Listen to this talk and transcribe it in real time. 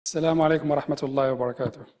Assalamu alaikum wa rahmatullahi wa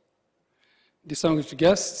barakatuh. Distinguished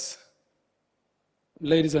guests,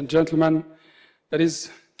 ladies and gentlemen, it is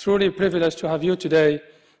truly a privilege to have you today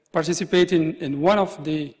participating in one of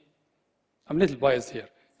the, I'm a little biased here,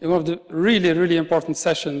 in one of the really important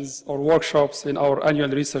sessions or workshops in our annual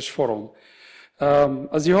research forum.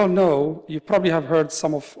 As you all know, you probably have heard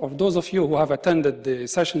some of those of you who have attended the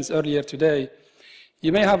sessions earlier today,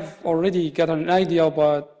 you may have already gotten an idea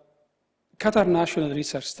about Qatar National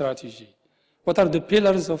Research Strategy. What are the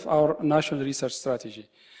pillars of our national research strategy?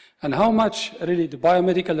 And how much really the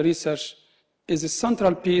biomedical research is a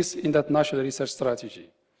central piece in that national research strategy.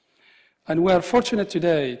 And we are fortunate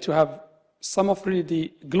today to have some of really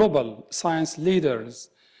the global science leaders,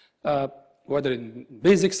 whether in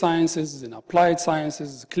basic sciences, in applied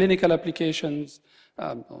sciences, clinical applications,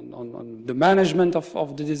 on the management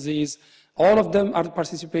of the disease. All of them are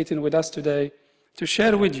participating with us today to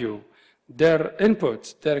share with you their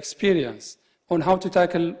input, their experience on how to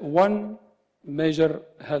tackle one major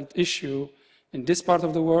health issue in this part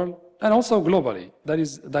of the world and also globally, that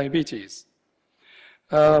is diabetes.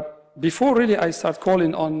 Before really I start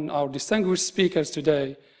calling on our distinguished speakers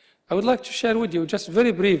today, I would like to share with you just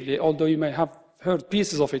very briefly, although you may have heard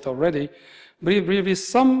pieces of it already, very briefly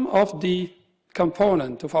some of the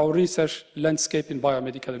components of our research landscape in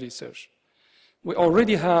biomedical research. We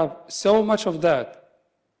already have so much of that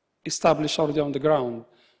established already on the ground,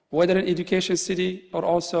 whether in Education City or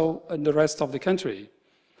also in the rest of the country.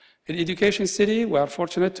 In Education City, we are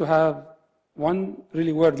fortunate to have one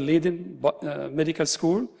really world-leading medical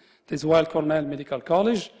school, this Weill Cornell Medical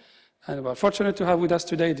College, and we are fortunate to have with us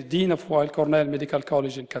today the Dean of Weill Cornell Medical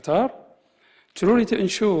College in Qatar, to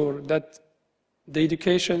ensure that the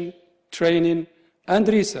education, training, and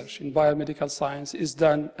research in biomedical science is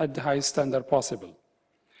done at the highest standard possible.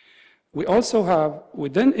 We also have,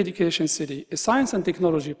 within Education City, a science and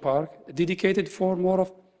technology park dedicated for more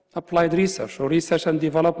of applied research or research and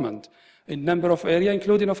development in a number of areas,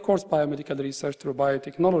 including, of course, biomedical research through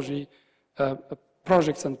biotechnology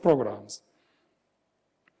projects and programs.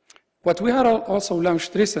 What we have also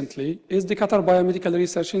launched recently is the Qatar Biomedical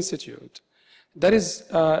Research Institute.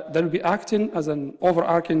 That will be acting as an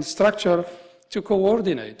overarching structure to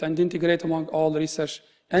coordinate and integrate among all research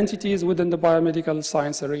entities within the biomedical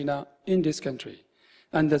science arena in this country.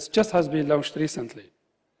 And that just has been launched recently.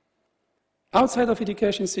 Outside of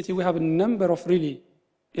Education City, we have a number of really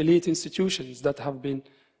elite institutions that have been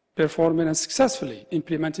performing and successfully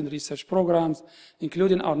implementing research programs,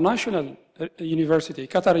 including our national university,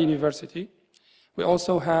 Qatar University. We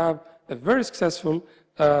also have a very successful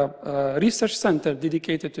research center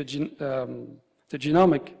dedicated to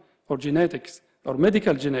genomic or genetics, or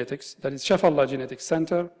medical genetics, that is Shafallah Genetics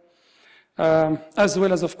Center, as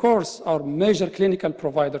well as, of course, our major clinical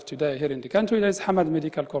provider today here in the country, that is Hamad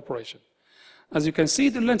Medical Corporation. As you can see,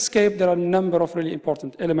 the landscape, there are a number of really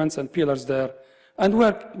important elements and pillars there, and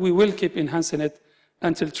we will keep enhancing it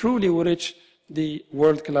until truly we reach the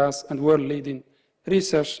world-class and world-leading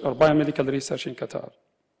research or biomedical research in Qatar.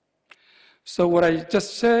 So what I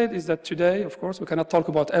just said is that today, of course, we cannot talk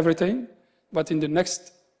about everything, but in the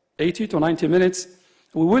next 80 to 90 minutes,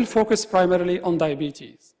 we will focus primarily on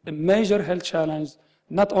diabetes, a major health challenge,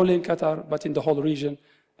 not only in Qatar, but in the whole region,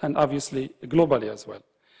 and obviously globally as well.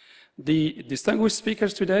 The distinguished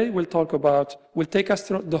speakers today will take us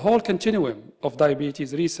through the whole continuum of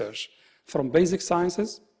diabetes research, from basic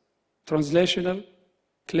sciences, translational,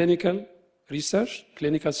 clinical research,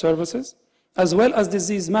 clinical services, as well as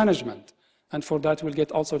disease management. And for that, we'll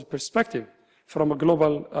get also the perspective from a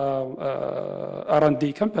global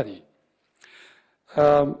R&D company.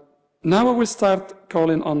 Now I will start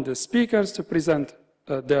calling on the speakers to present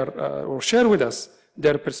or share with us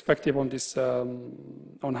their perspective on this,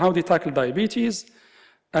 on how they tackle diabetes.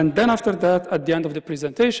 And then after that, at the end of the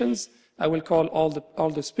presentations, I will call all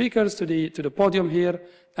the speakers to the podium here,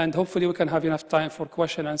 and hopefully we can have enough time for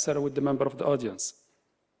question and answer with the member of the audience.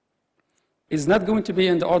 It's not going to be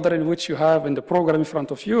in the order in which you have in the program in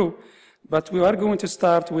front of you, but we are going to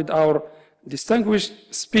start with our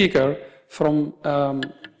distinguished speaker from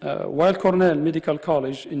Weill Cornell Medical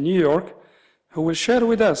College in New York, who will share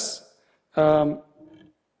with us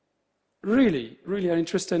really an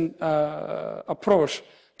interesting approach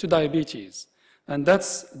to diabetes. And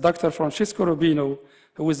that's Dr. Francesco Rubino,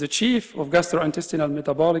 who is the Chief of Gastrointestinal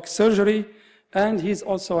Metabolic Surgery, and he's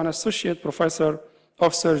also an Associate Professor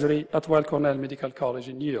of Surgery at Weill Cornell Medical College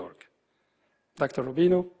in New York. Dr.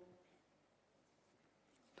 Rubino,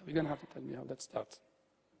 you're going to have to tell me how that starts.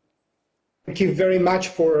 Thank you very much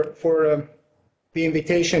for the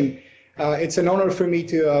invitation. It's an honor for me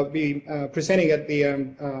to be presenting at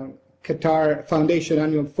the Qatar Foundation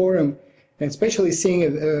Annual Forum, and especially seeing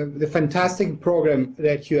the fantastic program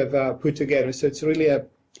that you have put together. So it's really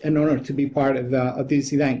an honor to be part of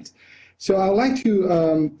this event. So I would like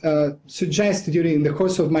to suggest during the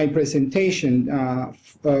course of my presentation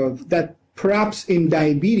that perhaps in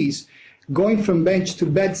diabetes, going from bench to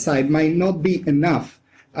bedside might not be enough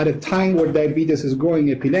at a time where diabetes is growing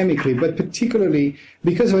epidemically, but particularly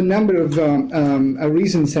because of a number of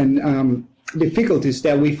reasons and difficulties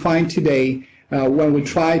that we find today when we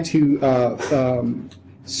try to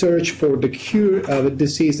search for the cure of a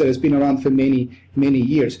disease that has been around for many, many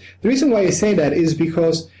years. The reason why I say that is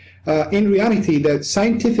because in reality, the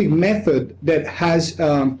scientific method that has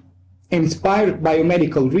inspired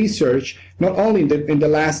biomedical research, not only in the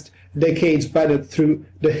last decades, but through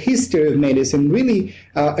the history of medicine, really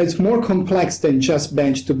it's more complex than just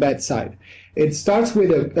bench to bedside. It starts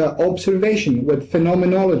with observation, with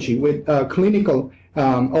phenomenology, with clinical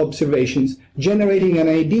observations, generating an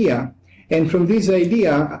idea, and from this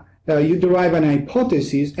idea you derive an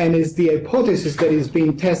hypothesis, and it's the hypothesis that is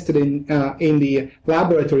being tested in the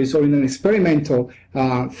laboratories or in an experimental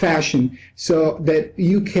fashion, so that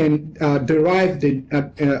you can derive the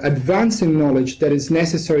advancing knowledge that is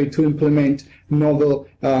necessary to implement novel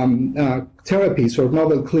therapies or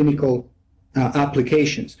novel clinical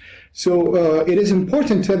applications. So it is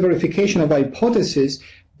important to have verification of hypothesis,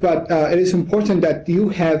 but it is important that you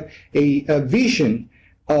have a vision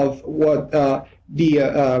of what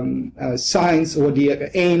the science or the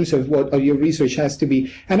aims of what your research has to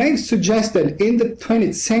be. And I suggest that in the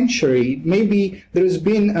 20th century, maybe there's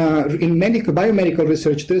been, in biomedical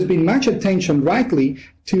research, there's been much attention rightly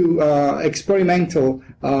to experimental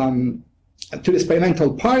to the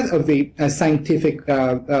experimental part of the scientific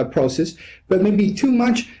process, but maybe too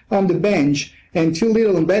much on the bench and too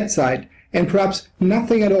little on bedside, and perhaps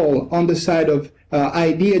nothing at all on the side of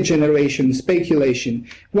idea generation, speculation.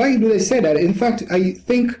 Why do they say that? In fact, I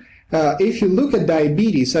think if you look at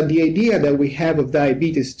diabetes, at the idea that we have of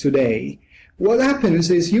diabetes today, what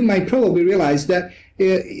happens is you might probably realize that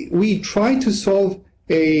we try to solve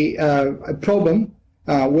a problem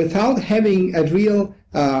without having a real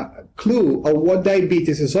clue of what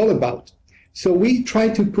diabetes is all about. So we try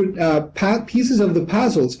to put pieces of the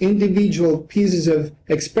puzzles, individual pieces of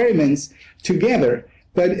experiments together,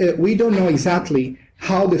 but we don't know exactly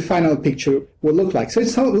how the final picture will look like. So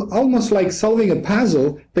it's almost like solving a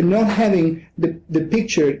puzzle, but not having the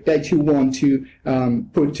picture that you want to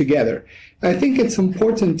put together. I think it's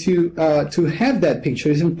important to have that picture.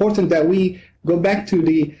 It's important that we go back to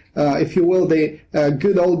the, if you will, the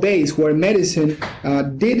good old days where medicine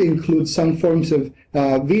did include some forms of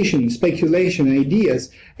vision, speculation,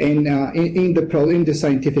 ideas in the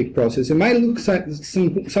scientific process. It might look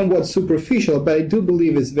somewhat superficial, but I do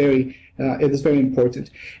believe it is very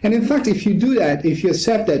important. And in fact, if you do that, if you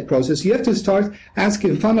accept that process, you have to start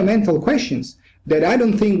asking fundamental questions that I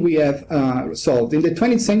don't think we have solved. In the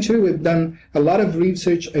 20th century, we've done a lot of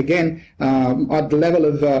research, again, at the level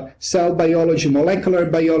of cell biology, molecular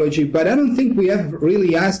biology, but I don't think we have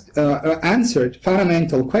really answered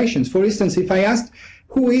fundamental questions. For instance, if I asked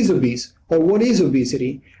who is obese or what is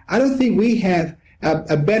obesity, I don't think we have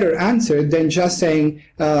a better answer than just saying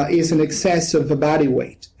is an excess of body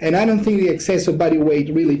weight. And I don't think the excess of body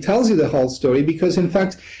weight really tells you the whole story, because in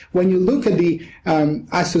fact, when you look at the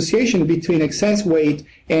association between excess weight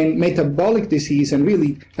and metabolic disease and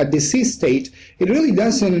really a disease state, it really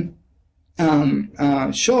doesn't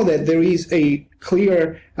show that there is a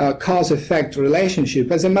clear cause-effect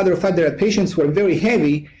relationship. As a matter of fact, there are patients who are very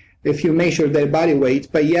heavy if you measure their body weight,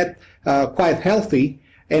 but yet quite healthy.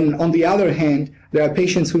 And on the other hand, there are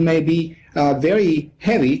patients who may be very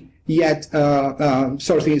heavy, yet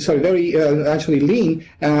very actually lean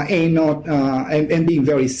and being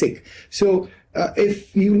very sick. So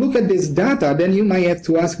if you look at this data, then you might have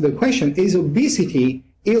to ask the question: is obesity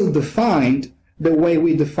ill-defined the way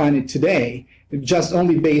we define it today, just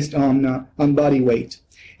only based on body weight?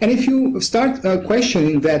 And if you start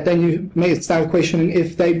questioning that, then you may start questioning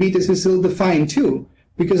if diabetes is ill-defined too.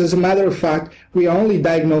 Because as a matter of fact, we are only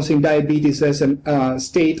diagnosing diabetes as a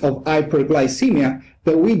state of hyperglycemia,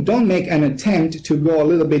 but we don't make an attempt to go a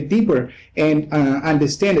little bit deeper and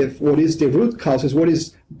understand what is the root causes, what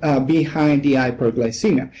is behind the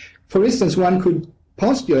hyperglycemia. For instance, one could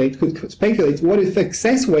speculate, what if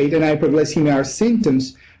excess weight and hyperglycemia are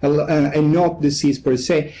symptoms and not disease per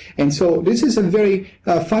se? And so this is a very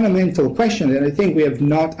fundamental question that I think we have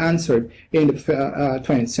not answered in the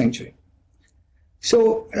 20th century.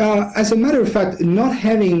 So, as a matter of fact, not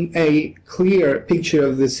having a clear picture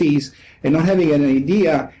of the disease and not having an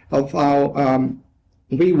idea of how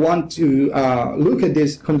we want to look at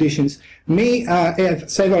these conditions may have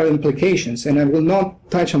several implications, and I will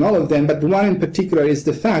not touch on all of them, but one in particular is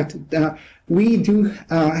the fact that we do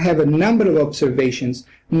have a number of observations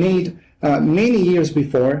made many years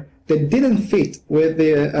before that didn't fit with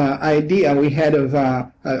the idea we had of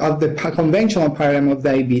the conventional paradigm of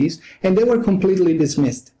diabetes, and they were completely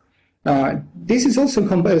dismissed. This is also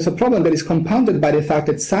a problem that is compounded by the fact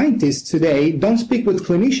that scientists today don't speak with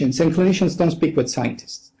clinicians, and clinicians don't speak with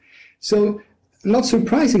scientists. So, not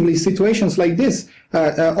surprisingly, situations like this,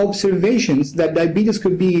 observations that diabetes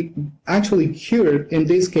could be actually cured, in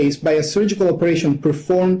this case, by a surgical operation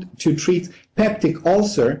performed to treat peptic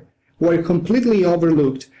ulcer, were completely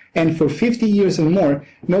overlooked, and for 50 years and more,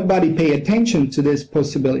 nobody paid attention to this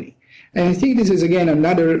possibility. And I think this is, again,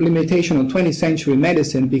 another limitation of 20th century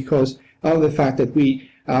medicine because of the fact that we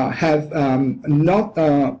have not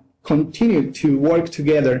continued to work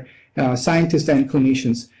together, scientists and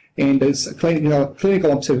clinicians, and those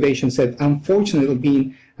clinical observations have unfortunately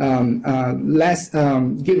been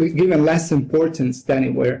given less importance than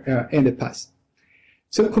it were in the past.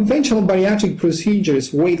 So conventional bariatric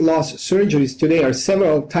procedures, weight loss surgeries today are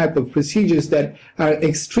several types of procedures that are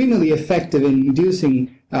extremely effective in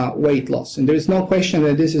inducing weight loss. And there is no question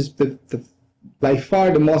that this is by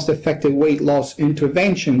far the most effective weight loss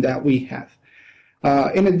intervention that we have.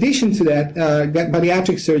 In addition to that,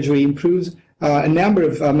 bariatric surgery improves a number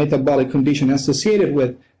of metabolic conditions associated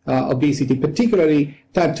with obesity, particularly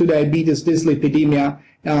type 2 diabetes, dyslipidemia,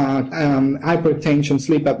 hypertension,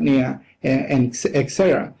 sleep apnea, and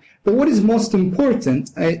etc. But what is most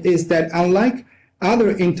important is that unlike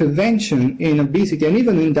other intervention in obesity and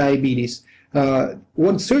even in diabetes,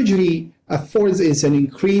 what surgery affords is an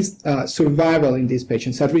increased survival in these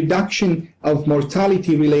patients, a reduction of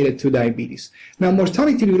mortality related to diabetes. Now,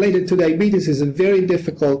 mortality related to diabetes is a very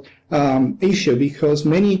difficult issue because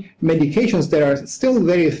many medications that are still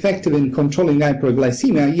very effective in controlling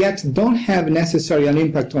hyperglycemia yet don't have necessarily an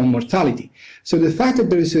impact on mortality. So the fact that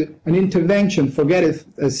there is an intervention, forget it,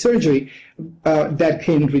 surgery, that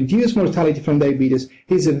can reduce mortality from diabetes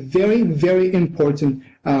is a very, very important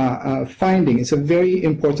finding. It's a very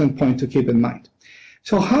important point to keep in mind.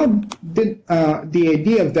 So how did the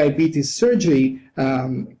idea of diabetes surgery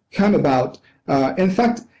come about? In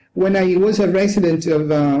fact, when I was a resident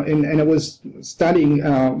of, and I was studying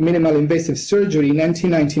minimal invasive surgery in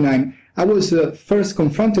 1999, I was first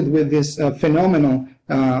confronted with this phenomenology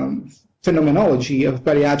of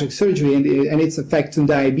bariatric surgery and its effect on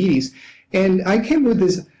diabetes. And I came with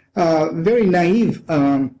this very naive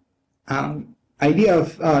idea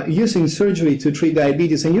of using surgery to treat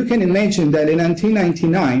diabetes. And you can imagine that in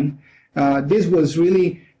 1999, this was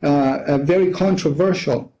really a very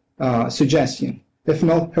controversial suggestion, if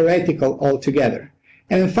not heretical altogether.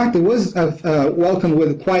 And in fact, it was welcomed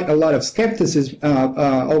with quite a lot of skepticism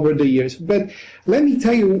over the years. But let me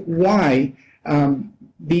tell you why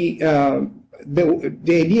the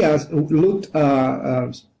idea looked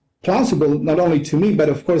plausible not only to me but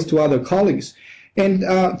of course to other colleagues. And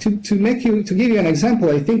to give you an example,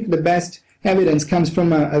 I think the best evidence comes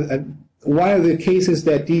from one of the cases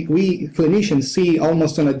that we clinicians see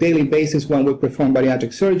almost on a daily basis when we perform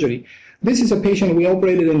bariatric surgery. This is a patient we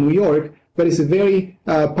operated in New York, but it's a very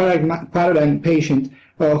paradigm patient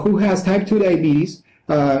who has type 2 diabetes.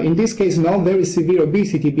 In this case, not very severe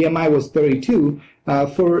obesity, BMI was 32,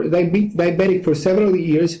 for diabetic for several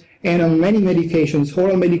years, and on many medications,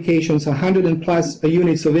 oral medications, 100 plus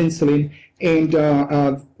units of insulin, and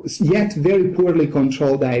yet very poorly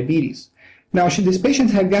controlled diabetes. Now, this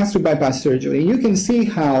patient had gastric bypass surgery. You can see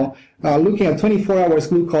how looking at 24 hours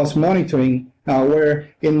glucose monitoring, where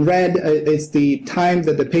in red it's the time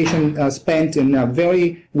that the patient spent in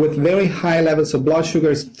with very high levels of blood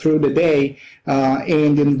sugars through the day,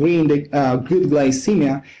 and in green the good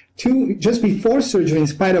glycemia. Just before surgery, in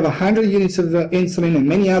spite of 100 units of insulin and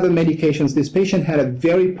many other medications, this patient had a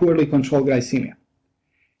very poorly controlled glycemia.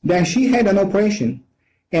 Then she had an operation,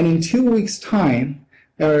 and in 2 weeks' time,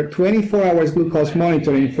 her 24 hours glucose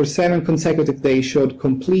monitoring for 7 consecutive days showed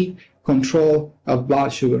complete control of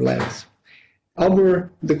blood sugar levels.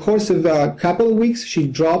 Over the course of a couple of weeks, she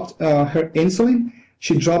dropped her insulin.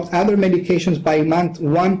 She dropped other medications. By month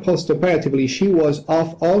 1 postoperatively, she was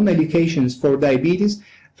off all medications for diabetes,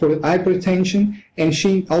 for hypertension, and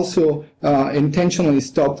she also intentionally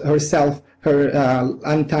stopped herself her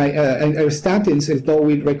statins, although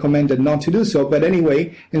we recommended not to do so. But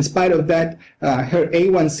anyway, in spite of that, her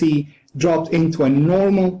A1C dropped into a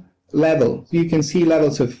normal level. You can see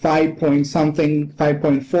levels of 5 point something,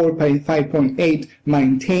 5.4, 5.8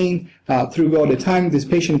 maintained throughout the time. This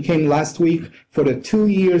patient came last week for the 2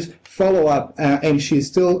 years follow-up, and she's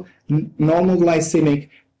still normal glycemic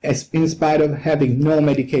in spite of having no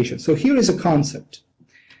medication. So here is a concept.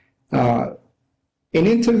 An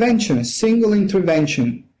intervention, a single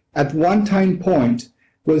intervention at one time point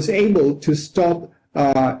was able to stop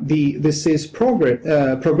the disease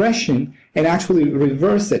progression and actually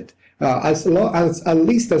reverse it. At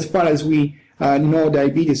least as far as we know,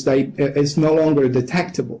 diabetes is no longer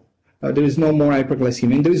detectable. There is no more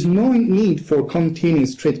hyperglycemia, and there is no need for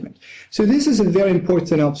continuous treatment. So this is a very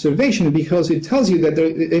important observation because it tells you that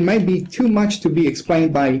it might be too much to be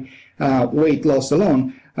explained by weight loss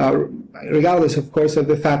alone, regardless, of course, of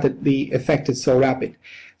the fact that the effect is so rapid.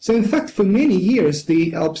 So in fact, for many years,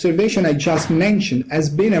 the observation I just mentioned has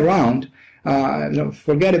been around.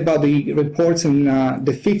 Forget about the reports in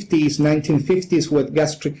the 50s, 1950s with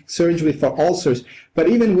gastric surgery for ulcers, but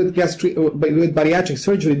even with bariatric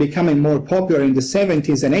surgery becoming more popular in the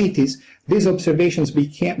 70s and 80s, these observations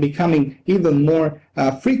becoming even more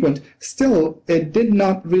frequent. Still, it did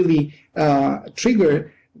not really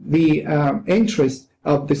trigger the interest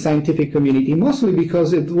of the scientific community, mostly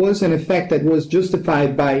because it was an effect that was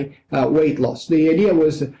justified by weight loss. The idea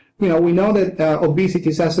was, we know that obesity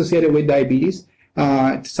is associated with diabetes.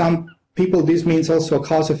 Some people, this means also a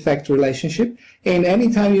cause-effect relationship. And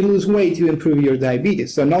anytime you lose weight, you improve your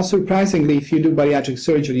diabetes. So not surprisingly, if you do bariatric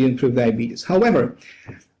surgery, you improve diabetes. However,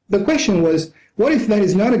 the question was, what if that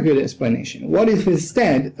is not a good explanation? What if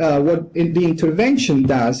instead what the intervention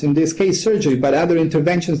does, in this case surgery, but other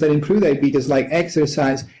interventions that improve diabetes like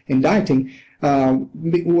exercise and dieting,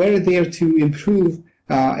 were there to improve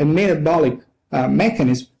a metabolic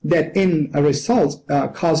mechanism that in a result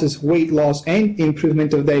causes weight loss and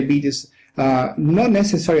improvement of diabetes, not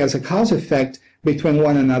necessarily as a cause effect between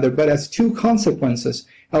one another, but as two consequences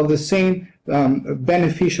of the same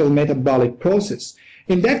beneficial metabolic process.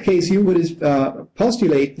 In that case, you would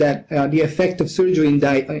postulate that the effect of surgery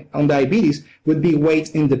on diabetes would be weight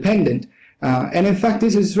independent. And in fact,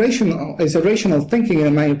 this is a rational thinking,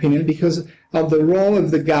 in my opinion, because of the role of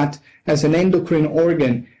the gut as an endocrine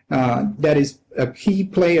organ that is a key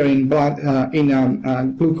player in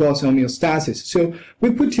glucose homeostasis. So we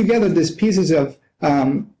put together these pieces of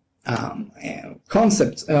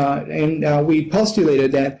concepts, and we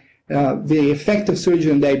postulated that the effect of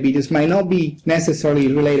surgery on diabetes might not be necessarily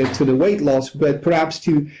related to the weight loss, but perhaps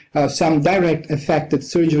to some direct effect that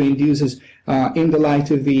surgery induces in the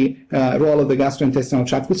light of the role of the gastrointestinal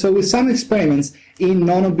tract. So with some experiments in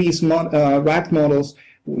non-obese rat models,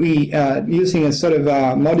 we, using a sort of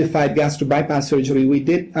modified gastro bypass surgery, we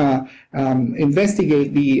did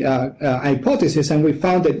investigate the hypothesis, and we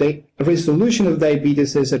found that the resolution of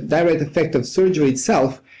diabetes is a direct effect of surgery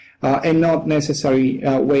itself, and not necessarily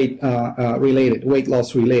weight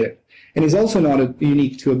loss related. And is also not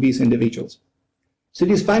unique to obese individuals. So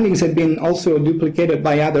these findings have been also duplicated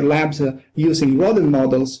by other labs using rodent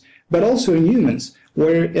models, but also in humans,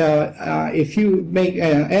 where if you make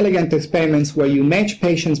elegant experiments where you match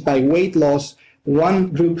patients by weight loss, one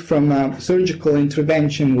group from surgical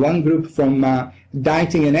intervention, one group from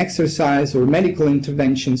dieting and exercise or medical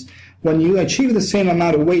interventions, when you achieve the same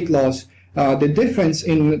amount of weight loss, the difference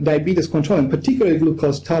in diabetes control, and particularly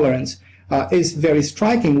glucose tolerance, is very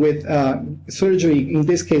striking, with surgery, in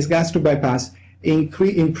this case gastro bypass,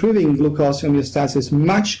 improving glucose homeostasis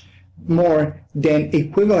much more than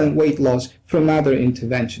equivalent weight loss from other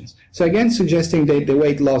interventions. So again, suggesting that the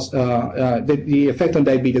weight loss, that the effect on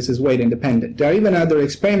diabetes is weight independent. There are even other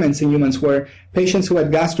experiments in humans where patients who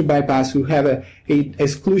had gastro bypass, who have a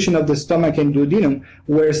exclusion of the stomach and duodenum,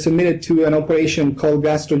 were submitted to an operation called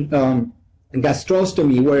gastrostomy,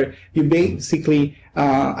 where you basically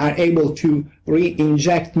are able to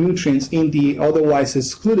re-inject nutrients in the otherwise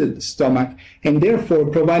excluded stomach, and therefore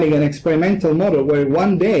providing an experimental model where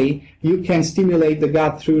one day you can stimulate the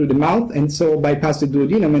gut through the mouth and so bypass the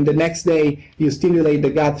duodenum, and the next day you stimulate the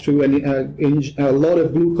gut through a lot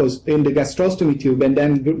of glucose in the gastrostomy tube, and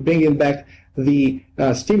then bringing back the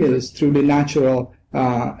stimulus through the natural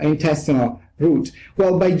intestinal route.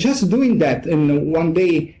 Well, by just doing that in one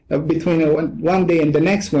day, between one day and the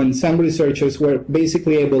next one, some researchers were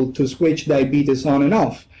basically able to switch diabetes on and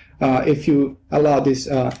off if you allow this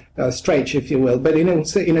stretch, if you will. But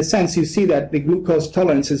in a sense, you see that the glucose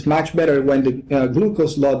tolerance is much better when the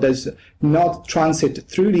glucose load does not transit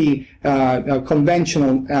through the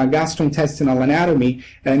conventional gastrointestinal anatomy,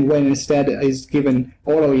 and when instead is given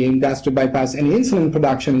orally in gastric bypass. And insulin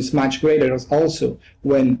production is much greater also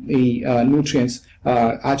when the nutrients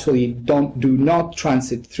actually do not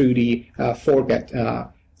transit through the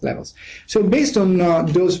foregut levels. So based on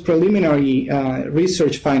those preliminary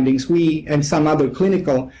research findings, we and some other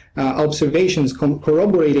clinical observations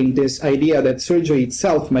corroborating this idea that surgery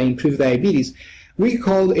itself may improve diabetes, we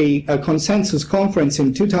called a consensus conference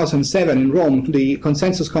in 2007 in Rome, the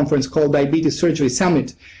consensus conference called Diabetes Surgery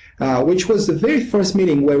Summit, which was the very first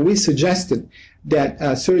meeting where we suggested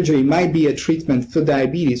that surgery might be a treatment for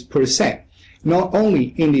diabetes per se, not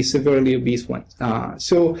only in the severely obese ones.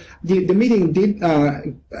 So the meeting did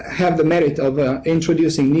have the merit of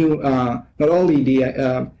introducing new, not only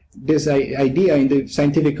this idea in the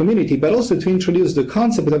scientific community, but also to introduce the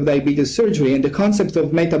concept of diabetes surgery and the concept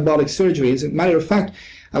of metabolic surgery. As a matter of fact,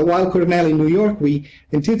 at Weill Cornell in New York,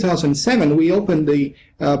 in 2007, we opened the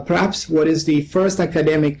perhaps what is the first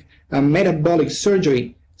academic metabolic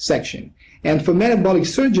surgery section. And for metabolic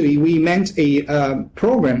surgery, we meant a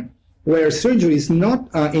program where surgery is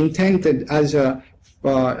not intended as a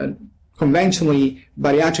conventionally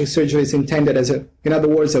bariatric surgery is intended as in other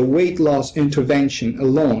words, a weight loss intervention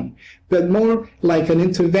alone, but more like an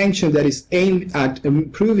intervention that is aimed at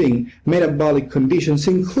improving metabolic conditions,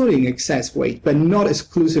 including excess weight, but not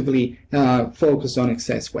exclusively focused on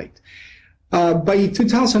excess weight. By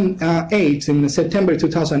 2008, in September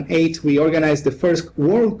 2008, we organized the first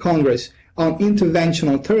World Congress on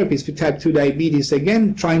interventional therapies for type 2 diabetes,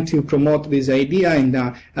 again trying to promote this idea and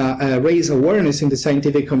raise awareness in the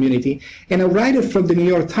scientific community. And a writer from the New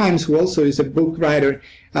York Times, who also is a book writer,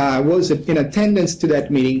 was in attendance to that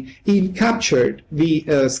meeting. He captured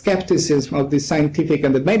the skepticism of the scientific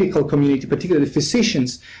and the medical community, particularly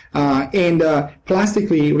physicians, and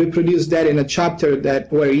plastically reproduced that in a chapter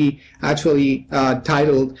where he actually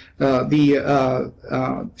titled the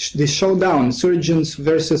showdown, surgeons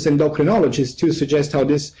versus endocrinologists, to suggest how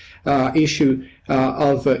this issue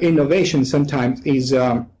of innovation sometimes is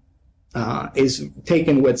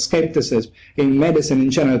taken with skepticism in medicine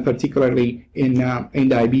in general, particularly in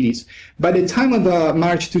diabetes. By the time of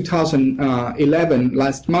March 2011,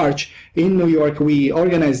 last March, in New York, we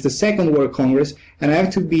organized the second World Congress, and I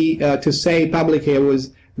have to say publicly I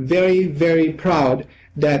was very, very proud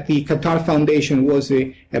that the Qatar Foundation was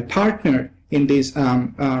a partner in this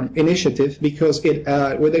initiative, because with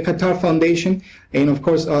the Qatar Foundation and of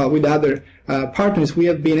course with other partners, we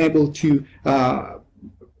have been able to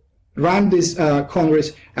run this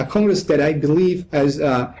Congress, a Congress that I believe has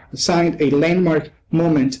signed a landmark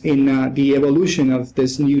moment in the evolution of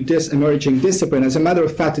this new emerging discipline. As a matter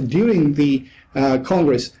of fact, during the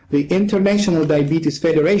Congress, the International Diabetes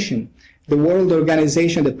Federation, the world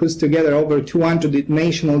organization that puts together over 200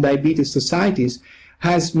 national diabetes societies,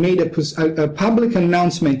 has made a public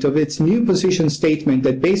announcement of its new position statement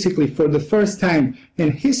that basically for the first time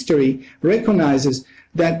in history recognizes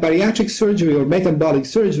that bariatric surgery, or metabolic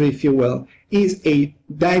surgery, if you will, is a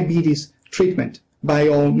diabetes treatment by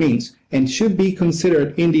all means and should be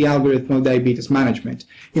considered in the algorithm of diabetes management.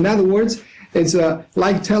 In other words, it's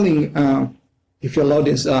like telling, if you allow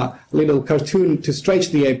this little cartoon to stretch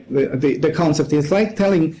the concept, it's like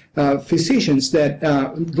telling physicians that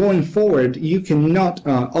going forward, you cannot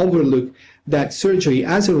overlook that surgery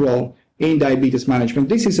as a role in diabetes management.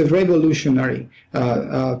 This is a revolutionary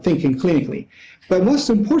thinking clinically. But most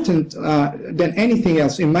important than anything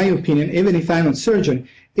else, in my opinion, even if I'm a surgeon,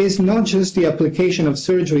 is not just the application of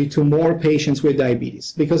surgery to more patients with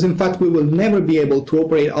diabetes. Because in fact, we will never be able to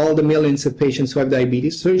operate all the millions of patients who have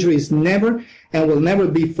diabetes. Surgery is never and will never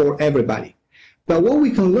be for everybody. But what we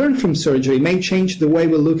can learn from surgery may change the way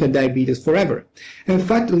we look at diabetes forever. In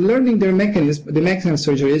fact, learning the mechanism of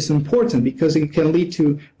surgery is important because it can lead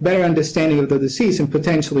to better understanding of the disease and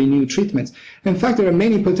potentially new treatments. In fact, there are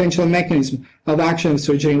many potential mechanisms of action of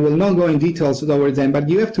surgery, and we'll not go in details over them, but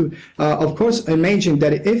you have to, of course, imagine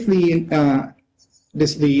that if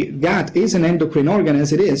the gut is an endocrine organ,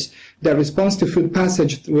 as it is, that responds to food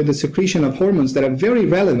passage with the secretion of hormones that are very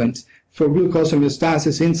relevant for glucose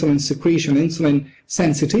homeostasis, insulin secretion, insulin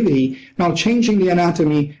sensitivity. Now, changing the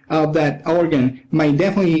anatomy of that organ might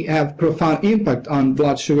definitely have profound impact on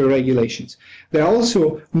blood sugar regulations. There are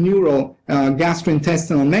also neural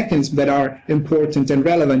gastrointestinal mechanisms that are important and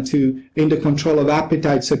relevant in the control of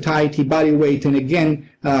appetite, satiety, body weight, and again,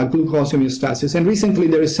 glucose homeostasis. And recently,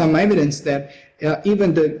 there is some evidence that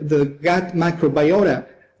even the gut microbiota,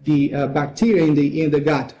 the bacteria in the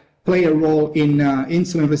gut, play a role in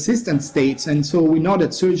insulin-resistant states, and so we know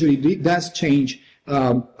that surgery does change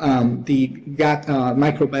the gut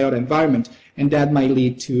microbiota environment, and that might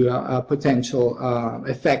lead to potential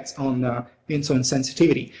effects on insulin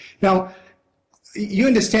sensitivity. Now, you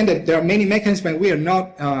understand that there are many mechanisms, and we are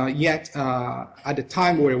not yet at the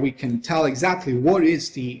time where we can tell exactly what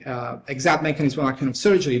is the exact mechanism of action of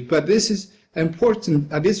surgery, but this is important.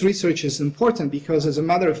 This research is important because, as a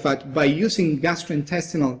matter of fact, by using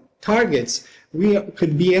gastrointestinal targets, we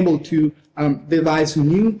could be able to devise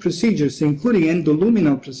new procedures, including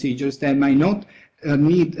endoluminal procedures that might not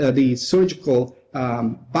need the surgical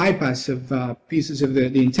bypass of pieces of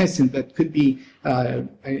the intestine, but could be,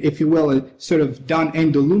 if you will, sort of done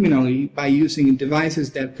endoluminally by using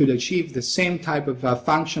devices that could achieve the same type of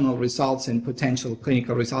functional results and potential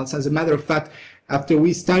clinical results. As a matter of fact, after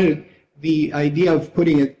we started the idea of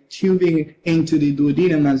putting a tubing into the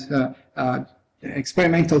duodenum as an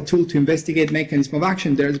experimental tool to investigate mechanism of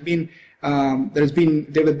action, there have been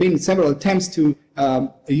several attempts to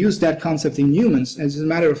use that concept in humans. As a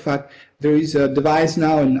matter of fact, there is a device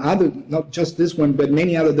now, and other, not just this one, but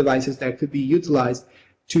many other devices that could be utilized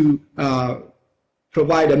to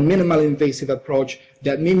provide a minimal invasive approach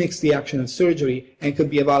that mimics the action of surgery and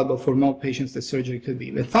could be available for more patients that surgery could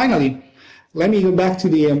be. But finally, let me go back to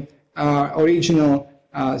the original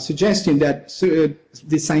suggestion that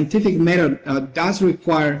the scientific method does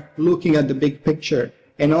require looking at the big picture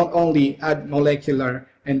and not only at molecular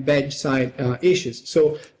and bedside issues.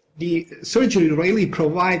 So the surgery really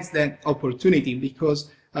provides that opportunity,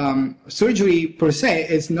 because surgery per se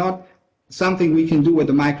is not something we can do with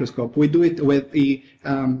a microscope. We do it with the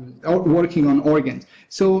working on organs.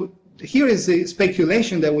 So here is the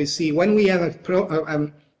speculation that we see when we have a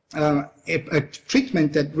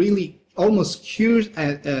treatment that really almost cures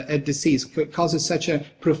a disease, causes such a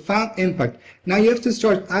profound impact. Now you have to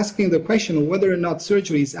start asking the question of whether or not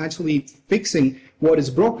surgery is actually fixing what is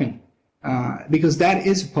broken, because that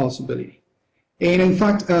is a possibility. And in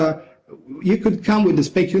fact, you could come with the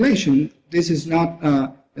speculation. This is not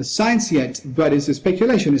a science yet, but it's a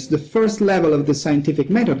speculation. It's the first level of the scientific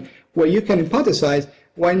method, where you can hypothesize,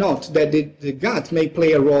 why not, that the gut may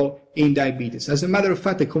play a role in diabetes. As a matter of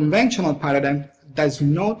fact, the conventional paradigm does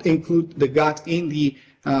not include the gut in the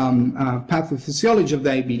pathophysiology of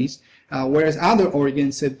diabetes, whereas other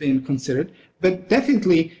organs have been considered. But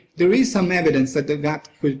definitely, there is some evidence that the gut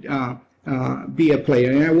could be a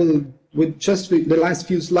player. And I will, with just the last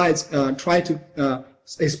few slides, try to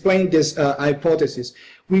explain this hypothesis.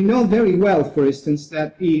 We know very well, for instance,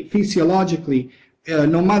 that physiologically,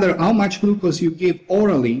 no matter how much glucose you give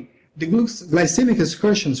orally, the glycemic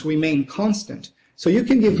excursions remain constant. So you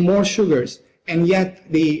can give more sugars, and yet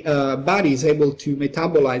the body is able to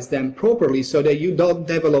metabolize them properly so that you don't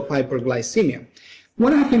develop hyperglycemia.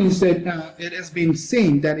 What happens is that it has been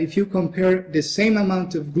seen that if you compare the same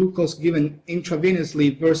amount of glucose given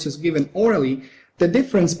intravenously versus given orally, the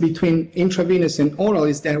difference between intravenous and oral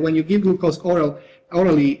is that when you give glucose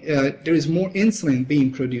orally, there is more insulin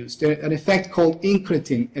being produced, an effect called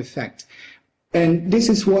incretin effect. And this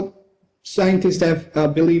is what scientists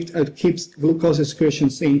have believed keeps glucose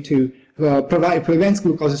excursions into, prevents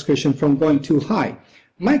glucose excursion from going too high.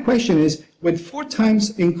 My question is, with 4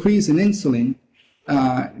 times increase in insulin,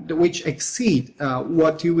 which exceed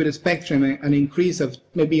what you would expect from an increase of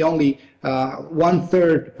maybe only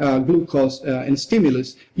 1/3 glucose in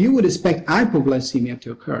stimulus, you would expect hypoglycemia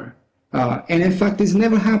to occur. And in fact, this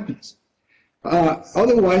never happens.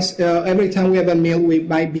 Otherwise, every time we have a meal, we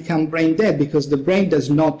might become brain dead because the brain does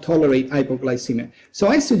not tolerate hypoglycemia. So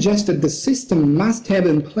I suggest that the system must have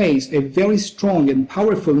in place a very strong and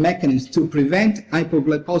powerful mechanism to prevent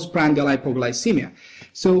postprandial hypoglycemia.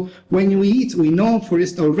 So when we eat, we know, for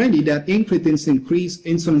instance, already that incretins increase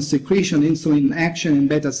insulin secretion, insulin action, and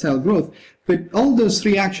beta cell growth. But all those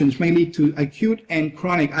reactions may lead to acute and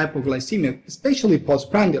chronic hypoglycemia, especially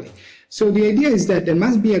postprandially. So the idea is that there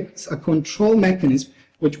must be a control mechanism,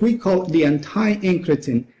 which we call the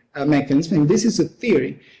anti-incretin mechanism. And this is a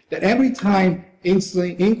theory that every time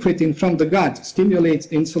incretin from the gut stimulates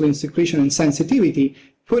insulin secretion and sensitivity,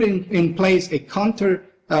 put in place a counter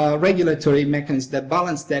regulatory mechanism that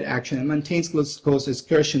balances that action and maintains glucose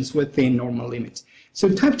excursions within normal limits. So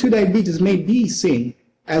type 2 diabetes may be seen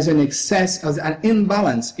as an excess, as an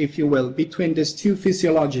imbalance, if you will, between these two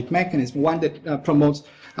physiologic mechanisms, one that promotes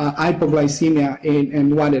hypoglycemia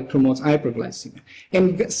and one that promotes hyperglycemia.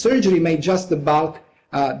 And surgery may just bulk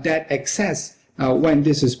that excess when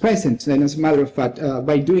this is present, and as a matter of fact,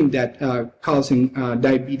 by doing that, causing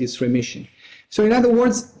diabetes remission. So in other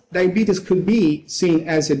words, diabetes could be seen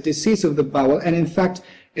as a disease of the bowel, and in fact,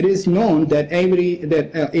 it is known that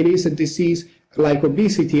it is a disease like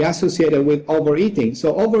obesity associated with overeating.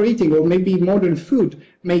 So overeating, or maybe modern food,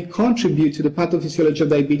 may contribute to the pathophysiology of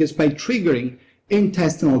diabetes by triggering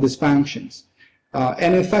intestinal dysfunctions.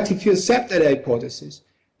 And in fact, if you accept that hypothesis,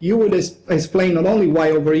 you would explain not only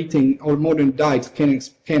why overeating or modern diets can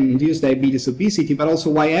induce diabetes, obesity, but also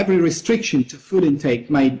why every restriction to food intake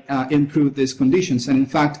might improve these conditions. And in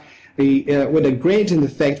fact, with a gradient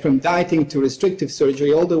effect from dieting to restrictive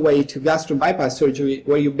surgery all the way to gastro bypass surgery,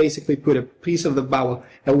 where you basically put a piece of the bowel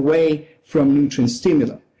away from nutrient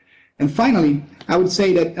stimulant. And finally, I would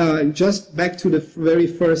say that just back to the very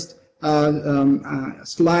first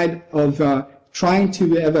slide of trying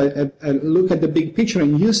to have a look at the big picture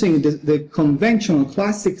and using the conventional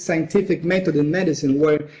classic scientific method in medicine,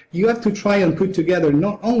 where you have to try and put together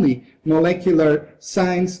not only molecular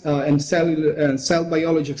science and cell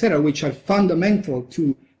biology, etc., which are fundamental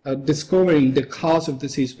to discovering the cause of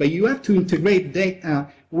disease, but you have to integrate data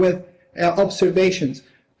with observations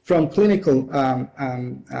from clinical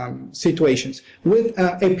situations, with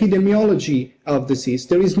epidemiology of disease.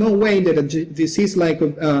 There is no way that a disease like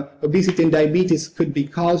obesity and diabetes could be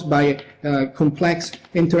caused by a complex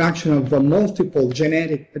interaction of multiple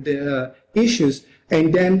genetic issues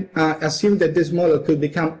and then assume that this model could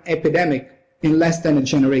become epidemic in less than a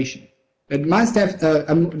generation. It must have,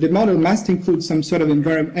 the model must include some sort of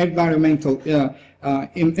environmental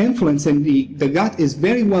influence, and the gut is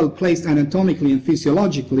very well placed anatomically and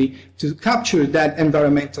physiologically to capture that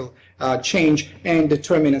environmental change and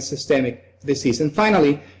determine a systemic disease. And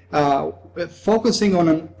finally, focusing on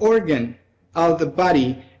an organ of the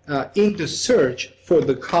body in the search for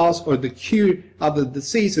the cause or the cure of the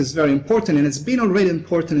disease is very important, and it's been already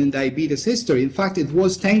important in diabetes history. In fact, it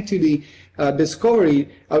was thanks to the discovery,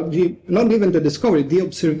 not even the discovery, the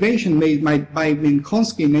observation made by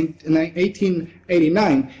Minkowski in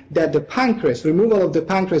 1889 that the pancreas, removal of the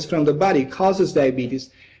pancreas from the body causes diabetes.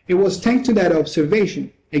 It was thanks to that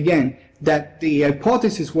observation, again, that the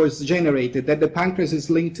hypothesis was generated that the pancreas is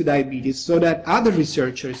linked to diabetes, so that other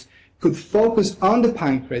researchers could focus on the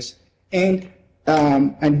pancreas, and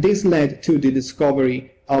this led to the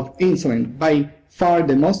discovery of insulin, by far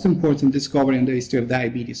the most important discovery in the history of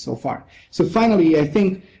diabetes so far. So finally, I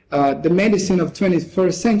think the medicine of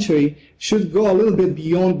 21st century should go a little bit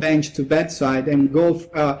beyond bench to bedside and go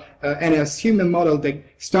and assume a model that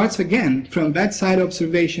starts again from bedside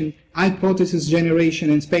observation, hypothesis generation,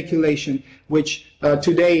 and speculation, which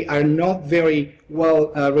today are not very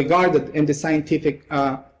well regarded in the scientific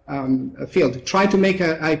field. Try to make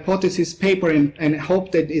a hypothesis paper and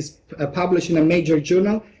hope that it's published in a major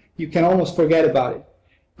journal, you can almost forget about it.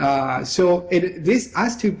 So this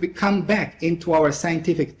has to come back into our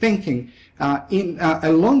scientific thinking,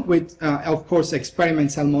 along with, of course,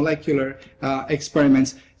 experiments and molecular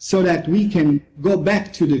experiments, so that we can go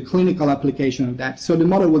back to the clinical application of that. So the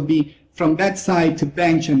model would be from bedside to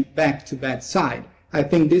bench and back to bedside. I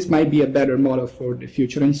think this might be a better model for the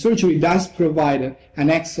future. And surgery does provide an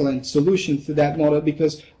excellent solution to that model,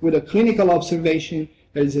 because with a clinical observation,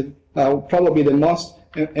 there is probably the most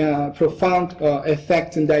profound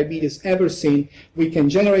effect in diabetes ever seen. We can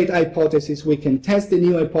generate hypotheses, we can test the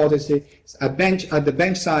new hypothesis at the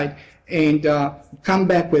bench side, and come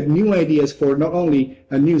back with new ideas for not only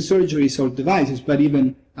new surgeries or devices, but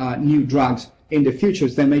even new drugs in the future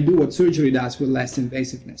that may do what surgery does with less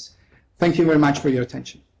invasiveness. Thank you very much for your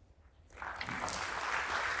attention.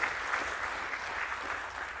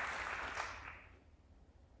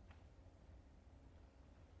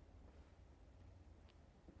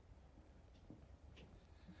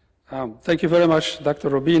 Thank you very much,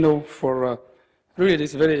 Dr. Rubino, for really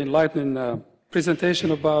this very enlightening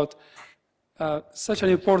presentation about such an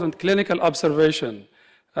important clinical observation.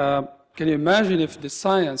 Can you imagine if the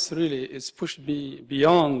science really is pushed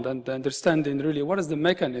beyond and understanding really what is the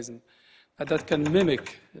mechanism that can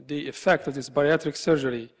mimic the effect of this bariatric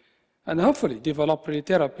surgery, and hopefully develop really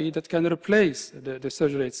therapy that can replace the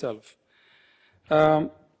surgery itself. I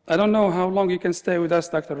don't know how long you can stay with us,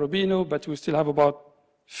 Dr. Rubino, but we still have about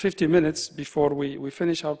 50 minutes before we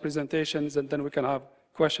finish our presentations, and then we can have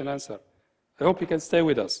question and answer. I hope you can stay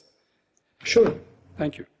with us. Sure.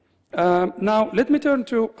 Thank you. Now, let me turn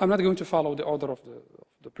to, I'm not going to follow the order of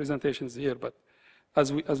the presentations here, but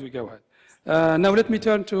as we go ahead. Now, let me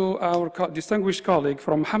turn to our distinguished colleague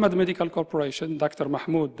from Hamad Medical Corporation, Dr.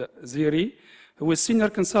 Mahmoud Zirie, who is Senior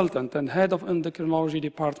Consultant and Head of Endocrinology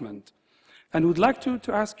Department. And would like to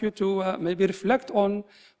ask you to maybe reflect on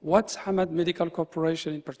what Hamad Medical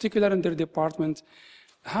Corporation, in particular in their department,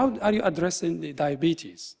 how are you addressing the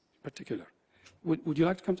diabetes in particular? Would you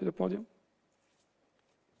like to come to the podium?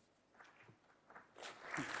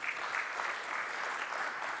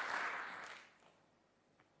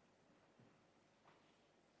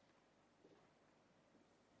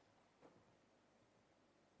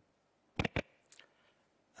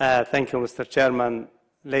 Thank you, Mr. Chairman,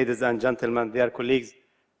 ladies and gentlemen, dear colleagues.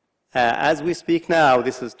 As we speak now,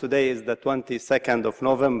 today is the 22nd of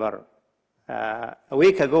November. A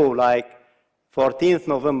week ago, like 14th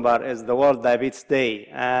November, is the World Diabetes Day.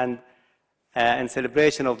 And in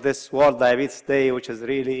celebration of this World Diabetes Day, which is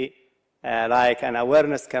really like an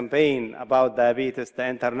awareness campaign about diabetes, the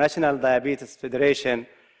International Diabetes Federation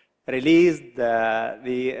released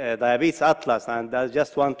the Diabetes Atlas. And I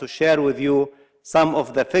just want to share with you some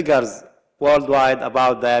of the figures worldwide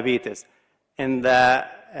about diabetes.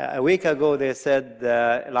 A week ago, they said,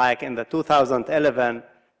 like in the 2011,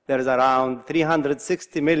 there is around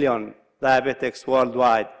 360 million diabetics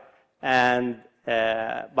worldwide. And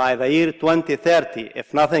by the year 2030,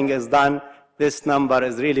 if nothing is done, this number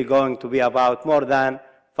is really going to be about more than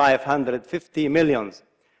 550 million.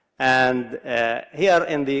 And here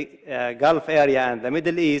in the Gulf area and the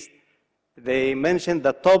Middle East, they mentioned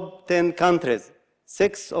the top 10 countries.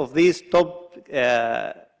 6 of these top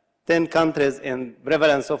 10 countries in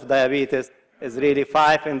prevalence of diabetes is really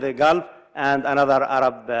 5 in the Gulf and another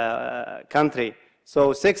Arab country.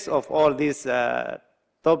 So 6 of all these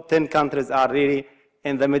top 10 countries are really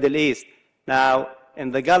in the Middle East. Now,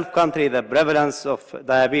 in the Gulf country, the prevalence of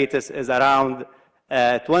diabetes is around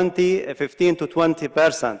 15 to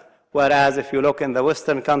 20%, whereas if you look in the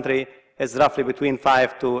Western country, it's roughly between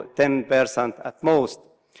 5 to 10% at most.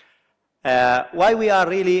 Why we are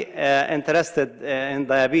really interested in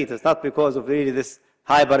diabetes? Not because of really this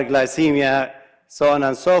hyperglycemia, so on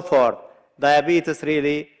and so forth. Diabetes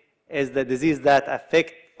really is the disease that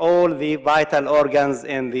affects all the vital organs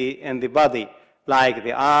in the body, like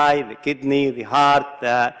the eye, the kidney, the heart,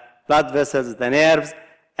 the blood vessels, the nerves,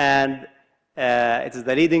 and it is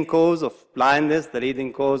the leading cause of blindness, the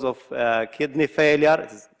leading cause of kidney failure.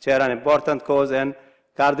 It is an important cause in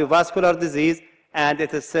cardiovascular disease, and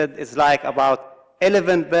it is said it's like about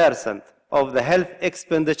 11% of the health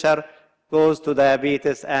expenditure goes to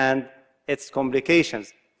diabetes and its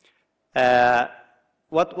complications.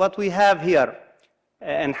 What we have here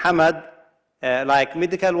in Hamad, like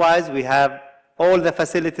medical-wise, we have all the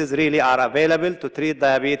facilities really are available to treat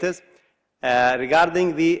diabetes.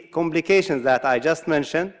 Regarding the complications that I just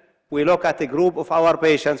mentioned, we look at a group of our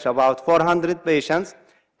patients, about 400 patients,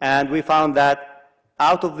 and we found that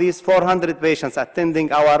out of these 400 patients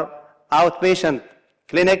attending our outpatient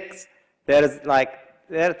clinics, there is like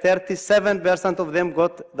 37% of them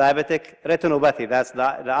got diabetic retinopathy. That's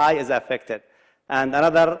the eye is affected. And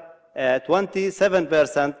another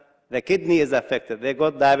 27%, the kidney is affected. They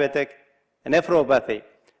got diabetic nephropathy.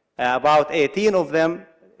 About 18 of them,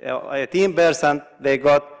 18%, they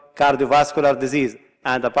got cardiovascular disease.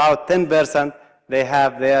 And about 10%, they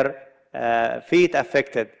have their feet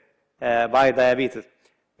affected by diabetes.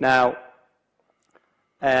 Now,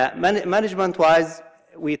 management-wise,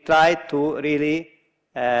 we try to really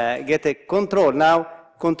get a control. Now,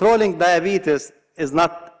 controlling diabetes is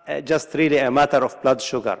not just really a matter of blood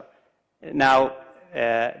sugar. Now,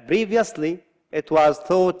 previously, it was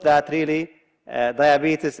thought that really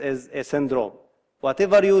diabetes is a syndrome.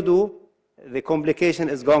 Whatever you do, the complication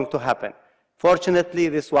is going to happen. Fortunately,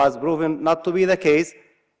 this was proven not to be the case.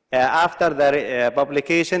 After the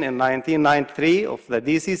publication in 1993 of the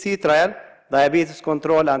DCC trial, Diabetes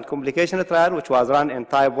Control and Complication Trial, which was run in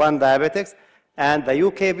type 1 diabetics, and the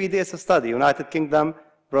UK BDS study, United Kingdom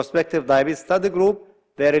Prospective Diabetes Study Group,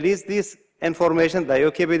 they released this information. The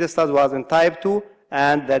UK BDS study was in type 2,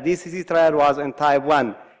 and the DCC trial was in type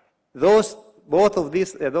 1. Both of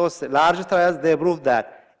those large trials, they proved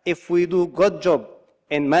that if we do good job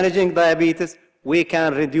in managing diabetes, we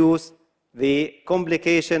can reduce the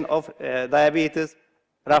complication of diabetes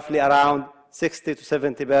roughly around 60 to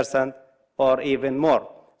 70% or even more.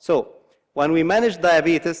 So when we manage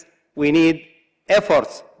diabetes, we need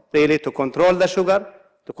efforts really to control the sugar,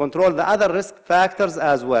 to control the other risk factors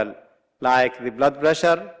as well, like the blood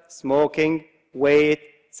pressure, smoking, weight,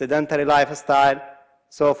 sedentary lifestyle,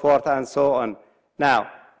 so forth and so on. Now,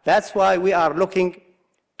 that's why we are looking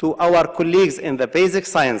to our colleagues in the basic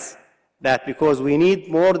science, that because we need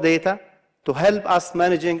more data to help us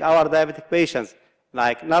managing our diabetic patients.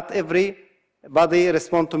 Like not everybody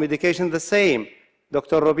responds to medication the same.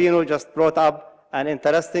 Dr. Rubino just brought up an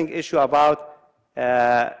interesting issue about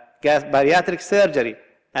bariatric surgery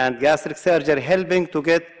and gastric surgery helping to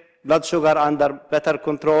get blood sugar under better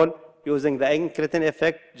control using the incretin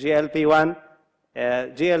effect, GLP-1.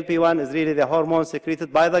 GLP-1 is really the hormone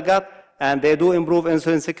secreted by the gut, and they do improve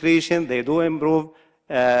insulin secretion, they do improve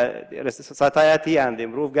satiety and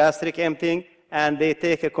improve gastric emptying, and they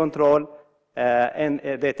take a control and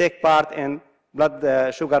they take part in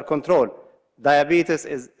blood sugar control. diabetes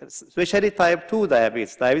is, especially type 2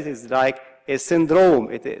 diabetes. Diabetes is like a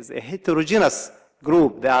syndrome. It is a heterogeneous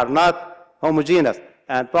group. They are not homogeneous.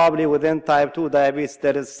 And probably within type 2 diabetes,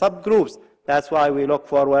 there is subgroups. That's why we look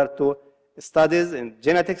forward to studies in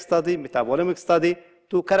genetic study, metabolic study,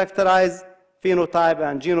 to characterize phenotype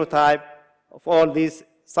and genotype of all these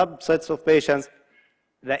subsets of patients.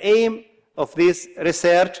 The aim of this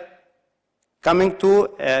research coming to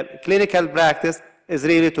clinical practice is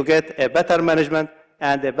really to get a better management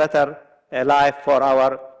and a better life for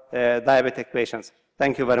our diabetic patients.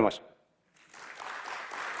 Thank you very much.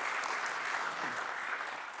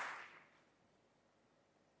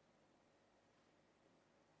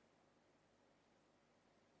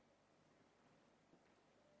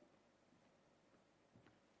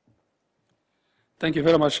 Thank you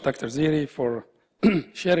very much, Dr. Zirie, for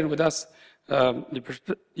sharing with us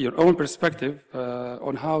your own perspective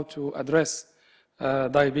on how to address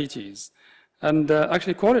diabetes. And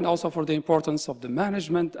actually calling also for the importance of the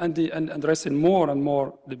management and addressing more and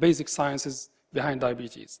more the basic sciences behind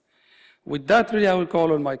diabetes. With that, really, I will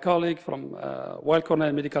call on my colleague from Weill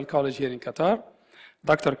Cornell Medical College here in Qatar,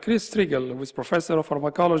 Dr. Chris Triggle, who is Professor of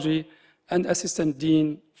Pharmacology and Assistant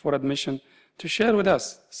Dean for Admission, to share with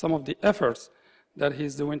us some of the efforts that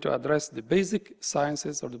he's doing to address the basic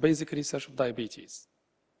sciences or the basic research of diabetes.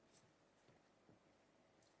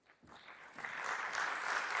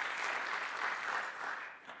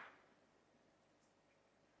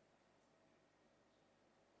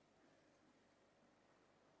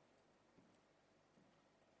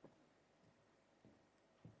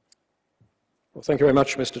 Well, thank you very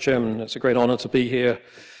much, Mr. Chairman. It's a great honor to be here.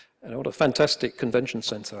 And what a fantastic convention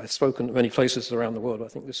center. I've spoken at many places around the world. I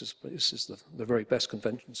think this is the very best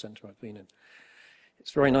convention center I've been in.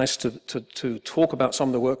 It's very nice to talk about some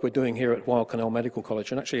of the work we're doing here at Weill Cornell Medical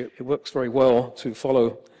College. And actually, it works very well to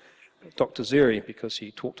follow Dr. Zirie, because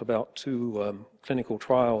he talked about two clinical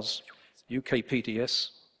trials, UK-PDS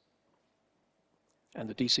and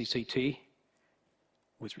the DCCT,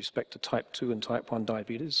 with respect to type 2 and type 1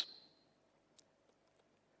 diabetes.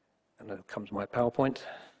 And there comes my PowerPoint.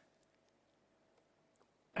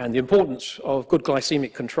 And the importance of good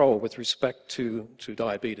glycemic control with respect to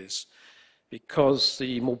diabetes, because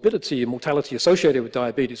the morbidity and mortality associated with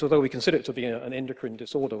diabetes, although we consider it to be an endocrine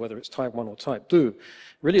disorder, whether it's type 1 or type 2,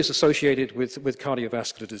 really is associated with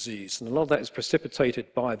cardiovascular disease. And a lot of that is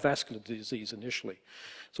precipitated by vascular disease initially.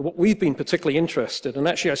 So what we've been particularly interested, and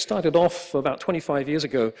actually I started off about 25 years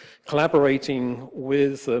ago collaborating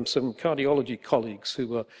with some cardiology colleagues who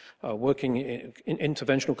were working in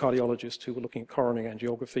interventional cardiologists who were looking at coronary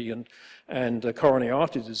angiography and coronary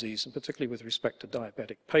artery disease, and particularly with respect to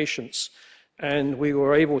diabetic patients. And we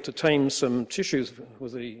were able to tame some tissues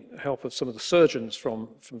with the help of some of the surgeons from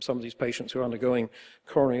some of these patients who are undergoing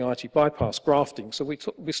coronary artery bypass grafting. So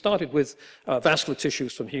we started with vascular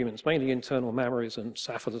tissues from humans, mainly internal mammaries and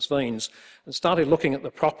saphenous veins, and started looking at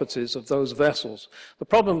the properties of those vessels. The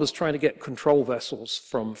problem was trying to get control vessels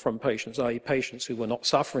from patients, i.e. patients who were not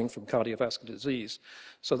suffering from cardiovascular disease.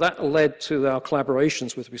 So that led to our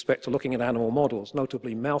collaborations with respect to looking at animal models,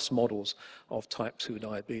 notably mouse models of type 2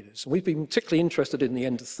 diabetes. And we've been particularly interested in the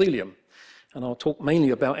endothelium, and I'll talk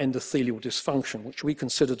mainly about endothelial dysfunction, which we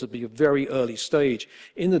consider to be a very early stage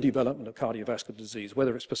in the development of cardiovascular disease,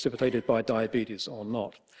 whether it's precipitated by diabetes or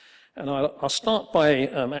not. And I'll start by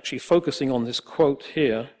actually focusing on this quote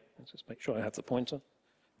here. Let's just make sure I have the pointer.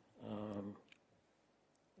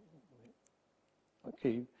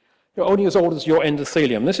 Okay. You're only as old as your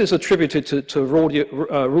endothelium. This is attributed to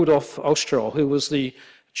Rudolf Osterl, who was the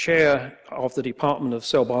chair of the Department of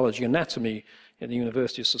Cell Biology and Anatomy in the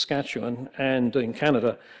University of Saskatchewan and in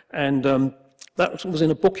Canada. And that was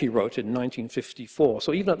in a book he wrote in 1954.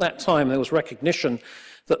 So even at that time, there was recognition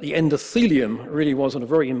that the endothelium really wasn't a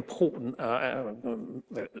very important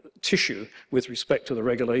tissue with respect to the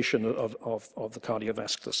regulation of the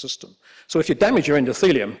cardiovascular system. So if you damage your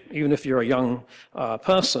endothelium, even if you're a young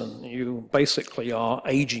person, you basically are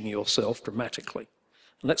aging yourself dramatically.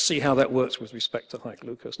 And let's see how that works with respect to high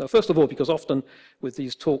glucose. Now, first of all, because often with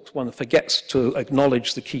these talks, one forgets to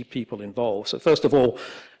acknowledge the key people involved. So first of all,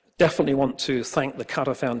 definitely want to thank the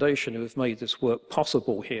Qatar Foundation who have made this work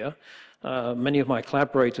possible here. Many of my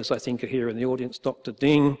collaborators, I think, are here in the audience. Dr.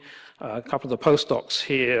 Ding, a couple of the postdocs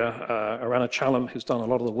here, Arana Chalam, who's done a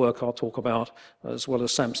lot of the work I'll talk about, as well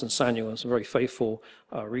as Samson Sanyu and some very faithful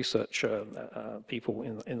research people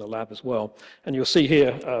in the lab as well. And you'll see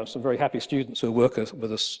here some very happy students who work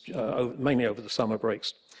with us mainly over the summer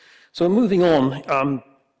breaks. So moving on,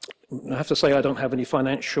 I have to say I don't have any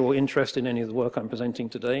financial interest in any of the work I'm presenting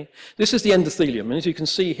today. This is the endothelium, and as you can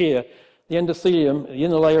see here, the endothelium, the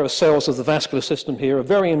inner layer of cells of the vascular system here, are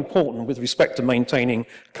very important with respect to maintaining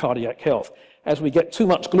cardiac health. As we get too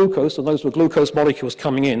much glucose, and those were glucose molecules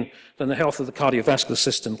coming in, then the health of the cardiovascular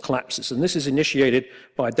system collapses. And this is initiated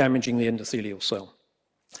by damaging the endothelial cell.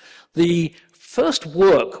 The first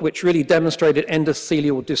work which really demonstrated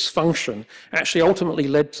endothelial dysfunction actually ultimately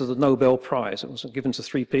led to the Nobel Prize. It was given to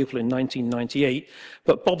 3 people in 1998.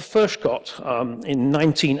 But Bob Furchgott in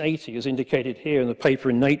 1980, as indicated here in the paper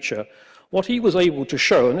in Nature, what he was able to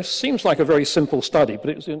show, and this seems like a very simple study, but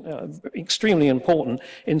it's extremely important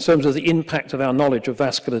in terms of the impact of our knowledge of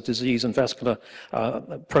vascular disease and vascular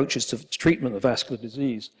approaches to treatment of vascular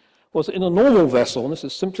disease, was in a normal vessel, and this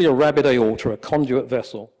is simply a rabbit aorta, a conduit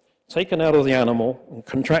vessel, taken out of the animal and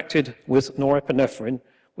contracted with norepinephrine,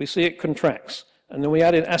 we see it contracts. And then we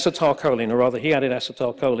added acetylcholine, or rather he added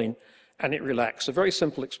acetylcholine, and it relaxed. A very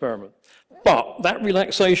simple experiment. But that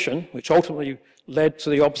relaxation, which ultimately led to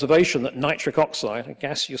the observation that nitric oxide, a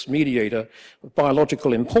gaseous mediator of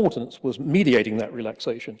biological importance, was mediating that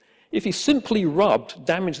relaxation. If you simply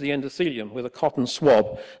damaged the endothelium with a cotton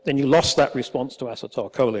swab, then you lost that response to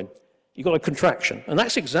acetylcholine. You got a contraction. And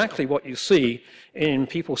that's exactly what you see in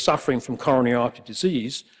people suffering from coronary artery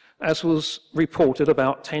disease, as was reported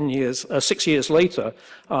about 6 years later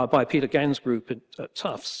by Peter Gann's group at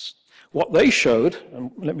Tufts. What they showed,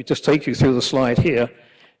 and let me just take you through the slide here,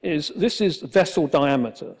 is this is vessel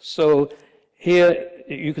diameter. So here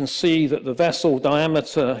you can see that the vessel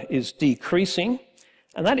diameter is decreasing,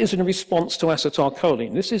 and that is in response to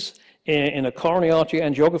acetylcholine. This is in a coronary artery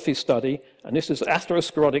angiography study, and this is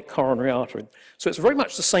atherosclerotic coronary artery. So it's very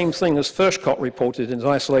much the same thing as Furchgott reported in his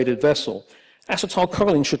isolated vessel.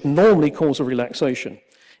 Acetylcholine should normally cause a relaxation.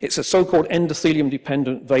 It's a so-called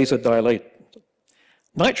endothelium-dependent vasodilator.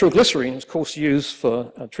 Nitroglycerine, of course, used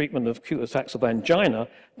for treatment of acute attacks of angina,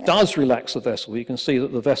 does relax the vessel. You can see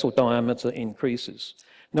that the vessel diameter increases.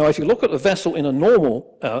 Now, if you look at the vessel in a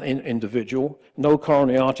normal individual, no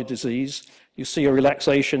coronary artery disease, you see a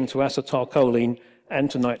relaxation to acetylcholine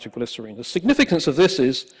and to nitroglycerine. The significance of this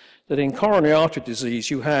is that in coronary artery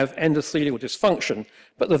disease, you have endothelial dysfunction,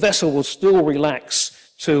 but the vessel will still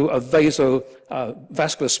relax to a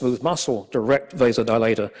vascular smooth muscle direct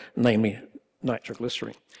vasodilator, namely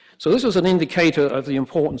nitroglycerine. So this is an indicator of the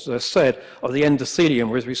importance, as I said, of the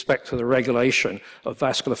endothelium with respect to the regulation of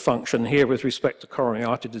vascular function, here with respect to coronary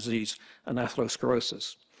artery disease and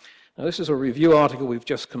atherosclerosis. Now, this is a review article we've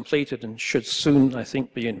just completed and should soon, I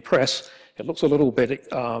think, be in press. It looks a little bit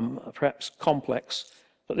perhaps complex,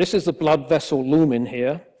 but this is the blood vessel lumen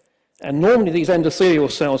here. And normally these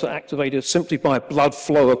endothelial cells are activated simply by blood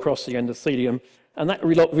flow across the endothelium, and that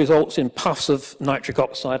results in puffs of nitric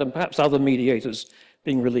oxide and perhaps other mediators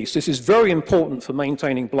being released. This is very important for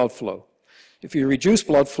maintaining blood flow. If you reduce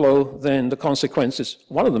blood flow, then the consequences,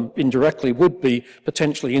 one of them indirectly, would be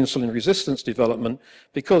potentially insulin resistance development,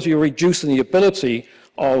 because you're reducing the ability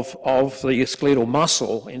of the skeletal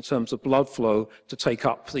muscle in terms of blood flow to take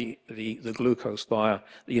up the glucose via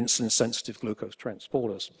the insulin-sensitive glucose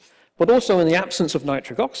transporters. But also in the absence of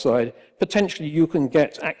nitric oxide, potentially you can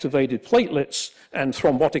get activated platelets and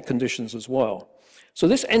thrombotic conditions as well. So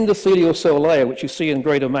this endothelial cell layer, which you see in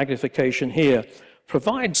greater magnification here,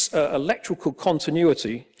 provides electrical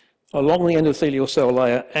continuity along the endothelial cell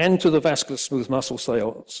layer and to the vascular smooth muscle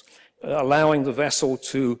cells, allowing the vessel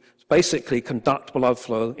to basically conduct blood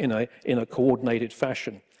flow in a coordinated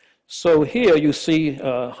fashion. So here you see,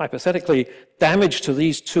 hypothetically, damage to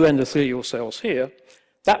these 2 endothelial cells here.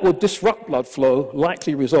 That would disrupt blood flow,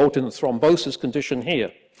 likely result in a thrombosis condition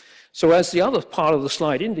here. So as the other part of the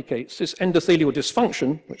slide indicates, this endothelial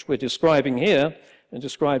dysfunction, which we're describing here and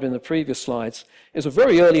described in the previous slides, is a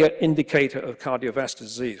very early indicator of cardiovascular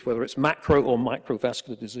disease, whether it's macro or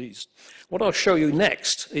microvascular disease. What I'll show you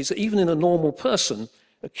next is that even in a normal person,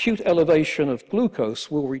 acute elevation of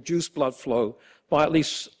glucose will reduce blood flow by, at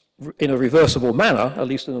least in a reversible manner, at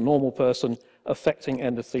least in a normal person, affecting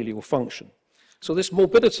endothelial function. So this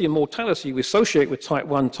morbidity and mortality we associate with type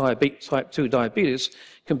 1, type 2 diabetes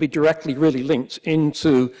can be directly really linked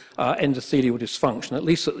into endothelial dysfunction, at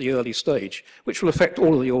least at the early stage, which will affect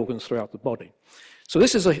all of the organs throughout the body. So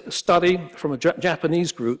this is a study from a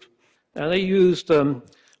Japanese group, and they used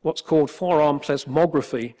what's called forearm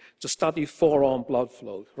plasmography to study forearm blood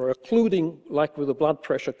flow. We're occluding, like with a blood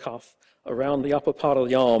pressure cuff, around the upper part of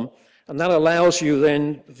the arm, and that allows you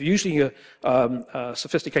then, usually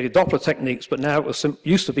sophisticated Doppler techniques, but now it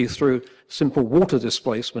used to be through simple water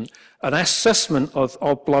displacement, an assessment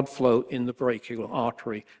of blood flow in the brachial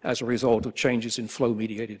artery as a result of changes in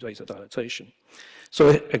flow-mediated vasodilatation. So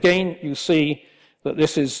again, you see that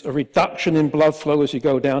this is a reduction in blood flow as you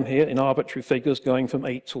go down here in arbitrary figures going from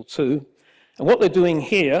 8 till 2. And what they're doing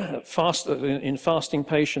here in fasting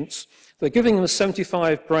patients, they're giving them a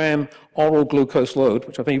 75-gram oral glucose load,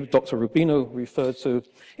 which I think Dr. Rubino referred to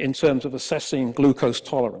in terms of assessing glucose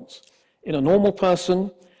tolerance. In a normal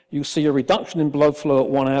person, you see a reduction in blood flow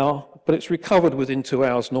at 1 hour, but it's recovered within 2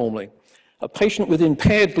 hours normally. A patient with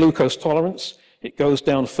impaired glucose tolerance, it goes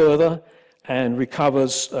down further and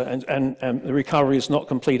recovers, and the recovery is not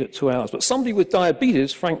complete at 2 hours. But somebody with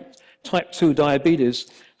diabetes, type 2 diabetes,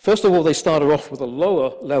 first of all, they started off with a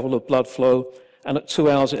lower level of blood flow, and at 2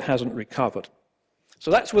 hours, it hasn't recovered. So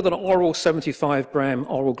that's with an oral 75-gram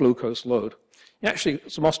oral glucose load. Actually,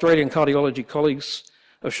 some Australian cardiology colleagues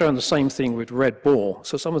have shown the same thing with Red Bull.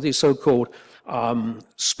 So some of these so-called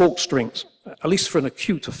sports drinks, at least for an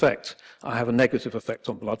acute effect, have a negative effect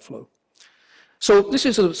on blood flow. So this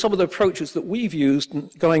is some of the approaches that we've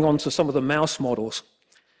used going on to some of the mouse models.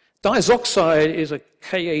 Diazoxide is a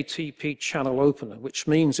KATP channel opener, which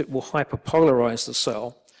means it will hyperpolarize the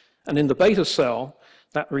cell. And in the beta cell,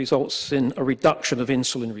 that results in a reduction of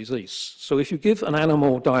insulin release. So if you give an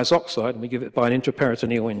animal diazoxide, and we give it by an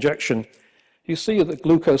intraperitoneal injection, you see that the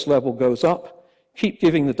glucose level goes up. Keep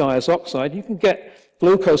giving the diazoxide, you can get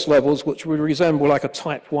glucose levels which would resemble like a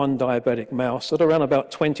type 1 diabetic mouse at around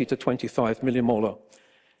about 20 to 25 millimolar.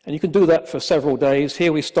 And you can do that for several days.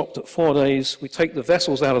 Here we stopped at 4 days. We take the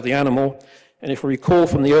vessels out of the animal, and if we recall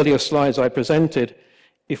from the earlier slides I presented,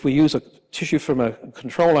 if we use a tissue from a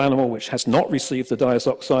control animal which has not received the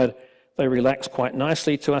diazoxide, they relax quite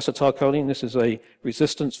nicely to acetylcholine. This is a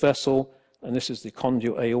resistance vessel, and this is the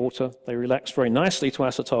conduit aorta. They relax very nicely to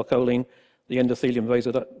acetylcholine, the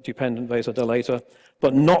endothelium-dependent vasodilator,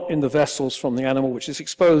 but not in the vessels from the animal, which is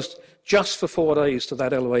exposed just for 4 days to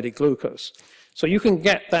that elevated glucose. So you can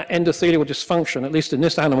get that endothelial dysfunction, at least in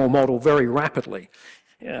this animal model, very rapidly.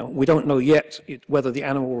 We don't know yet whether the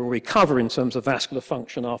animal will recover in terms of vascular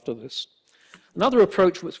function after this. Another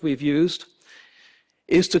approach which we've used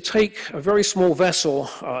is to take a very small vessel,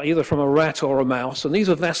 either from a rat or a mouse, and these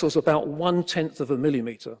are vessels about 1/10 of a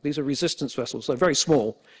millimeter. These are resistance vessels. They're very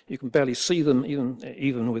small. You can barely see them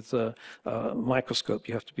even with a microscope.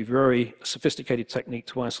 You have to be very sophisticated technique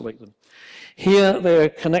to isolate them. Here they're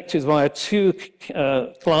connected via 2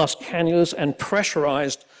 glass cannulas and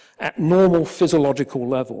pressurized at normal physiological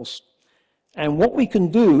levels. And what we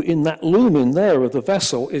can do in that lumen there of the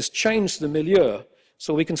vessel is change the milieu.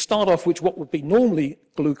 So we can start off with what would be normally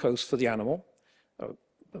glucose for the animal,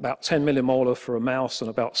 about 10 millimolar for a mouse and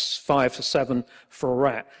about 5 to 7 for a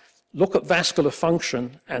rat. Look at vascular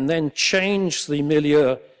function and then change the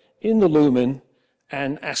milieu in the lumen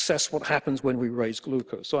and assess what happens when we raise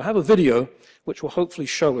glucose. So I have a video which will hopefully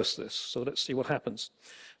show us this. So let's see what happens.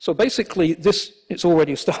 So basically, it's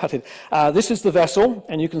already started. This is the vessel,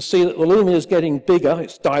 and you can see that the lumen is getting bigger.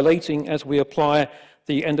 It's dilating as we apply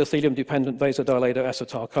the endothelium-dependent vasodilator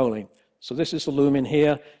acetylcholine. So this is the lumen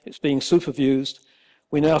here. It's being superfused.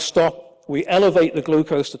 We now stop. We elevate the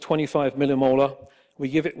glucose to 25 millimolar. We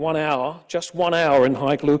give it 1 hour, just 1 hour in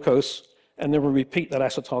high glucose, and then we repeat that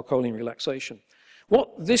acetylcholine relaxation. What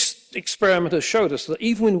this experiment has showed us that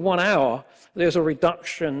even in 1 hour, there's a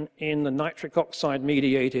reduction in the nitric oxide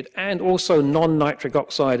mediated and also non-nitric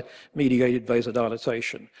oxide mediated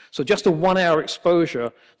vasodilatation. So just a 1 hour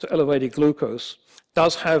exposure to elevated glucose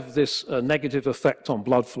does have this negative effect on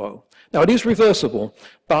blood flow. Now, it is reversible,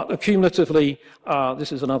 but accumulatively,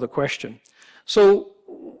 this is another question. So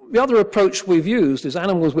the other approach we've used is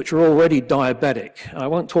animals which are already diabetic. I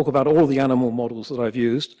won't talk about all the animal models that I've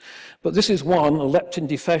used, but this is one, a leptin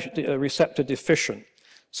receptor deficient.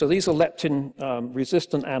 So these are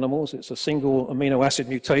leptin-resistant animals. It's a single amino acid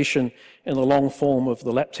mutation in the long form of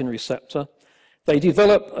the leptin receptor. They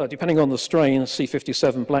develop, depending on the strain,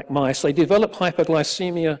 C57 black mice, they develop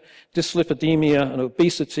hyperglycemia, dyslipidemia, and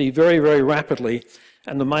obesity very, very rapidly,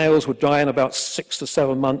 and the males would die in about 6 to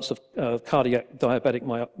 7 months of cardiac diabetic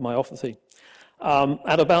myopathy.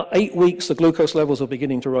 At about 8 weeks, the glucose levels are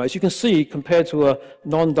beginning to rise. You can see, compared to a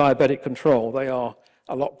non-diabetic control, they are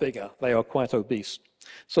a lot bigger. They are quite obese.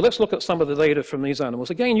 So let's look at some of the data from these animals.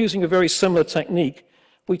 Again, using a very similar technique,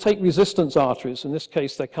 we take resistance arteries. In this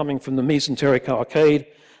case, they're coming from the mesenteric arcade.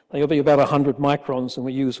 They'll be about 100 microns, and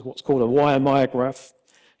we use what's called a wire myograph.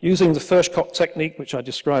 Using the Furchgott technique, which I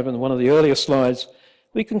described in one of the earlier slides,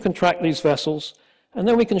 we can contract these vessels, and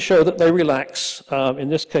then we can show that they relax. In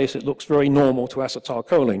this case, it looks very normal to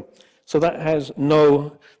acetylcholine. So that has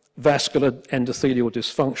no vascular endothelial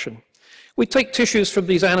dysfunction. We take tissues from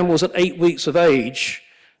these animals at 8 weeks of age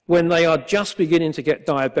when they are just beginning to get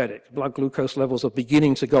diabetic. Blood glucose levels are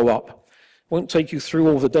beginning to go up. Won't take you through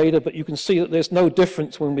all the data, but you can see that there's no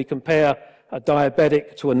difference when we compare a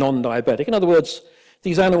diabetic to a non-diabetic. In other words,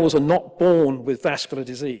 These animals are not born with vascular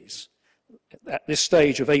disease. At this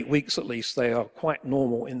stage of 8 weeks at least, they are quite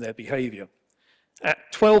normal in their behavior.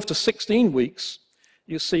 At 12 to 16 weeks,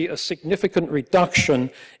 you see a significant reduction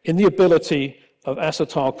in the ability of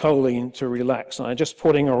acetylcholine to relax. And I'm just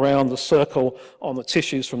putting around the circle on the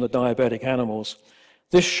tissues from the diabetic animals.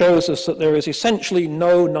 This shows us that there is essentially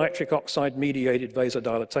no nitric oxide-mediated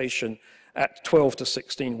vasodilatation at 12 to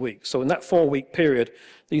 16 weeks. So in that 4-week period,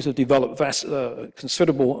 these have developed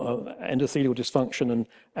considerable endothelial dysfunction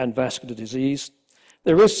and vascular disease.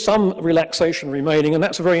 There is some relaxation remaining, and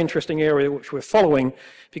that's a very interesting area which we're following,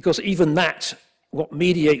 because even that, what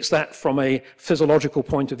mediates that from a physiological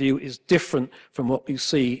point of view, is different from what you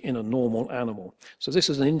see in a normal animal. So this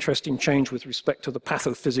is an interesting change with respect to the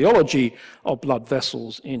pathophysiology of blood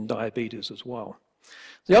vessels in diabetes as well.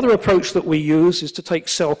 The other approach that we use is to take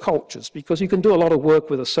cell cultures, because you can do a lot of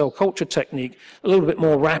work with a cell culture technique a little bit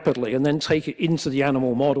more rapidly and then take it into the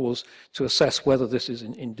animal models to assess whether this is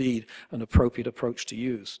indeed an appropriate approach to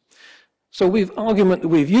use. So the argument that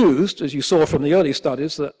we've used, as you saw from the early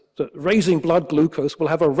studies, that raising blood glucose will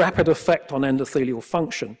have a rapid effect on endothelial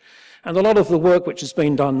function. And a lot of the work which has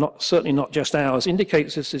been done, certainly not just ours,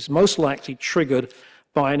 indicates this is most likely triggered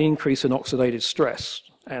by an increase in oxidative stress.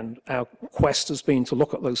 And our quest has been to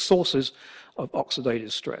look at those sources of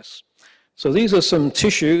oxidative stress. So these are some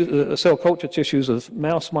tissue, cell culture tissues of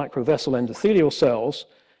mouse microvessel endothelial cells,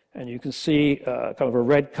 and you can see kind of a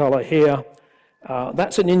red color here.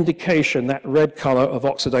 That's an indication, that red color, of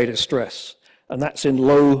oxidative stress, and that's in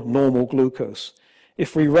low normal glucose.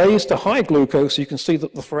 If we raise to high glucose, you can see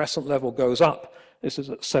that the fluorescent level goes up. This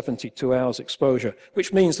is at 72 hours exposure,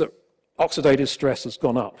 which means that oxidative stress has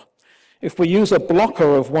gone up. If we use a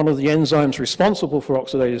blocker of one of the enzymes responsible for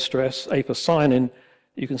oxidative stress, apocyanin,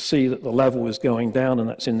 you can see that the level is going down, and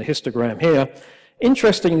that's in the histogram here.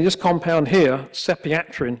 Interestingly, this compound here,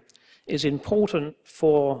 sepiatrin, is important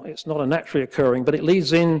for, it's not a naturally occurring, but it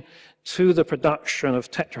leads in to the production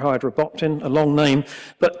of tetrahydroboptin, a long name,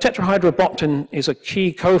 but tetrahydroboptin is a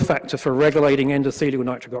key cofactor for regulating endothelial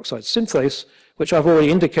nitric oxide synthase, which I've already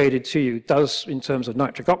indicated to you does, in terms of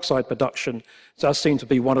nitric oxide production, does seem to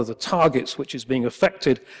be one of the targets which is being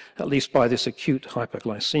affected, at least by this acute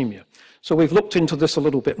hyperglycemia. So we've looked into this a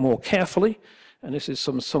little bit more carefully, and this is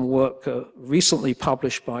some work recently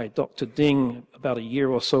published by Dr. Ding about a year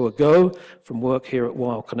or so ago from work here at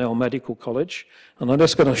Weill Cornell Medical College. And I'm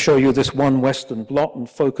just going to show you this one Western blot and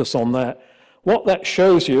focus on that. What that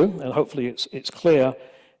shows you, and hopefully it's clear,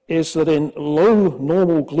 is that in low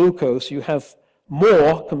normal glucose you have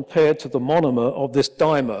more compared to the monomer of this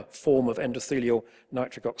dimer form of endothelial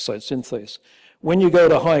nitric oxide synthase. When you go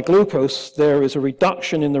to high glucose, there is a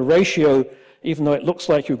reduction in the ratio, even though it looks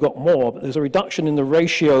like you've got more, but there's a reduction in the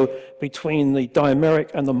ratio between the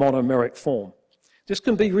dimeric and the monomeric form. This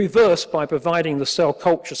can be reversed by providing the cell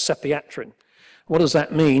culture sepiatrin. What does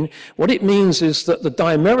that mean? What it means is that the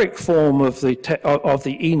dimeric form of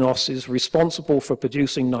the enos is responsible for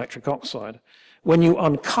producing nitric oxide. When you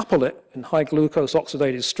uncouple it in high glucose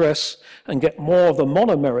oxidative stress and get more of the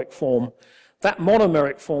monomeric form, that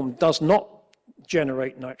monomeric form does not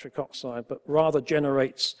generate nitric oxide, but rather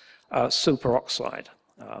generates superoxide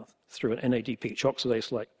through an NADPH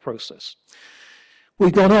oxidase-like process.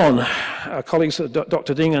 We've gone on, our colleagues,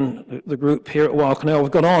 Dr. Ding and the group here at Weill Cornell,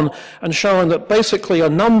 have gone on and shown that basically a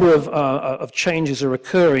number of changes are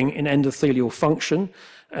occurring in endothelial function.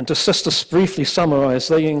 And to just briefly summarize,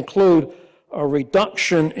 they include a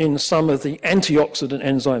reduction in some of the antioxidant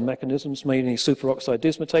enzyme mechanisms, mainly superoxide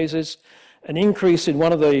dismutases, an increase in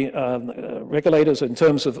one of the regulators in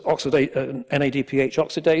terms of NADPH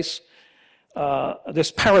oxidase,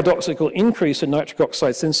 this paradoxical increase in nitric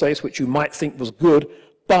oxide synthase, which you might think was good,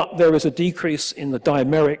 but there is a decrease in the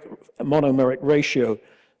dimeric monomeric ratio.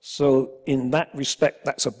 So in that respect,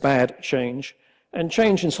 that's a bad change. And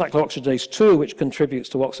change in cyclooxygenase 2, which contributes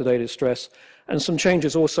to oxidative stress, and some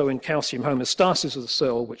changes also in calcium homeostasis of the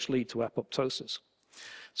cell, which lead to apoptosis.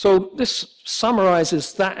 So this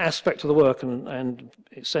summarizes that aspect of the work, and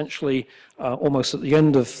essentially, almost at the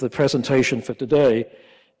end of the presentation for today,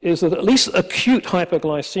 is that at least acute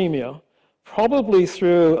hyperglycemia, probably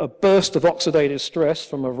through a burst of oxidative stress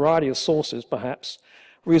from a variety of sources perhaps,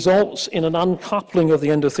 results in an uncoupling of the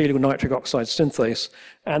endothelial nitric oxide synthase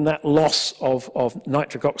and that loss of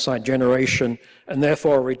nitric oxide generation, and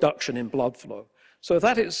therefore a reduction in blood flow. So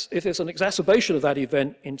if there's an exacerbation of that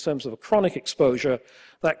event in terms of a chronic exposure,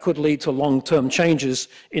 that could lead to long-term changes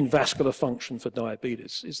in vascular function for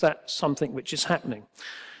diabetes. Is that something which is happening?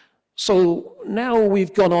 So now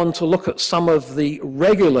we've gone on to look at some of the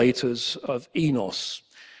regulators of enos.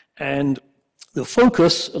 And the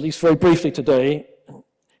focus, at least very briefly today,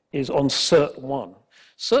 is on SIRT1.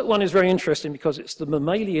 SIRT1 is very interesting because it's the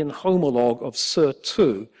mammalian homologue of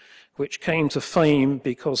SIR2, which came to fame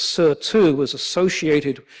because SIR2 was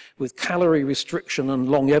associated with calorie restriction and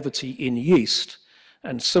longevity in yeast.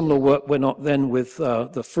 And similar work went on then with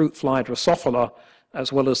the fruit fly Drosophila,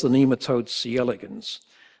 as well as the nematode C. elegans.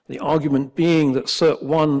 The argument being that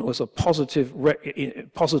SIRT1 was a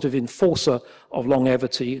positive enforcer of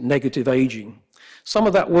longevity, negative aging. Some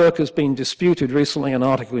of that work has been disputed recently in an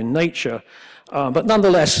article in Nature, but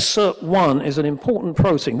nonetheless, SIRT1 is an important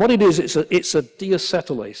protein. What it is, it's a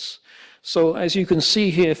deacetylase. So as you can see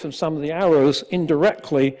here from some of the arrows,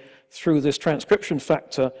 indirectly through this transcription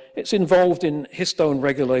factor, it's involved in histone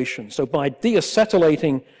regulation. So by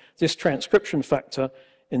deacetylating this transcription factor,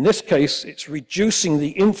 in this case, it's reducing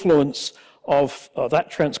the influence of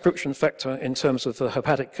that transcription factor in terms of the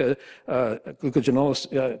hepatic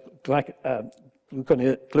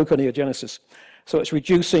gluconeogenesis. So it's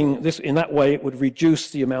reducing this, in that way, it would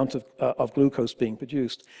reduce the amount of glucose being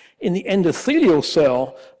produced. In the endothelial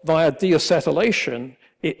cell, via deacetylation,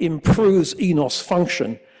 it improves eNOS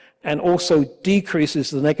function and also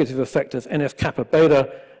decreases the negative effect of NF-kappa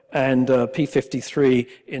beta and P53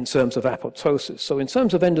 in terms of apoptosis. So in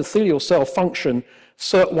terms of endothelial cell function,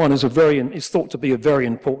 SIRT1 is thought to be a very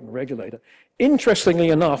important regulator. Interestingly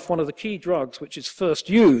enough, one of the key drugs which is first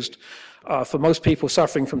used for most people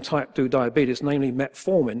suffering from type 2 diabetes, namely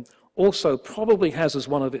metformin, also probably has as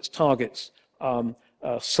one of its targets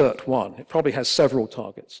SIRT1. It probably has several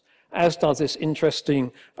targets, as does this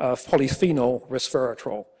interesting polyphenol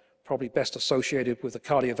resveratrol, probably best associated with the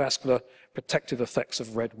cardiovascular protective effects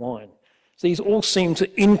of red wine. These all seem to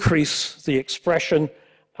increase the expression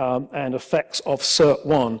and effects of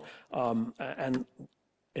SIRT1. And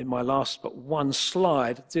in my last but one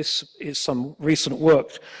slide, this is some recent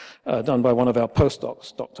work done by one of our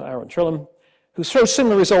postdocs, Dr. Aaron Trillam, who shows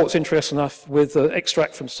similar results, interesting enough, with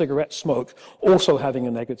extract from cigarette smoke also having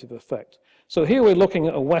a negative effect. So here we're looking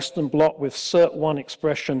at a Western blot with SIRT1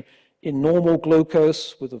 expression in normal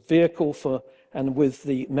glucose with a vehicle for, and with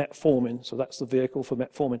the metformin, so that's the vehicle for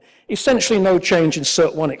metformin. Essentially no change in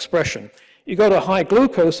SIRT1 expression. You go to high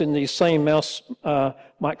glucose in these same mouse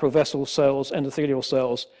microvessel cells, endothelial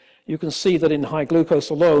cells, you can see that in high glucose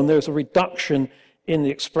alone there's a reduction in the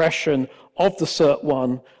expression of the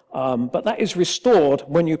SIRT1, but that is restored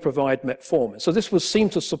when you provide metformin. So this would seem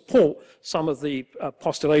to support some of the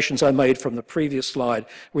postulations I made from the previous slide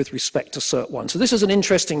with respect to SIRT1. So this is an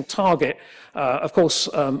interesting target, of course,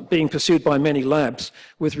 being pursued by many labs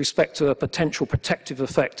with respect to a potential protective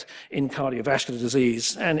effect in cardiovascular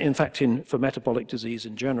disease and, in fact, for metabolic disease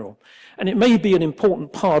in general. And it may be an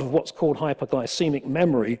important part of what's called hyperglycemic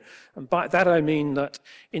memory. And by that I mean that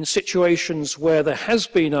in situations where there has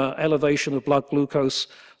been an elevation of blood glucose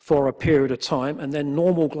for a period of time, and then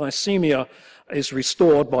normal glycemia is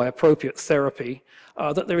restored by appropriate therapy,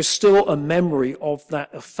 that there is still a memory of that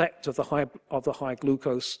effect of the high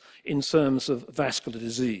glucose in terms of vascular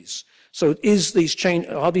disease. So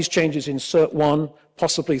are these changes in SIRT1,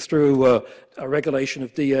 possibly through a regulation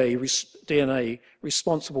of DNA,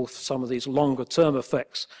 responsible for some of these longer-term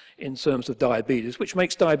effects in terms of diabetes, which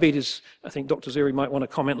makes diabetes, I think Dr. Zirie might want to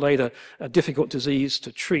comment later, a difficult disease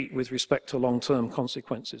to treat with respect to long-term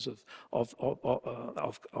consequences of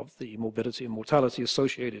the morbidity and mortality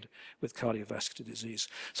associated with cardiovascular disease.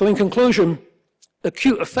 So in conclusion,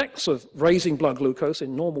 acute effects of raising blood glucose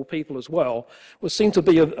in normal people as well would seem to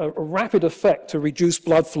be a rapid effect to reduce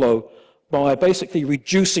blood flow by basically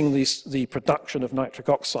reducing the production of nitric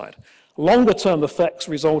oxide. Longer-term effects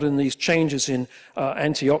result in these changes in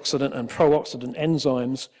antioxidant and pro-oxidant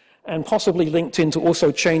enzymes, and possibly linked into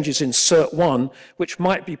also changes in SIRT1, which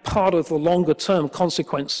might be part of the longer-term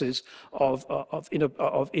consequences of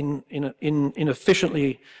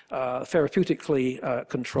inefficiently, therapeutically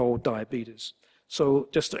controlled diabetes. So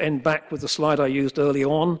just to end back with the slide I used early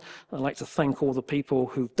on, I'd like to thank all the people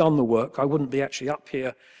who've done the work. I wouldn't be actually up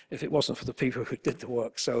here if it wasn't for the people who did the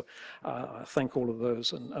work. So I thank all of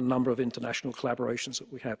those and a number of international collaborations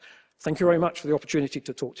that we have. Thank you very much for the opportunity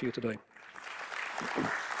to talk to you today.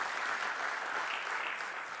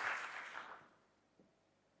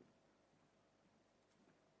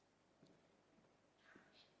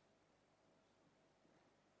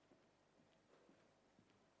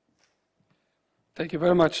 Thank you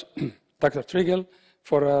very much, Dr. Triggle,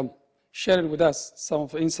 for sharing with us some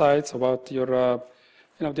of the insights about your,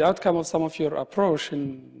 the outcome of some of your approach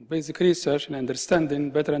in basic research and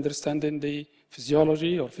better understanding the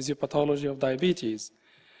physiology or physiopathology of diabetes.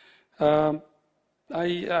 I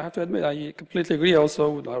have to admit, I completely agree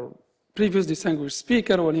also with our previous distinguished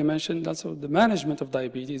speaker when he mentioned also the management of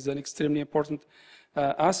diabetes is an extremely important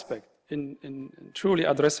aspect in truly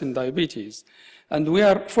addressing diabetes. And we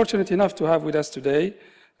are fortunate enough to have with us today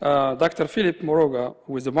Dr. Philippe Mourouga,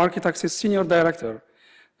 who is the Market Access Senior Director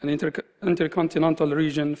in Intercontinental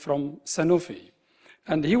region from Sanofi.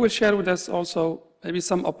 And he will share with us also maybe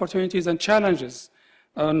some opportunities and challenges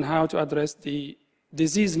on how to address the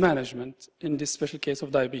disease management in this special case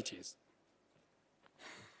of diabetes.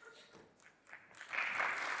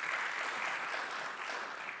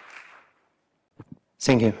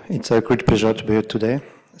 Thank you. It's a great pleasure to be here today.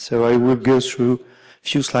 So I will go through a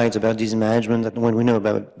few slides about disease management and what we know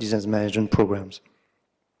about disease management programs.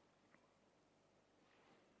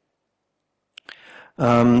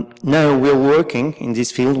 Now we're working in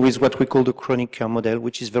this field with what we call the chronic care model,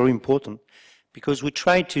 which is very important because we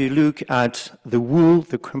try to look at the whole,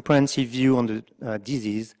 the comprehensive view on the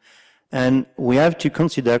disease, and we have to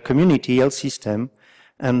consider community health system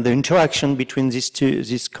and the interaction between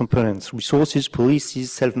these components, resources,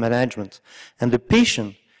 policies, self-management. And the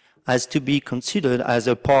patient has to be considered as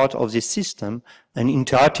a part of the system and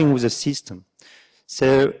interacting with the system.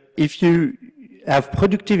 So if you have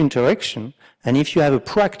productive interaction, and if you have a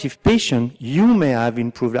proactive patient, you may have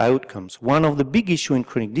improved outcomes. One of the big issues in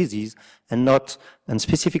chronic disease, and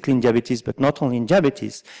specifically in diabetes, but not only in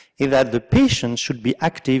diabetes, is that the patient should be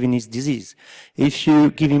active in his disease. If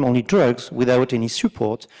you give him only drugs without any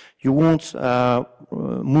support, you won't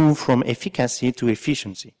move from efficacy to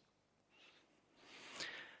efficiency.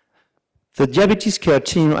 The diabetes care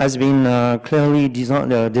team has been clearly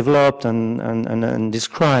developed and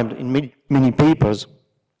described in many papers,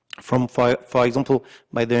 from, for example,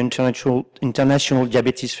 by the International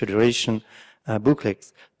Diabetes Federation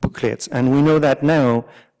booklets. And we know that now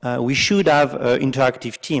we should have an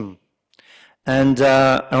interactive team. And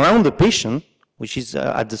around the patient, which is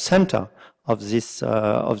at the center of this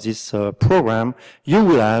program, you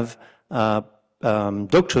will have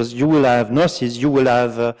doctors, you will have nurses, you will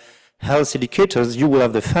have health educators, you will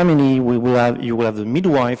have the family, you will have the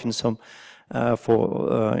midwife in some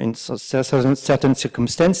in certain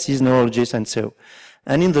circumstances, neurologists and so.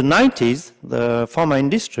 And in the 90s, the pharma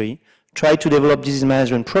industry tried to develop disease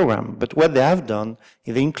management program, but what they have done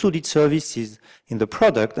is they included services in the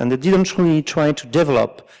product, and they didn't really try to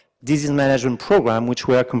develop disease management program which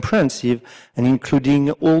were comprehensive and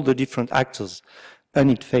including all the different actors,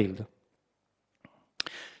 and it failed.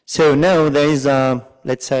 So now there is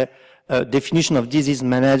let's say, a definition of disease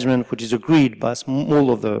management which is agreed by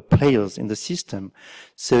all of the players in the system.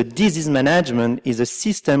 So disease management is a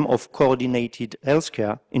system of coordinated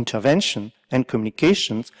healthcare intervention and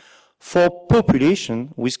communications for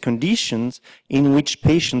population with conditions in which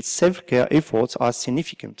patients' self-care efforts are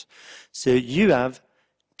significant. So you have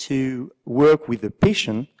to work with the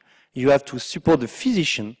patient, you have to support the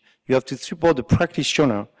physician, you have to support the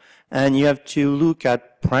practitioner, and you have to look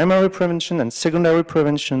at primary prevention and secondary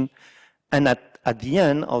prevention. And at the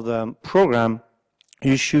end of the program,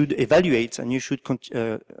 you should evaluate and you should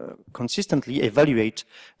consistently evaluate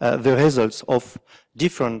the results of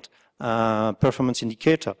different performance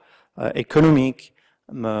indicators, economic,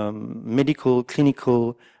 medical,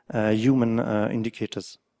 clinical, human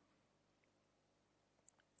indicators.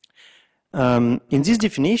 In these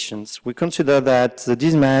definitions, we consider that the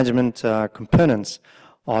disease management components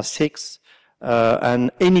are 6,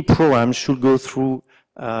 and any program should go through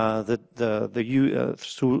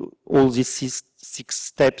through all these 6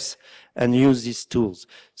 steps and use these tools.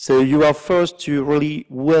 So you are first to really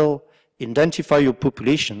well identify your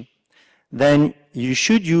population. Then you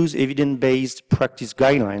should use evidence-based practice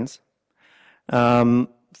guidelines.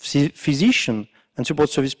 Physician and support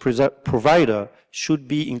service provider should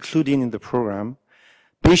be included in the program.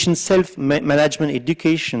 Patient self-management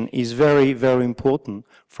education is very, very important,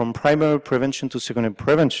 from primary prevention to secondary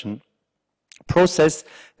prevention. Process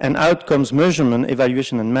and outcomes measurement,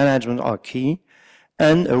 evaluation and management are key,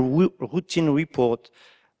 and a routine report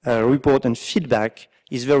and feedback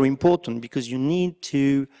is very important because you need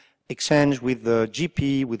to exchange with the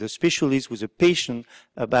GP, with the specialist, with the patient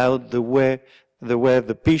about the way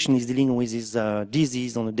the patient is dealing with his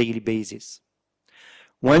disease on a daily basis.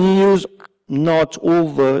 When you use not all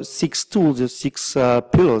the 6 tools, the 6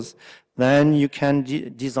 pillars, then you can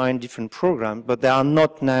design different programs, but they are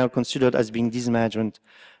not now considered as being disease management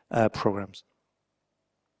programs.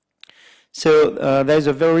 So there's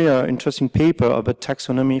a very interesting paper about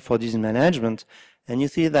taxonomy for disease management, and you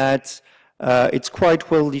see that it's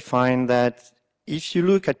quite well defined that if you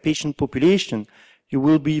look at patient population, you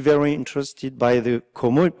will be very interested by the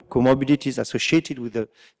comorbidities associated with the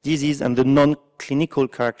disease and the non-clinical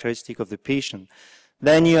characteristic of the patient.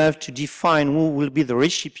 Then you have to define who will be the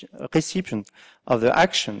recipient of the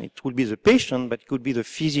action. It will be the patient, but it could be the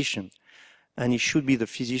physician. And it should be the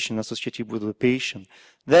physician associated with the patient.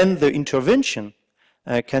 Then the intervention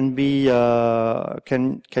can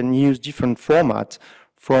use different formats,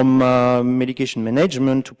 from medication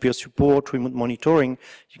management to peer support, remote monitoring.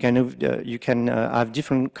 You can have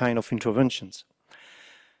different kind of interventions.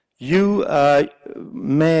 You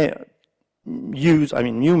may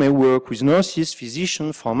work with nurses,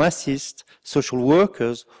 physicians, pharmacists, social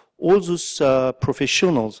workers. All those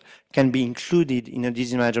professionals can be included in a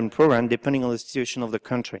disease management program depending on the situation of the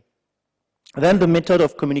country. Then the method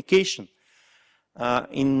of communication.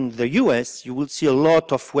 In the US, you will see a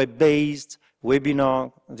lot of web-based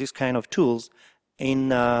webinar, this kind of tools. In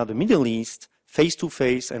the Middle East,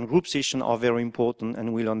 face-to-face and group sessions are very important,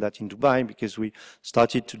 and we learned that in Dubai because we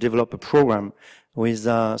started to develop a program with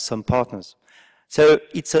some partners. So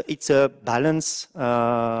it's a balance. You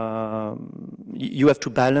have to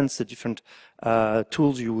balance the different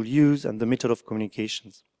tools you will use and the method of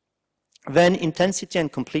communications. Then intensity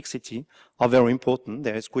and complexity are very important.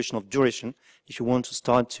 There is a question of duration if you want to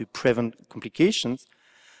start to prevent complications.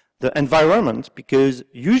 The environment, because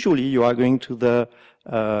usually you are going to the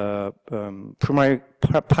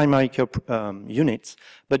primary care units,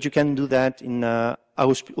 but you can do that in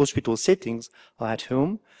hospital settings or at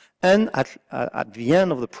home. And at the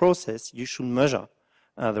end of the process, you should measure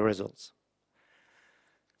the results.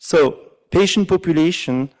 So patient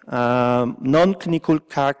population, non-clinical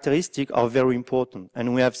characteristics are very important.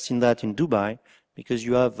 And we have seen that in Dubai, because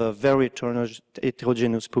you have a very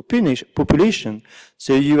heterogeneous population.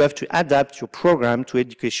 So you have to adapt your program to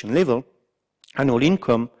education level, annual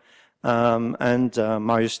income, and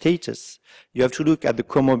marital status. You have to look at the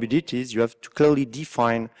comorbidities. You have to clearly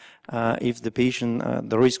define if the patient,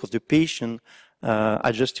 the risk of the patient,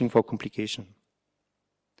 adjusting for complication.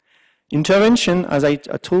 Intervention, as I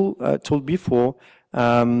told before,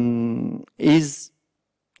 is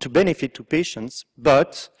to benefit to patients,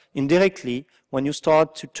 but indirectly, when you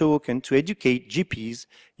start to talk and to educate GPs,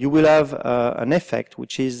 you will have an effect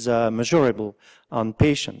which is measurable on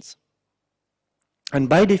patients. And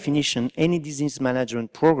by definition, any disease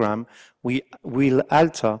management program will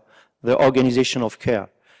alter the organization of care.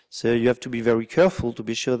 So you have to be very careful to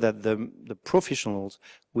be sure that the professionals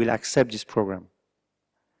will accept this program.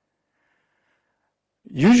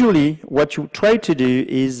 Usually, what you try to do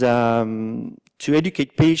is to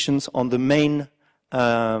educate patients on the main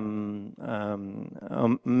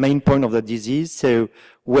point of the disease. So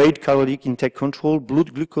weight, caloric intake control,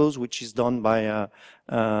 blood glucose, which is done by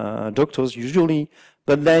doctors usually.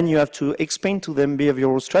 But then you have to explain to them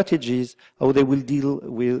behavioral strategies, how they will deal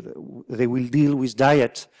with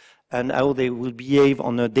diet, and how they will behave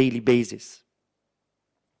on a daily basis.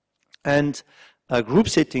 And group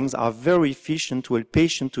settings are very efficient to help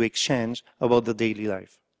patients to exchange about the daily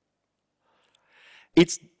life.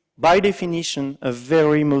 It's by definition a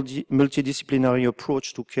very multidisciplinary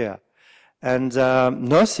approach to care. And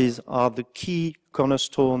nurses are the key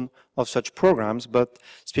cornerstone of such programs, but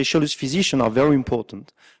specialist physicians are very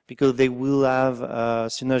important because they will have a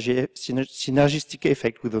synergistic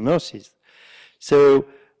effect with the nurses. So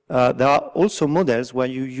there are also models where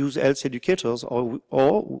you use health educators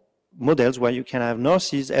or models where you can have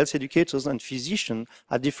nurses, health educators, and physicians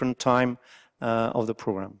at different times of the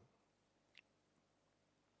program.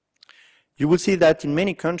 You will see that in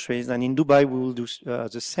many countries, and in Dubai we will do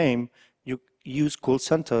the same, you use call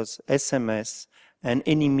centers, SMS, and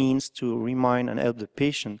any means to remind and help the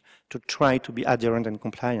patient to try to be adherent and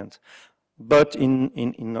compliant. But in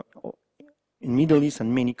Middle East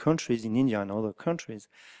and many countries, in India and other countries,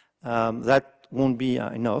 that won't be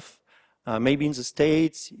enough. Maybe in the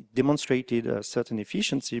States, it demonstrated a certain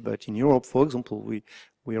efficiency, but in Europe, for example, we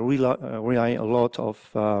rely a lot of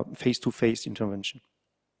face-to-face intervention.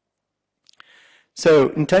 So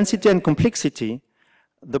intensity and complexity.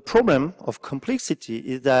 The problem of complexity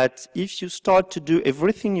is that if you start to do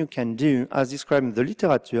everything you can do, as described in the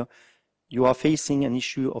literature, you are facing an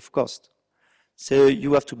issue of cost. So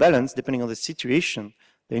you have to balance, depending on the situation,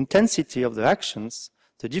 the intensity of the actions,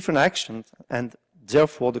 the different actions, and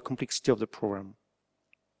therefore the complexity of the program.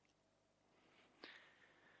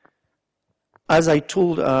 As I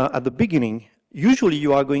told at the beginning, usually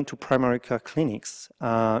you are going to primary care clinics.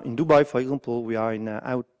 In Dubai, for example, we are in an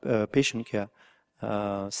outpatient care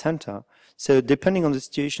center. So depending on the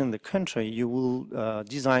situation in the country, you will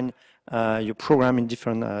design your program in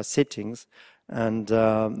different settings. And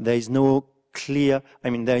there is no clear,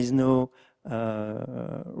 there is no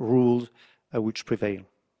rules which prevail.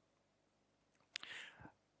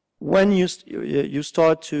 when you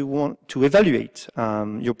start to want to evaluate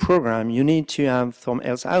your program, you need to have some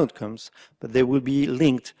health outcomes, but they will be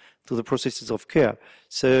linked to the processes of care.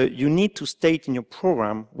 So you need to state in your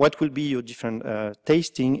program what will be your different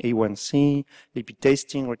testing, A1C, lipid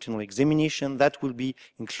testing, retinal examination. That will be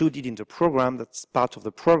included in the program. That's part of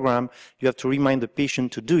the program. You have to remind the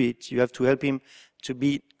patient to do it. You have to help him to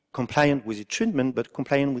be compliant with the treatment, but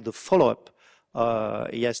compliant with the follow-up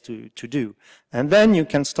he has to do. And then you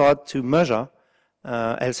can start to measure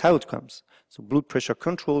health outcomes. So blood pressure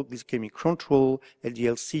control, glycemic control,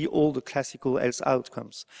 LDL-C, all the classical health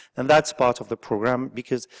outcomes. And that's part of the program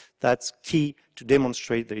because that's key to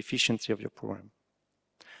demonstrate the efficiency of your program.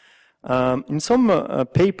 In some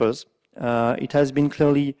papers, it has been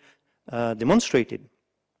clearly demonstrated,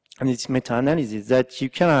 and it's meta-analysis, that you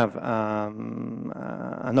can have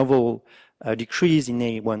an overall decrease in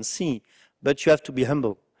A1C, but you have to be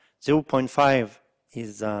humble. 0.5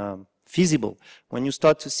 is feasible. When you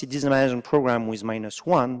start to see disease management program with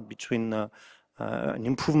 -1, between an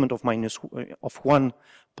improvement of -1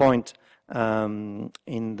 point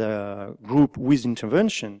in the group with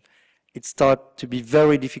intervention, it starts to be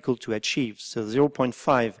very difficult to achieve. So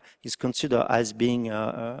 0.5 is considered as being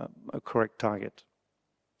a correct target.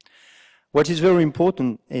 What is very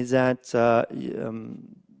important is that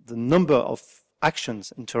the number of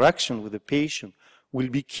actions, interaction with the patient will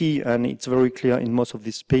be key, and it's very clear in most of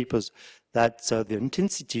these papers that the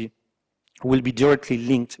intensity will be directly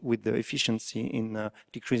linked with the efficiency in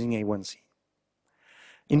decreasing A1C.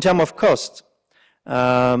 In terms of cost,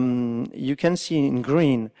 you can see in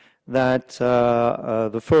green that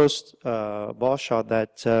the first bar chart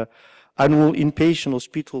that annual inpatient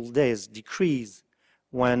hospital days decrease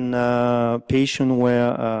when patients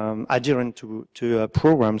were adherent to a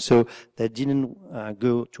program, so they didn't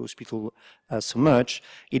go to hospital so much.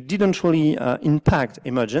 It didn't really impact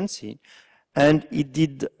emergency, and it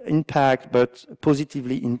did impact, but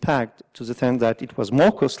positively impact to the extent that it was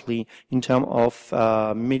more costly in terms of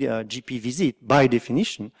GP visit by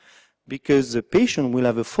definition, because the patient will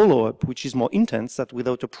have a follow-up which is more intense than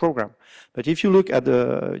without a program. But if you look at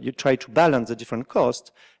you try to balance the different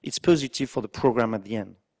costs, it's positive for the program at the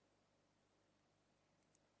end.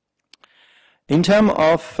 In terms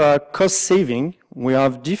of cost saving, we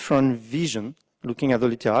have different vision. Looking at the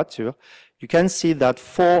literature, you can see that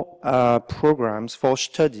 4 programs, 4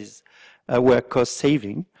 studies were cost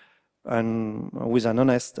saving, and with an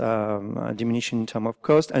honest diminution in terms of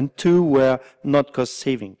cost, and 2 were not cost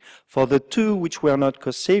saving. For the 2 which were not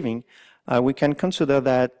cost saving, we can consider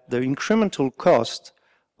that the incremental cost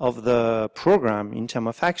of the program in terms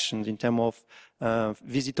of actions, in terms of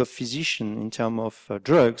visit of physician, in terms of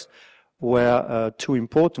drugs, were too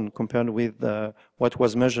important compared with what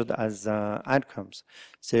was measured as outcomes.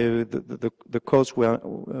 So the costs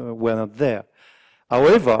were not there.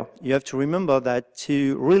 However, you have to remember that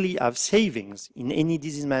to really have savings in any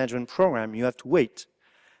disease management program, you have to wait.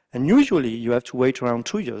 And usually you have to wait around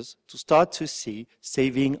 2 years to start to see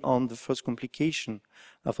saving on the first complication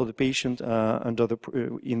for the patient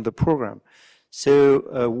in the program.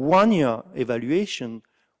 So 1 year evaluation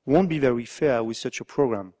won't be very fair with such a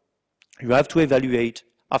program. You have to evaluate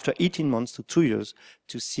after 18 months to 2 years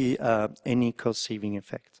to see any cost-saving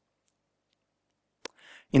effect.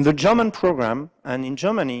 In the German program, and in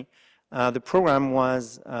Germany, the program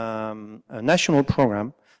was a national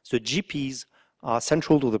program, so GPs are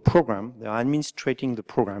central to the program. They are administrating the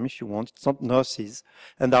program, if you want. It's not nurses,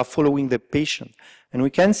 and they are following the patient. And we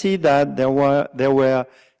can see that there were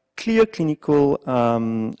clear clinical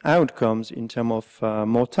outcomes in terms of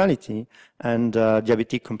mortality and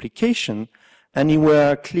diabetic complication, and there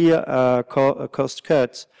were clear cost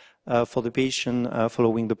cuts for the patient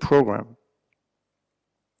following the program.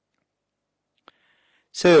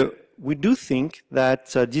 So we do think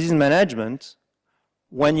that disease management,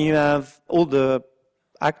 when you have all the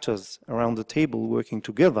actors around the table working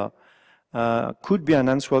together, could be an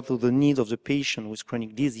answer to the needs of the patient with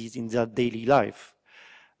chronic disease in their daily life.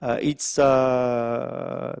 It's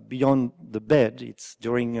beyond the bed. It's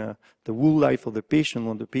during the whole life of the patient,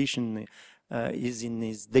 when the patient is in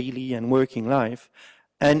his daily and working life,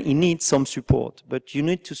 and he needs some support. But you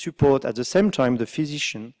need to support at the same time the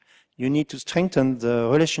physician. You need to strengthen the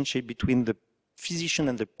relationship between the physician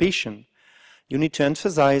and the patient. You need to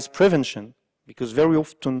emphasize prevention, because very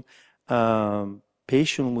often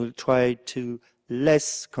patient will try to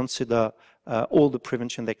less consider all the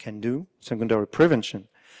prevention they can do, secondary prevention.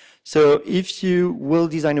 So if you will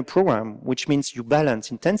design a program, which means you balance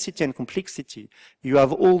intensity and complexity, you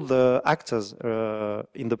have all the actors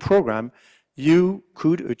in the program, you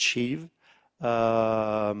could achieve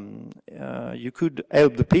you could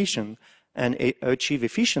help the patient and achieve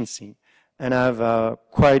efficiency and have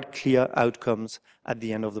quite clear outcomes at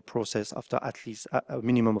the end of the process after at least a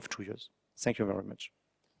minimum of 2 years. Thank you very much.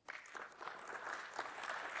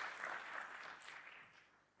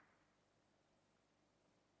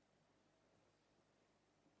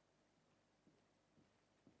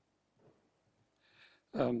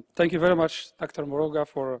 Thank you very much, Dr. Mourouga,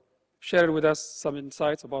 for sharing with us some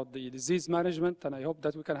insights about the disease management, and I hope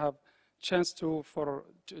that we can have a chance to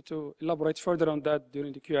elaborate further on that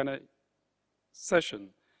during the Q&A session.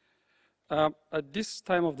 At this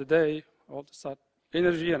time of the day, all of a sudden,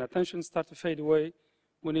 energy and attention start to fade away.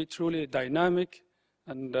 We need truly a dynamic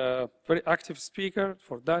and very active speaker.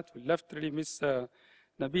 For that, we left really Miss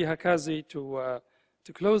Nabeeha Kazi to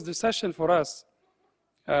close the session for us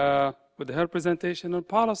with her presentation on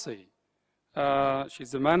policy.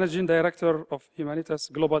 She's the Managing Director of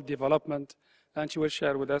Humanitas Global Development, and she will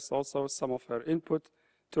share with us also some of her input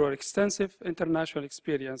to her extensive international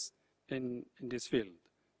experience in this field.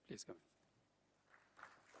 Please come.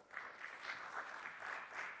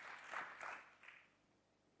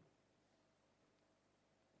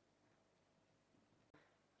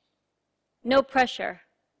 No pressure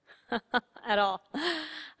at all.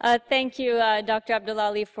 Thank you, Dr.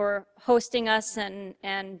 Abdelali, for hosting us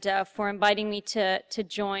and for inviting me to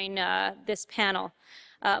join this panel.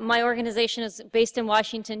 My organization is based in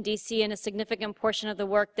Washington, D.C., and a significant portion of the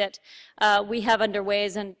work that we have underway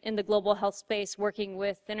is in the global health space, working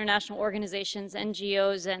with international organizations,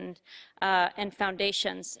 NGOs, and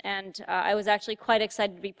foundations. And I was actually quite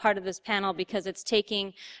excited to be part of this panel because it's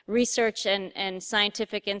taking research and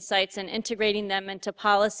scientific insights and integrating them into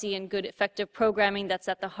policy and good, effective programming that's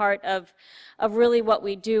at the heart of really what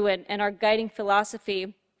we do. And our guiding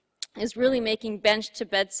philosophy is really making bench to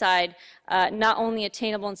bedside not only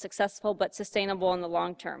attainable and successful, but sustainable in the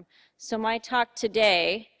long term. So my talk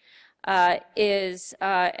today is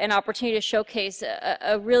an opportunity to showcase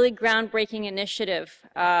a really groundbreaking initiative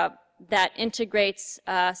that integrates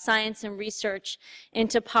science and research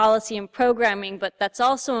into policy and programming, but that's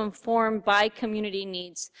also informed by community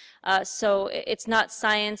needs. So it's not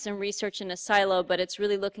science and research in a silo, but it's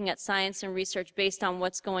really looking at science and research based on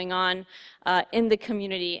what's going on in the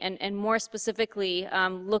community, and more specifically,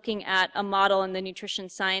 looking at a model in the nutrition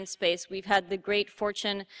science space. We've had the great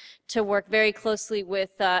fortune to work very closely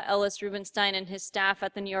with Ellis Rubinstein and his staff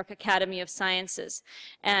at the New York Academy of Sciences.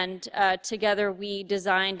 And together we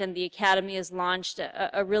designed, and the Academy has launched,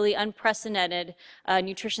 a really unprecedented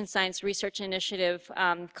nutrition science research initiative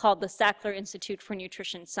called the Sackler Institute for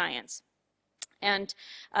Nutrition Science. And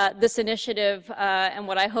this initiative, and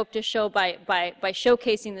what I hope to show by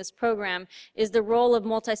showcasing this program, is the role of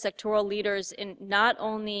multi-sectoral leaders in not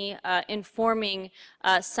only informing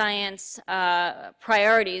science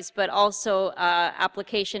priorities, but also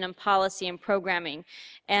application and policy and programming,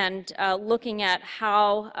 and looking at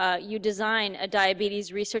how you design a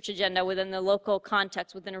diabetes research agenda within the local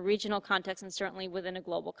context, within a regional context, and certainly within a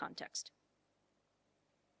global context.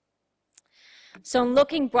 So in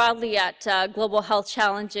looking broadly at global health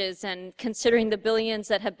challenges and considering the billions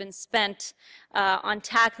that have been spent on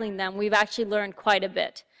tackling them, we've actually learned quite a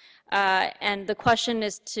bit. And the question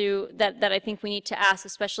is that I think we need to ask,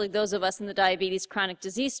 especially those of us in the diabetes chronic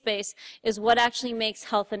disease space, is what actually makes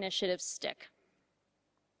health initiatives stick?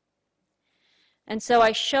 And so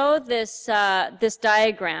I show this, this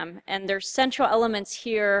diagram, and there's central elements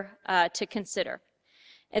here to consider.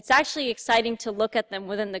 It's actually exciting to look at them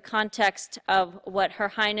within the context of what Her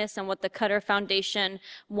Highness and what the Qatar Foundation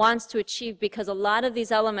wants to achieve, because a lot of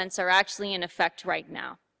these elements are actually in effect right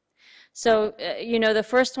now. So, you know, the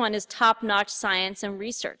first one is top-notch science and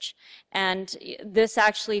research. And this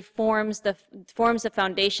actually forms the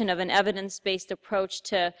foundation of an evidence-based approach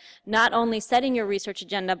to not only setting your research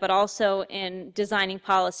agenda, but also in designing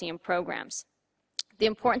policy and programs. The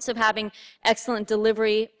importance of having excellent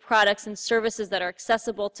delivery products and services that are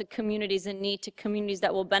accessible to communities in need, to communities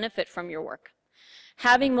that will benefit from your work.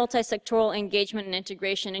 Having multi-sectoral engagement and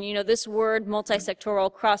integration, and you know, this word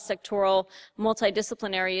multi-sectoral, cross-sectoral,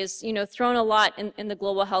 multidisciplinary is, you know, thrown a lot in the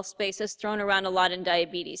global health space, is thrown around a lot in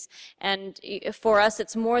diabetes. And for us,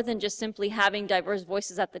 it's more than just simply having diverse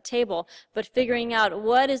voices at the table, but figuring out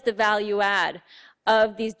what is the value add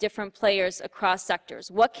of these different players across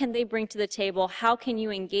sectors. What can they bring to the table? How can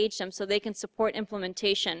you engage them so they can support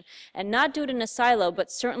implementation and not do it in a silo,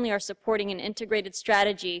 but certainly are supporting an integrated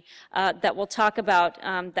strategy that we'll talk about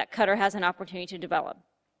that Qatar has an opportunity to develop.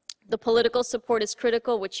 The political support is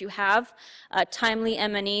critical, which you have. Timely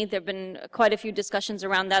M&E, there have been quite a few discussions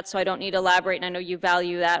around that, so I don't need to elaborate, and I know you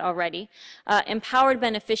value that already. Empowered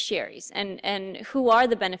beneficiaries, and who are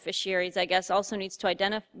the beneficiaries, I guess, also needs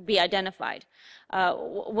to be identified.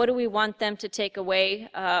 What do we want them to take away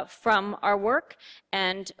from our work,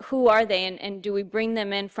 and who are they, and do we bring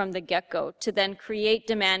them in from the get-go to then create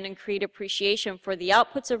demand and create appreciation for the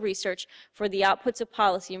outputs of research, for the outputs of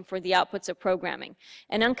policy, and for the outputs of programming.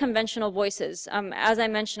 And unconventional voices. As I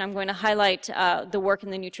mentioned, I'm going to highlight the work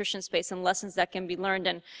in the nutrition space and lessons that can be learned.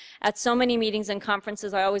 And at so many meetings and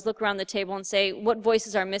conferences, I always look around the table and say, what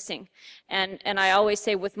voices are missing? And I always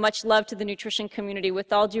say, with much love to the nutrition community,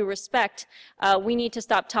 with all due respect, we need to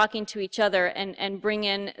stop talking to each other and bring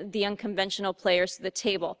in the unconventional players to the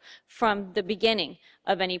table from the beginning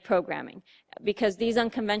of any programming, because these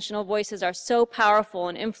unconventional voices are so powerful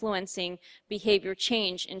in influencing behavior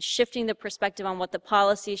change and shifting the perspective on what the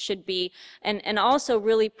policy should be, and also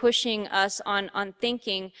really pushing us on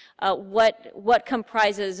thinking what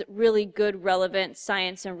comprises really good, relevant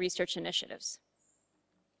science and research initiatives.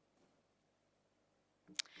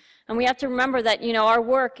 And we have to remember that, you know, our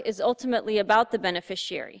work is ultimately about the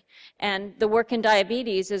beneficiary. And the work in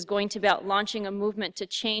diabetes is going to be about launching a movement to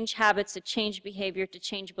change habits, to change behavior, to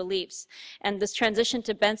change beliefs. And this transition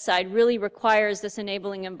to bedside really requires this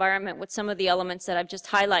enabling environment with some of the elements that I've just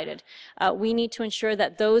highlighted. We need to ensure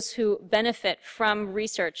that those who benefit from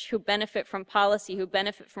research, who benefit from policy, who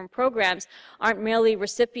benefit from programs, aren't merely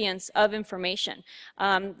recipients of information,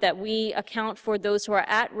 that we account for those who are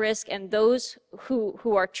at risk and those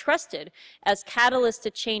who are trusted as catalysts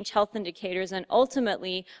to change health indicators, and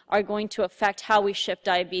ultimately are going to affect how we shift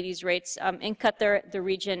diabetes rates in Qatar, the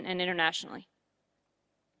region, and internationally.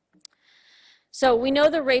 So we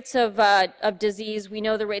know the rates of disease, we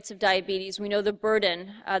know the rates of diabetes, we know the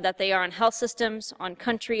burden that they are on health systems, on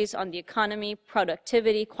countries, on the economy,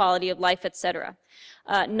 productivity, quality of life, etc.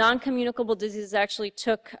 Non-communicable diseases actually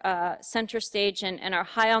took center stage and are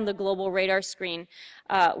high on the global radar screen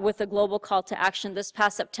with a global call to action. This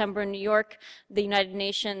past September in New York, the United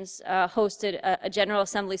Nations hosted a General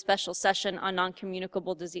Assembly special session on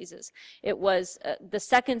non-communicable diseases. It was the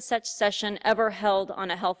second such session ever held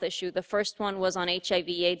on a health issue. The first one was on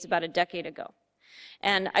HIV/AIDS about a decade ago.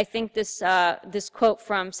 And I think this quote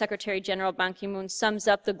from Secretary General Ban Ki-moon sums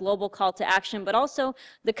up the global call to action, but also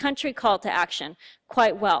the country call to action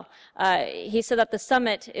quite well. He said that the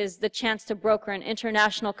summit is the chance to broker an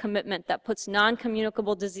international commitment that puts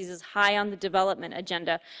non-communicable diseases high on the development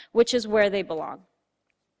agenda, which is where they belong.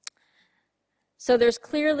 So there's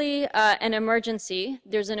clearly an emergency.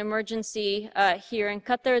 There's an emergency here in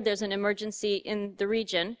Qatar. There's an emergency in the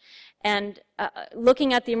region. And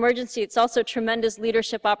looking at the emergency, it's also a tremendous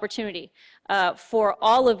leadership opportunity for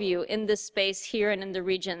all of you in this space here and in the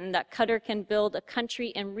region, and that Qatar can build a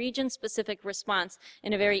country and region-specific response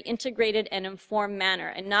in a very integrated and informed manner,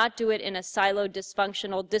 and not do it in a siloed,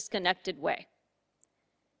 dysfunctional, disconnected way.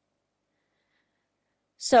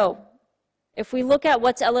 So, if we look at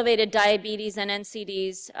what's elevated diabetes and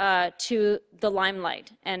NCDs to the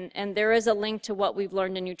limelight, and there is a link to what we've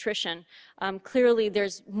learned in nutrition, clearly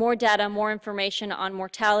there's more data, more information on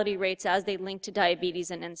mortality rates as they link to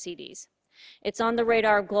diabetes and NCDs. It's on the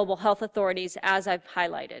radar of global health authorities, as I've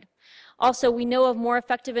highlighted. Also, we know of more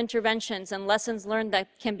effective interventions and lessons learned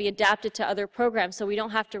that can be adapted to other programs, so we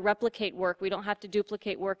don't have to replicate work, we don't have to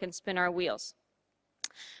duplicate work and spin our wheels.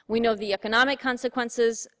 We know of the economic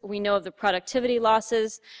consequences, we know of the productivity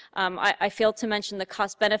losses. I failed to mention the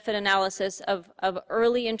cost-benefit analysis of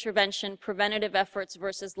early intervention, preventative efforts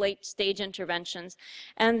versus late-stage interventions.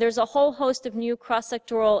 And there's a whole host of new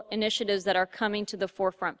cross-sectoral initiatives that are coming to the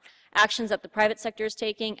forefront. Actions that the private sector is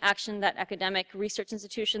taking, action that academic research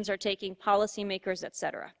institutions are taking, policymakers,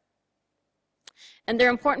 etc. And there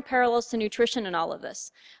are important parallels to nutrition in all of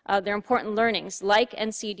this. There are important learnings, like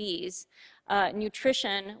NCDs.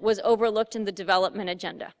 Nutrition was overlooked in the development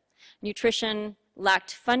agenda. Nutrition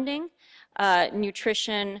lacked funding.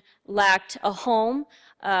 Nutrition lacked a home.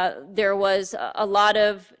 There was a lot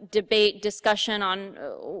of debate, discussion on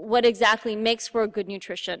what exactly makes for a good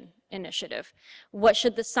nutrition initiative. What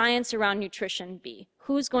should the science around nutrition be?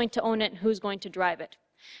 Who's going to own it and who's going to drive it?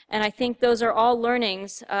 And I think those are all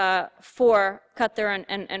learnings for Qatar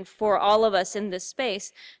and for all of us in this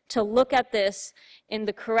space to look at this in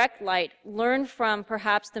the correct light, learn from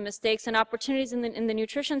perhaps the mistakes and opportunities in the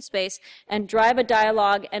nutrition space, and drive a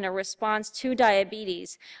dialogue and a response to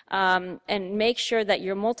diabetes, and make sure that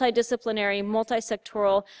you're multidisciplinary,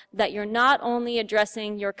 multisectoral, that you're not only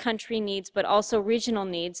addressing your country needs but also regional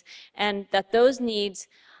needs, and that those needs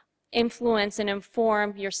influence and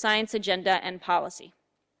inform your science agenda and policy.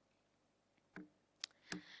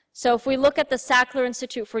 So if we look at the Sackler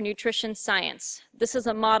Institute for Nutrition Science, this is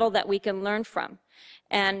a model that we can learn from.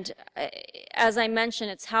 And as I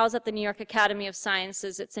mentioned, it's housed at the New York Academy of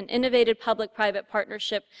Sciences. It's an innovative public-private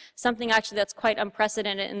partnership, something actually that's quite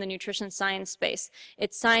unprecedented in the nutrition science space.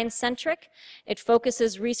 It's science-centric. It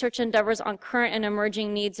focuses research endeavors on current and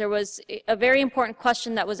emerging needs. There was a very important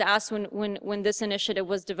question that was asked when this initiative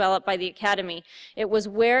was developed by the Academy. It was,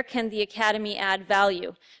 where can the Academy add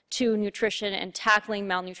value to nutrition and tackling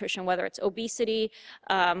malnutrition, whether it's obesity,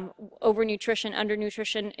 overnutrition,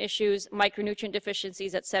 undernutrition issues, micronutrient deficiencies,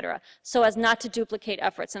 et cetera, so as not to duplicate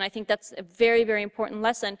efforts. And I think that's a very, very important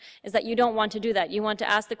lesson, is that you don't want to do that. You want to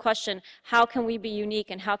ask the question, how can we be unique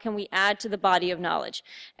and how can we add to the body of knowledge?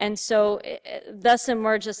 And so thus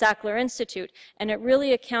emerged the Sackler Institute, and it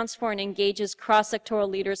really accounts for and engages cross-sectoral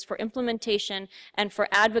leaders for implementation and for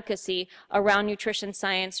advocacy around nutrition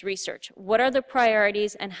science research. What are the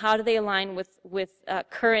priorities and how do they align with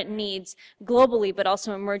current needs globally, but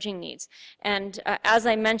also emerging needs? And as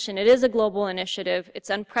I mentioned, it is a global initiative. It's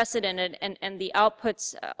unprecedented, and the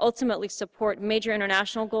outputs ultimately support major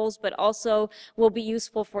international goals, but also will be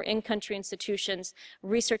useful for in-country institutions,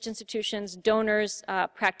 research institutions, donors,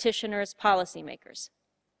 practitioners, policymakers.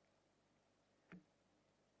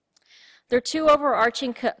 There are two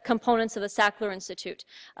overarching components of the Sackler Institute.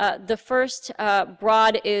 The first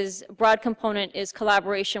broad component is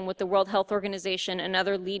collaboration with the World Health Organization and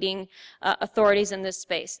other leading authorities in this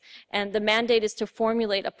space. And the mandate is to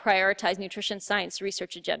formulate a prioritized nutrition science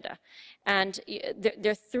research agenda. And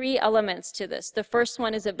there are three elements to this. The first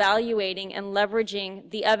one is evaluating and leveraging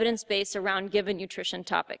the evidence base around given nutrition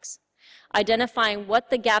topics, identifying what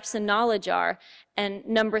the gaps in knowledge are, and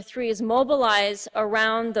number three is mobilize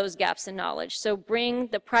around those gaps in knowledge. So bring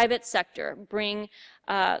the private sector, bring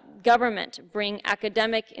government, bring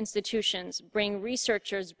academic institutions, bring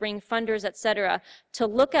researchers, bring funders, et cetera, to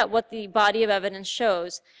look at what the body of evidence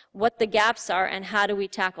shows, what the gaps are, and how do we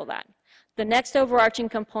tackle that. The next overarching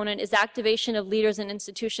component is activation of leaders and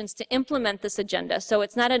institutions to implement this agenda. So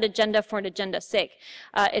it's not an agenda for an agenda's sake.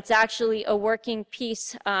 It's actually a working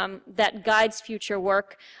piece that guides future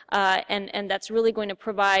work, and that's really going to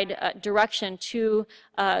provide direction to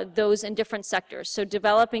those in different sectors. So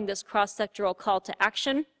developing this cross-sectoral call to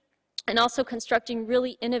action, and also constructing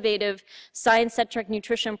really innovative science-centric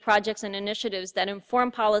nutrition projects and initiatives that inform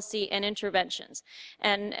policy and interventions.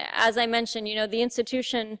 And as I mentioned, you know, the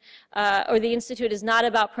institution or the Institute is not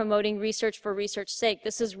about promoting research for research's sake.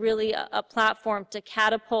 This is really a platform to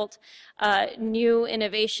catapult new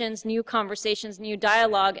innovations, new conversations, new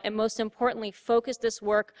dialogue, and most importantly, focus this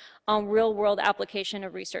work on real-world application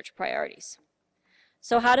of research priorities.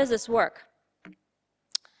 So how does this work?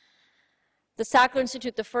 The Sackler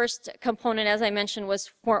Institute, the first component, as I mentioned,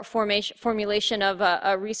 was formulation of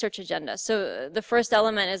a research agenda. So the first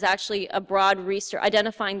element is actually a broad research,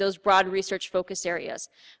 identifying those broad research focus areas.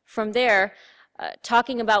 From there,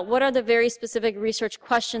 talking about what are the very specific research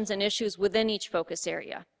questions and issues within each focus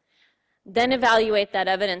area. Then evaluate that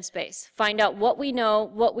evidence base. Find out what we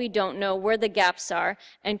know, what we don't know, where the gaps are,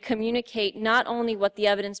 and communicate not only what the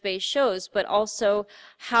evidence base shows, but also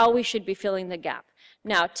how we should be filling the gap.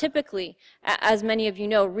 Now, typically, as many of you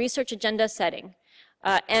know, research agenda setting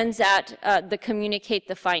ends at the communicate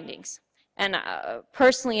the findings. And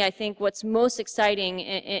personally, I think what's most exciting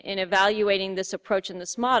in evaluating this approach and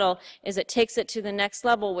this model is it takes it to the next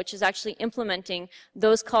level, which is actually implementing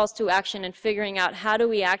those calls to action and figuring out how do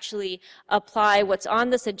we actually apply what's on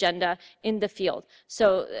this agenda in the field.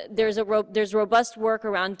 So there's robust work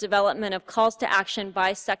around development of calls to action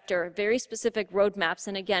by sector, very specific roadmaps,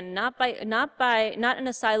 and again, not in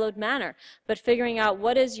a siloed manner, but figuring out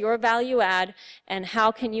what is your value add and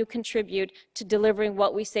how can you contribute to delivering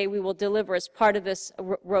what we say we will deliver as part of this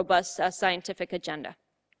robust scientific agenda.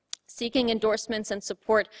 Seeking endorsements and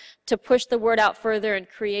support to push the word out further and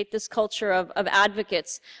create this culture of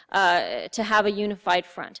advocates to have a unified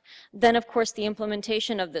front. Then, of course, the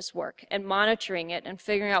implementation of this work and monitoring it and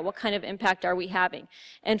figuring out what kind of impact are we having.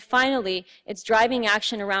 And finally, it's driving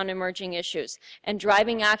action around emerging issues and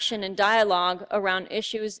driving action and dialogue around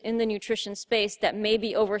issues in the nutrition space that may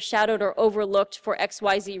be overshadowed or overlooked for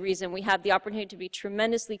XYZ reason. We have the opportunity to be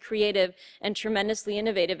tremendously creative and tremendously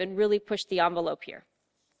innovative and really push the envelope here.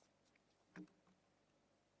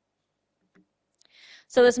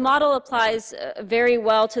 So this model applies very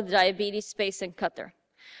well to the diabetes space in Qatar.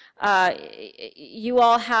 you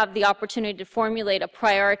all have the opportunity to formulate a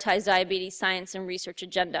prioritized diabetes science and research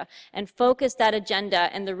agenda and focus that agenda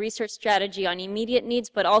and the research strategy on immediate needs,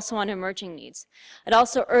 but also on emerging needs. I'd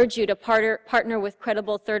also urge you to partner with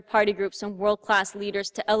credible third-party groups and world-class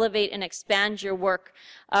leaders to elevate and expand your work,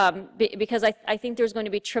 because I think there's going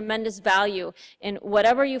to be tremendous value in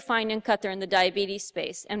whatever you find in Qatar in the diabetes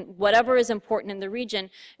space and whatever is important in the region.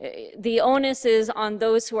 The onus is on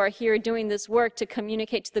those who are here doing this work to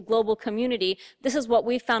communicate to the global community, this is what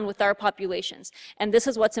we found with our populations, and this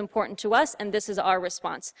is what's important to us, and this is our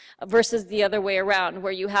response, versus the other way around,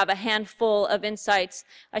 where you have a handful of insights,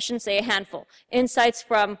 I shouldn't say a handful, insights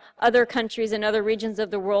from other countries and other regions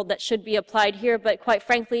of the world that should be applied here, but quite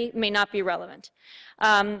frankly, may not be relevant.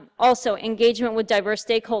 Also, engagement with diverse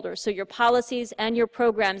stakeholders, so your policies and your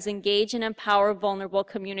programs engage and empower vulnerable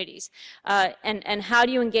communities. And how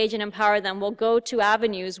do you engage and empower them? Well, go to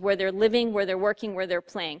avenues where they're living, where they're working, where they're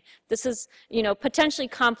playing. This is, potentially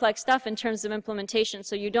complex stuff in terms of implementation,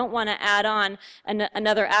 so you don't want to add on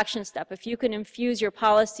another action step. If you can infuse your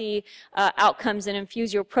policy outcomes and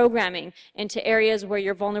infuse your programming into areas where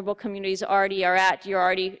your vulnerable communities already are at, you're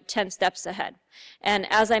already 10 steps ahead. And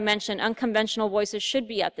as I mentioned, unconventional voices should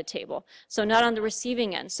be at the table, so not on the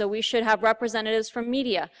receiving end. So we should have representatives from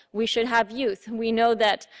media. We should have youth. We know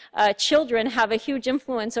that children have a huge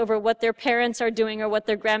influence over what their parents are doing or what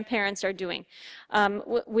their grandparents are doing.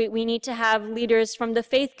 We need to have leaders from the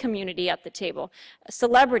faith community at the table,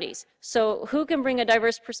 celebrities. So who can bring a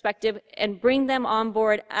diverse perspective and bring them on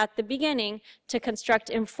board at the beginning to construct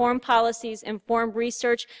informed policies, informed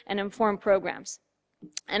research, and informed programs.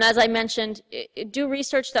 And as I mentioned, do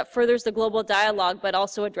research that furthers the global dialogue, but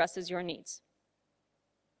also addresses your needs.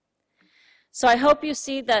 So I hope you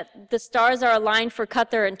see that the stars are aligned for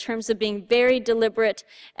Qatar in terms of being very deliberate,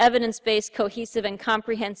 evidence-based, cohesive, and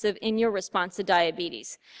comprehensive in your response to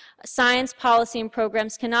diabetes. Science, policy, and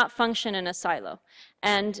programs cannot function in a silo.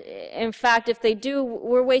 And in fact, if they do,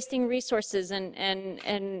 we're wasting resources and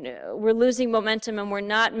we're losing momentum, and we're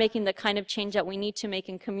not making the kind of change that we need to make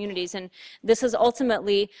in communities. And this is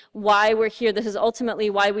ultimately why we're here. This is ultimately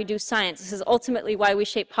why we do science. This is ultimately why we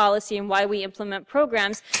shape policy and why we implement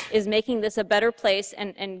programs, is making this a better place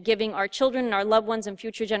and giving our children and our loved ones and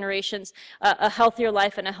future generations a healthier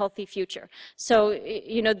life and a healthy future. So,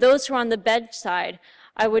 those who are on the bedside,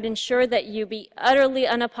 I would ensure that you be utterly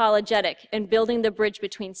unapologetic in building the bridge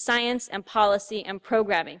between science and policy and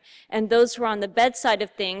programming. And those who are on the bedside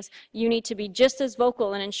of things, you need to be just as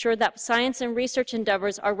vocal and ensure that science and research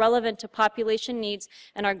endeavors are relevant to population needs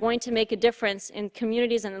and are going to make a difference in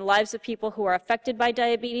communities and the lives of people who are affected by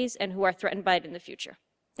diabetes and who are threatened by it in the future.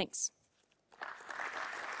 Thanks.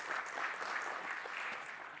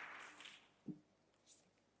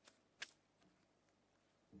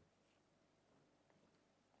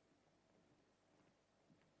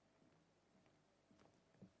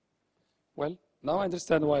 Well, now I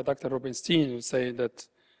understand why Dr. Rubinstein would say that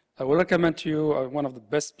I will recommend to you one of the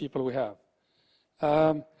best people we have.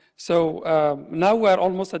 Now we are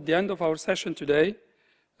almost at the end of our session today.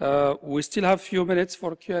 We still have a few minutes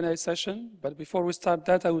for a Q&A session, but before we start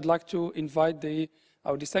that, I would like to invite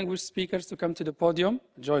our distinguished speakers to come to the podium,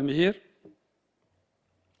 join me here.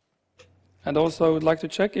 And also I would like to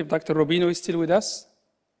check if Dr. Rubino is still with us.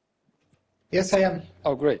 Yes, I am.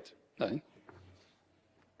 Oh, great. Please.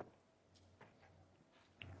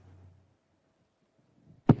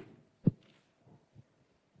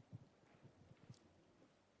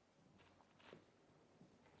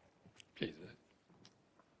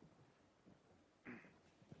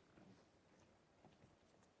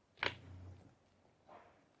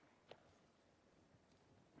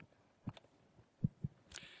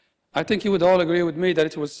 I think you would all agree with me that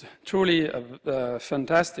it was truly a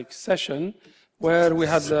fantastic session where we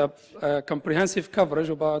had a comprehensive coverage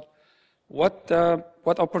about what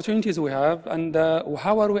opportunities we have and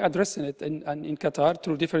how are we addressing it in Qatar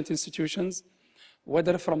through different institutions,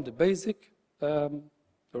 whether from the basic or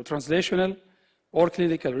translational or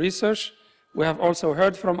clinical research. We have also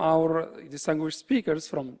heard from our distinguished speakers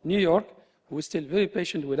from New York, who is still very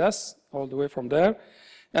patient with us all the way from there,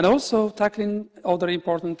 and also tackling other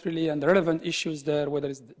important really and relevant issues there, whether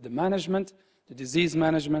it's the management, the disease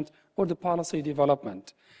management, or the policy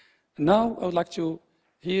development. Now I would like to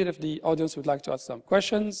hear if the audience would like to ask some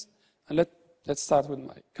questions, and let's start with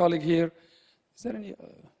my colleague here. Is there any?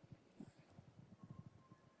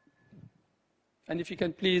 And if you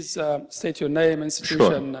can please state your name,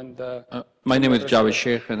 institution, sure. And my name is Javed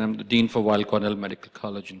Sheikh, and I'm the Dean for Weill Cornell Medical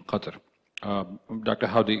College in Qatar. Dr.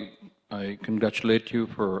 Haoudi, I congratulate you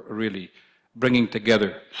for really bringing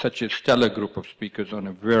together such a stellar group of speakers on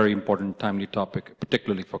a very important, timely topic,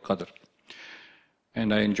 particularly for Qatar.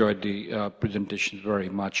 And I enjoyed the presentations very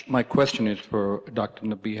much. My question is for Dr.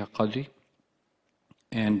 Nabeeha Kazi.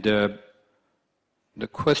 And the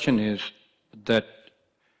question is that,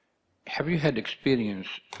 have you had experience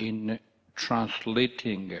in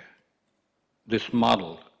translating this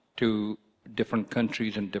model to different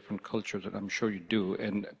countries and different cultures? And I'm sure you do,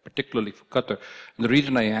 and particularly for Qatar. And the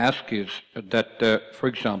reason I ask is that, for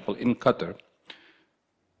example, in Qatar,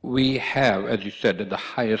 we have, as you said, at the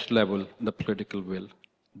highest level, the political will,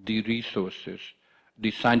 the resources, the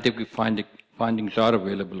scientific findings are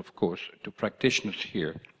available, of course, to practitioners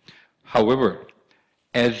here. However,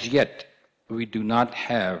 as yet, we do not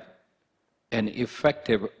have an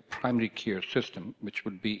effective primary care system, which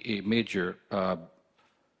would be a major, I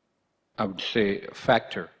would say,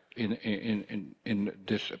 factor in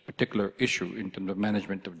this particular issue in terms of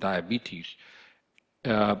management of diabetes.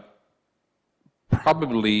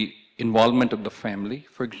 Probably involvement of the family,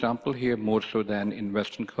 for example, here more so than in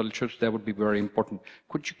Western cultures, that would be very important.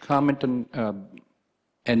 Could you comment on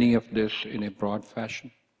any of this in a broad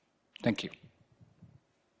fashion? Thank you.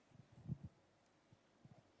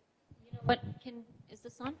 You know what, is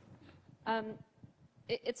this on?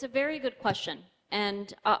 It's a very good question.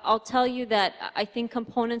 And I'll tell you that I think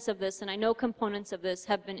components of this, and I know components of this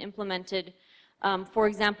have been implemented, for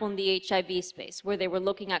example, in the HIV space, where they were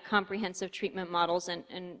looking at comprehensive treatment models.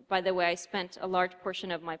 And by the way, I spent a large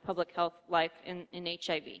portion of my public health life in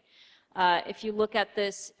HIV. If you look at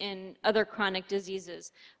this in other chronic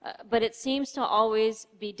diseases, but it seems to always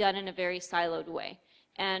be done in a very siloed way.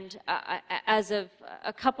 And as of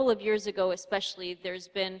a couple of years ago especially, there's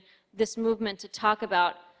been this movement to talk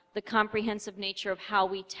about the comprehensive nature of how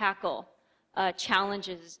we tackle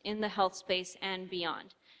challenges in the health space and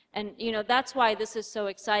beyond. And you know, that's why this is so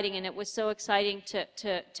exciting, and it was so exciting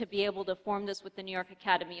to be able to form this with the New York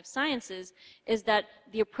Academy of Sciences, is that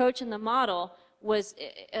the approach and the model was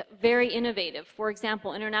very innovative. For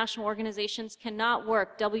example, international organizations cannot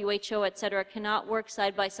work, WHO, et cetera, cannot work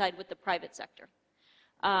side by side with the private sector.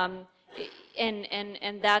 And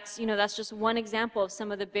that's, you know, that's just one example of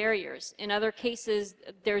some of the barriers. In other cases,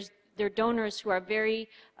 there are donors who are very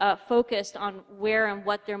focused on where and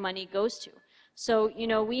what their money goes to. So, you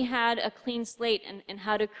know, we had a clean slate in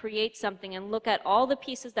how to create something and look at all the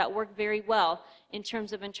pieces that work very well in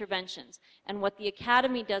terms of interventions. And what the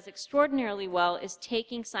Academy does extraordinarily well is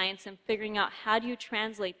taking science and figuring out how do you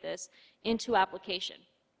translate this into application.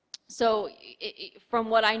 So from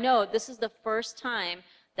what I know, this is the first time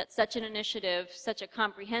that such an initiative, such a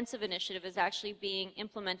comprehensive initiative, is actually being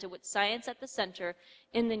implemented with science at the center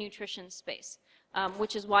in the nutrition space,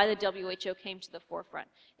 which is why the WHO came to the forefront.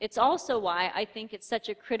 It's also why I think it's such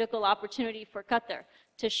a critical opportunity for Qatar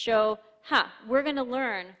to show, we're going to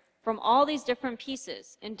learn from all these different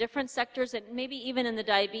pieces in different sectors and maybe even in the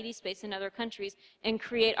diabetes space in other countries, and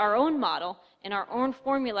create our own model and our own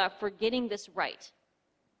formula for getting this right.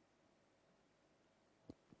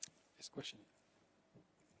 This question.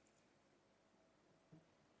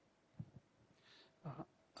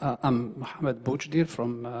 I'm Mohammed Boujdir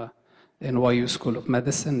from NYU School of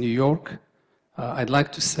Medicine, New York. I'd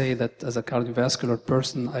like to say that as a cardiovascular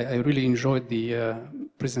person, I really enjoyed the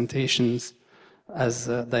presentations, as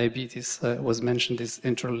diabetes was mentioned, is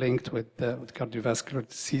interlinked with cardiovascular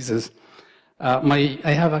diseases.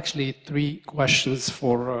 I have actually 3 questions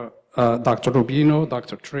for Dr. Rubino,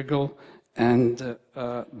 Dr. Triggle, and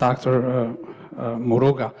Dr.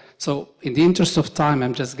 Mourouga. So in the interest of time,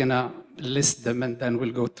 I'm just going to list them and then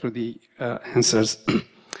we'll go through the answers.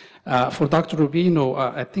 For Dr. Rubino,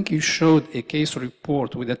 I think you showed a case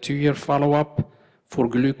report with a 2-year follow-up for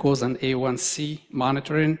glucose and A1C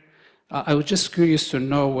monitoring. I was just curious to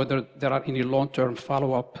know whether there are any long-term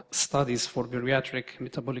follow-up studies for bariatric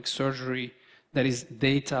metabolic surgery, that is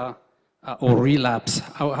data or relapse.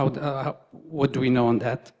 What do we know on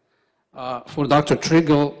that? For Dr.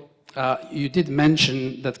 Triggle, you did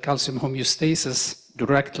mention that calcium homeostasis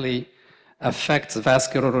directly affects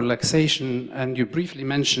vascular relaxation, and you briefly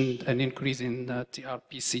mentioned an increase in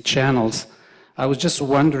TRPC channels. I was just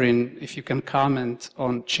wondering if you can comment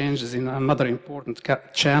on changes in another important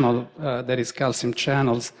channel, that is calcium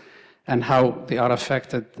channels, and how they are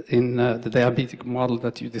affected in the diabetic model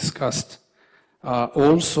that you discussed.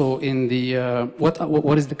 Also, in the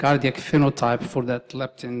what is the cardiac phenotype for that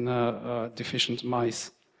leptin deficient mice?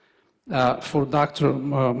 For Dr.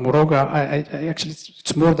 Mourouga, I actually,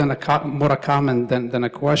 it's more a comment than a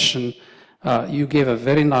question. You gave a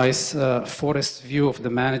very nice forest view of the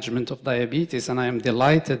management of diabetes, and I am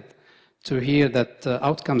delighted to hear that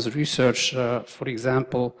outcomes research, for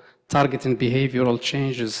example, targeting behavioral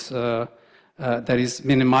changes that is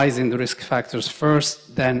minimizing the risk factors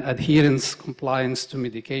first, then adherence, compliance to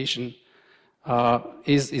medication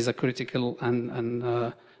is a critical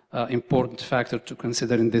and important factor to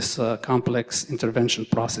consider in this complex intervention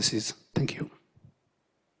processes. Thank you.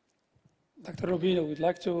 Dr. Rubino, would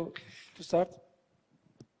like to start?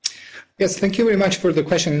 Yes, thank you very much for the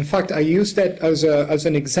question. In fact, I use that as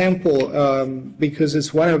an example because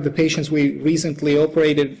it's one of the patients we recently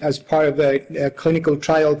operated as part of a clinical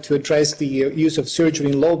trial to address the use of surgery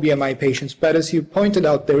in low BMI patients. But as you pointed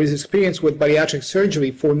out, there is experience with bariatric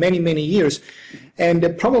surgery for many, many years. And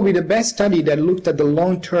probably the best study that looked at the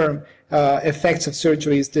long-term effects of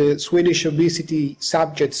surgery is the Swedish obesity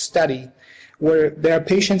subject study, where there are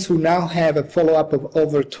patients who now have a follow-up of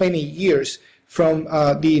over 20 years from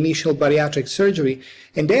the initial bariatric surgery.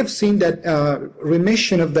 And they have seen that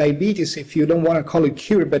remission of diabetes, if you don't want to call it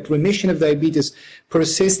cure, but remission of diabetes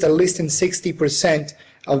persists at least in 60%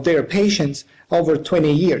 of their patients over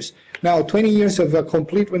 20 years. Now, 20 years of a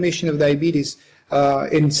complete remission of diabetes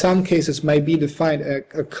in some cases might be defined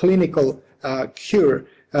a clinical cure,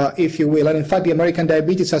 if you will. And in fact, the American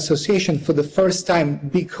Diabetes Association, for the first time,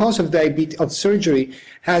 because of surgery,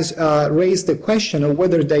 has raised the question of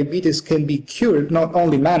whether diabetes can be cured, not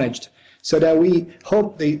only managed. So that we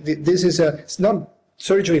hope this is it's not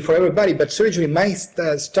surgery for everybody, but surgery might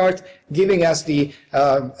start giving us the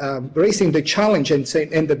raising the challenge and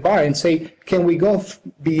the bar and say, can we go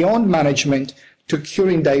beyond management to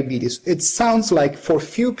curing diabetes? It sounds like for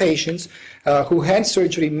few patients who had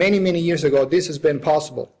surgery many, many years ago, this has been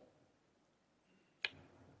possible.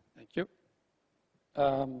 Thank you.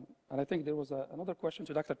 And I think there was another question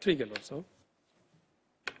to Dr. Triggle also.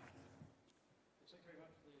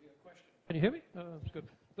 Can you hear me? That's good.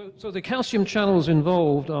 So the calcium channels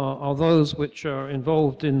involved are those which are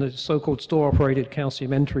involved in the so-called store-operated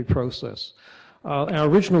calcium entry process. Our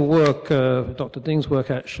original work, Dr. Ding's work,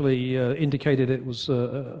 actually indicated it was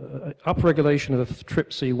upregulation of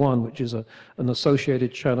TRPC1, which is an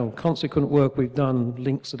associated channel. Consequent work we've done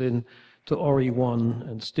links it in to ORI1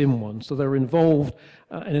 and STIM1. So they're involved,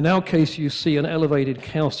 and in our case, you see an elevated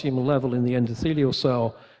calcium level in the endothelial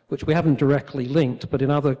cell, which we haven't directly linked, but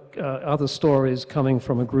in other stories coming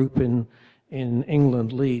from a group in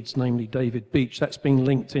England, Leeds, namely David Beach, that's been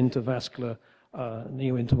linked into vascular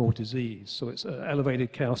neointimal disease. So it's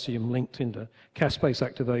elevated calcium linked into caspase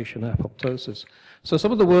activation, apoptosis. So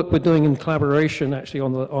some of the work we're doing in collaboration actually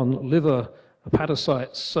on liver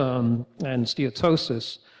hepatocytes and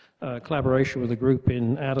steatosis, collaboration with a group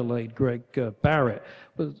in Adelaide, Greg Barrett,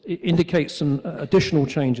 it indicates some additional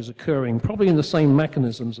changes occurring, probably in the same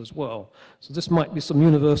mechanisms as well. So this might be some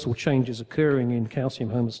universal changes occurring in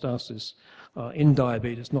calcium homeostasis in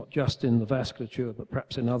diabetes, not just in the vasculature, but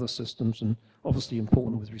perhaps in other systems, and obviously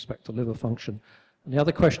important with respect to liver function. And the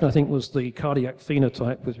other question, I think, was the cardiac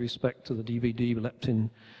phenotype with respect to the DVD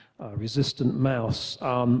leptin resistant mouse.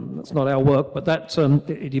 That's not our work, but that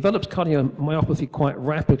it develops cardiomyopathy quite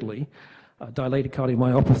rapidly, dilated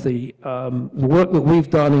cardiomyopathy. The work that we've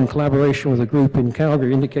done in collaboration with a group in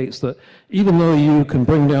Calgary indicates that even though you can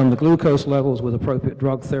bring down the glucose levels with appropriate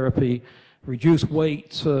drug therapy, reduce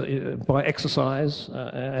weight by exercise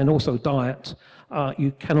and also diet,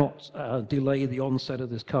 you cannot delay the onset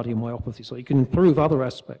of this cardiomyopathy. So you can improve other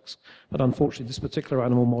aspects, but unfortunately this particular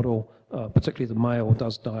animal model, particularly the male,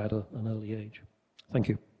 does die at an early age. Thank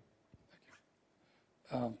you.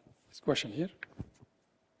 This question here.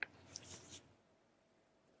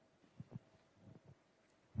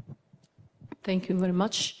 Thank you very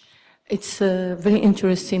much. It's very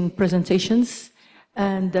interesting presentations.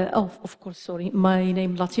 And, of course, sorry, my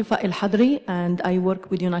name is Latifa El Hadri, and I work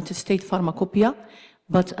with United States Pharmacopoeia,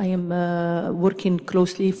 but I am working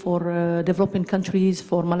closely for developing countries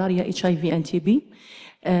for malaria, HIV, and TB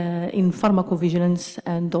in pharmacovigilance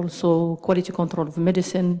and also quality control of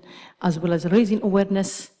medicine, as well as raising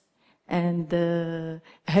awareness and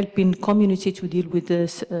helping community to deal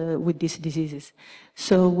with these diseases.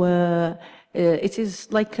 So it is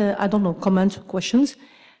like, I don't know, comments or questions.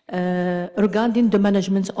 Regarding the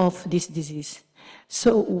management of this disease.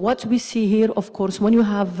 So what we see here, of course, when you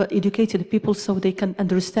have educated people so they can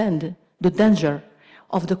understand the danger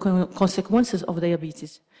of the consequences of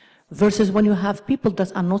diabetes, versus when you have people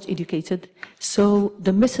that are not educated, so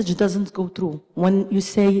the message doesn't go through. When you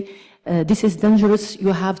say this is dangerous,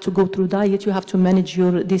 you have to go through diet, you have to manage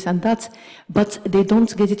your this and that, but they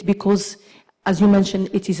don't get it because, as you mentioned,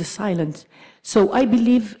 it is silent. So I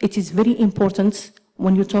believe it is very important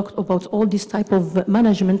when you talk about all these type of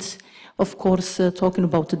managements, Of course, talking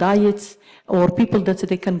about diets, or people that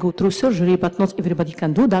they can go through surgery, but not everybody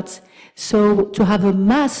can do that. So to have a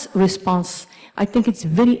mass response, I think it's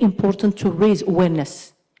very important to raise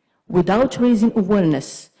awareness. Without raising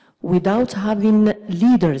awareness, without having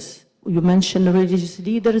leaders, you mentioned religious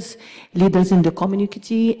leaders, leaders in the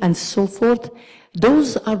community, and so forth,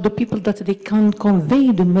 those are the people that they can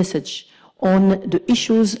convey the message on the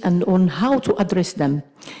issues and on how to address them.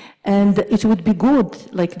 And it would be good,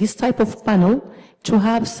 like this type of panel, to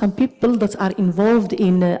have some people that are involved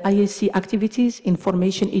in IAC activities,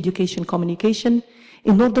 information, education, communication,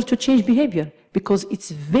 in order to change behavior. Because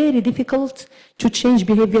it's very difficult to change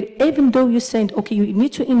behavior, even though you're saying, okay, you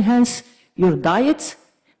need to enhance your diet,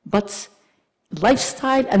 but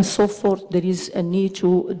lifestyle and so forth, there is a need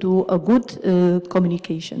to do a good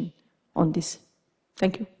communication on this.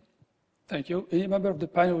 Thank you. Thank you. Any member of the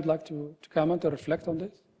panel would like to comment or reflect on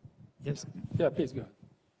this? Yes. Yeah, please go ahead.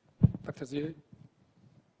 Dr. Zirie?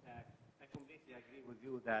 I completely agree with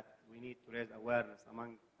you that we need to raise awareness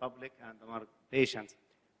among public and among patients.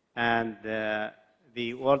 And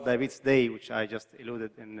the World Diabetes Day, which I just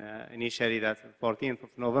alluded in initially, that 14th of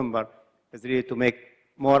November, is really to make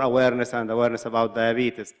more awareness and awareness about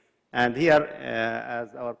diabetes. And here, as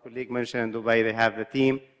our colleague mentioned in Dubai, they have the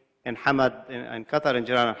team. In Hamad, in Qatar in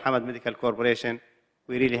general, Hamad Medical Corporation,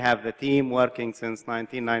 we really have the team working since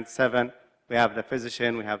 1997. We have the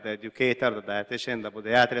physician, we have the educator, the dietitian, the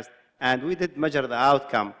podiatrist, and we did measure the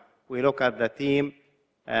outcome. We look at the team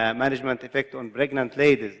management effect on pregnant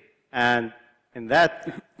ladies, and in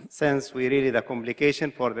that sense, we really, the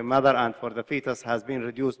complication for the mother and for the fetus has been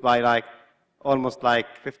reduced by almost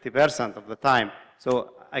 50% of the time.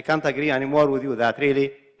 So I can't agree anymore with you that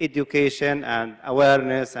really education and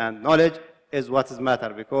awareness and knowledge is what is matter,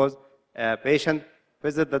 because a patient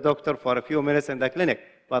visits the doctor for a few minutes in the clinic,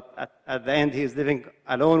 but at the end he is living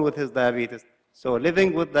alone with his diabetes. So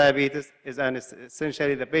living with diabetes is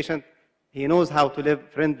essentially the patient, he knows how to live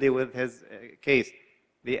friendly with his case.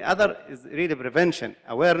 The other is really prevention.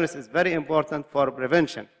 Awareness is very important for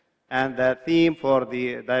prevention. And the theme for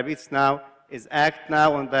the diabetes now is Act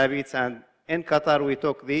Now on Diabetes, and in Qatar we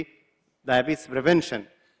took the diabetes prevention.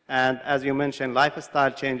 And as you mentioned,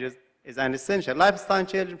 lifestyle changes is an essential. Lifestyle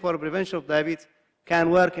change for prevention of diabetes can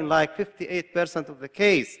work in 58% of the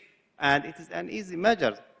case. And it is an easy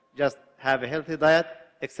measure. Just have a healthy diet,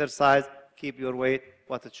 exercise, keep your weight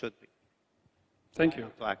what it should be. Thank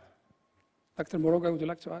you. Dr. Mourouga, would you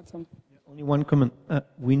like to add something? Only one comment.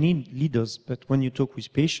 We need leaders, but when you talk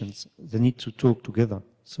with patients, they need to talk together.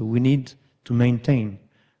 So we need to maintain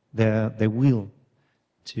their will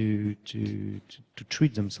to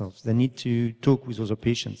treat themselves. They need to talk with other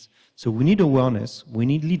patients. So we need awareness, we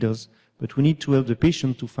need leaders, but we need to help the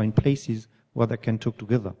patient to find places where they can talk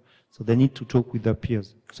together. So they need to talk with their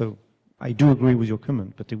peers. So I do agree with your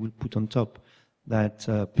comment, but I will put on top that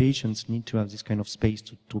patients need to have this kind of space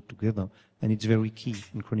to talk together, and it's very key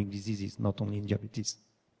in chronic diseases, not only in diabetes.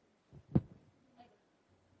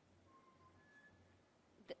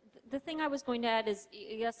 The thing I was going to add is,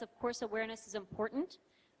 yes, of course, awareness is important,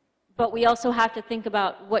 but we also have to think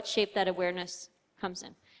about what shape that awareness comes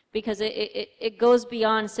in, because it goes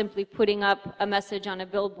beyond simply putting up a message on a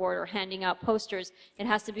billboard or handing out posters. It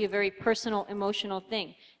has to be a very personal, emotional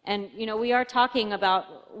thing. And, you know, we are talking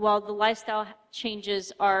about, while the lifestyle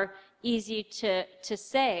changes are easy to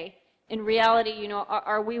say, in reality, you know,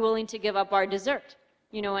 are we willing to give up our dessert?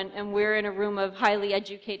 You know, and we're in a room of highly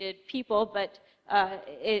educated people, but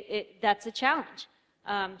that's a challenge.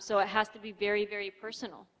 So it has to be very, very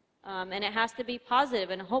personal. And it has to be positive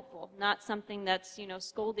and hopeful, not something that's, you know,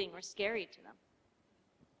 scolding or scary to them.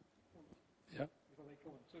 Yeah.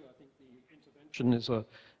 I think the intervention is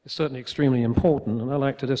certainly extremely important, and I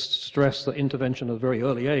like to just stress that intervention at a very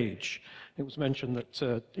early age. It was mentioned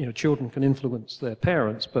that you know, children can influence their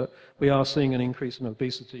parents, but we are seeing an increase in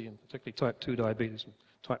obesity, and particularly type 2 diabetes,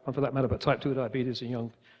 and for that matter, but type 2 diabetes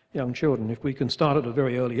in young children. If we can start at a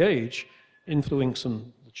very early age,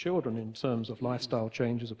 influencing the children in terms of lifestyle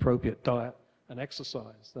changes, appropriate diet and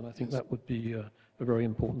exercise, then I think that would be a very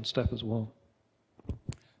important step as well.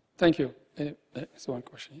 Thank you. There's one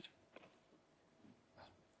question.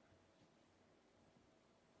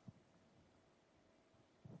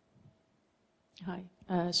 Hi,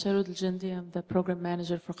 Sharud Al-Jindi. I'm the program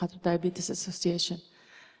manager for Qatar Diabetes Association.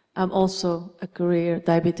 I'm also a career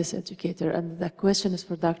diabetes educator, and the question is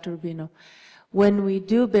for Dr. Rubino. When we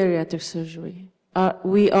do bariatric surgery,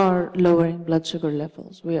 we are lowering blood sugar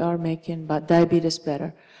levels. We are making diabetes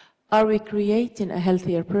better. Are we creating a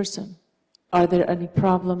healthier person? Are there any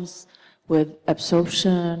problems with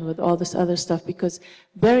absorption, with all this other stuff? Because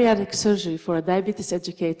bariatric surgery for a diabetes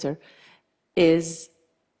educator is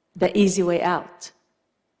the easy way out.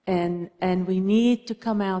 And we need to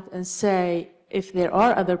come out and say, if there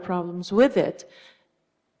are other problems with it,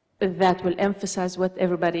 that will emphasize what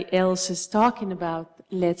everybody else is talking about.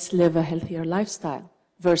 Let's live a healthier lifestyle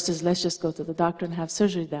versus let's just go to the doctor and have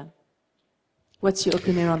surgery done. What's your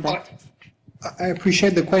opinion on that? I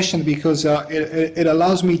appreciate the question because it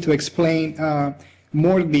allows me to explain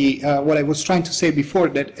more what I was trying to say before,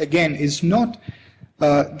 that again is not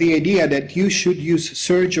the idea that you should use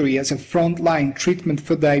surgery as a frontline treatment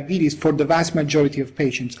for diabetes for the vast majority of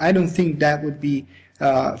patients. I don't think that would be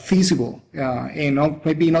feasible and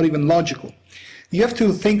maybe not even logical. You have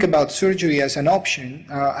to think about surgery as an option,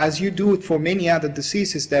 as you do it for many other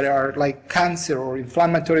diseases that are like cancer or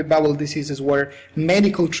inflammatory bowel diseases, where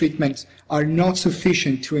medical treatments are not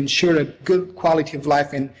sufficient to ensure a good quality of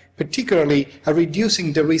life and particularly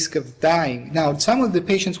reducing the risk of dying. Now, some of the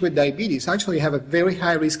patients with diabetes actually have a very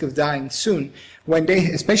high risk of dying soon,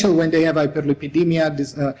 especially when they have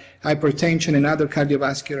hyperlipidemia, hypertension, and other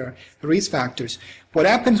cardiovascular risk factors. What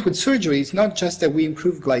happens with surgery is not just that we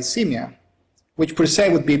improve glycemia, which per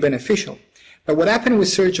se would be beneficial. But what happened with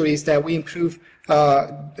surgery is that we improve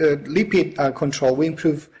lipid control, we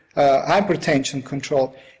improve hypertension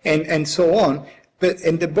control, and so on.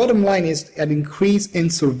 And the bottom line is an increase in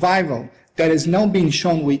survival that has not been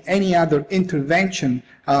shown with any other intervention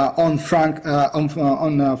on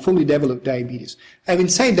fully developed diabetes. Having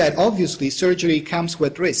said that, obviously surgery comes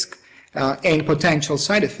with risk and potential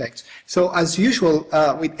side effects. So as usual,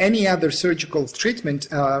 with any other surgical treatment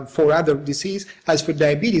for other disease, as for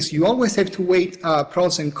diabetes, you always have to weigh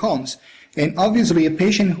pros and cons. And obviously a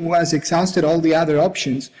patient who has exhausted all the other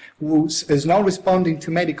options, who is not responding to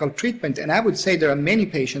medical treatment, and I would say there are many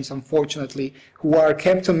patients, unfortunately, who are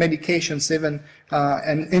kept on medications even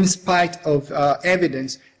and in spite of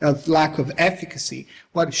evidence of lack of efficacy.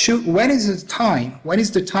 When is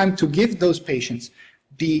the time to give those patients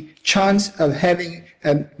the chance of having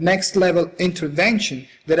a next level intervention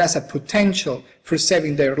that has a potential for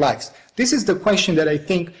saving their lives? This is the question that I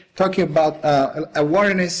think, talking about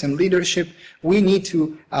awareness and leadership, we need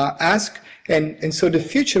to ask. And so the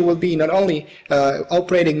future will be not only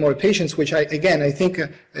operating more patients, which I think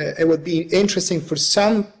it would be interesting for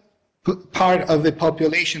some part of the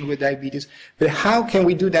population with diabetes, but how can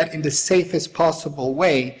we do that in the safest possible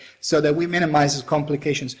way so that we minimize the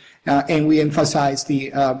complications and we emphasize the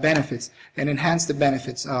benefits and enhance the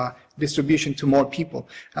benefits distribution to more people.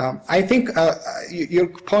 I think your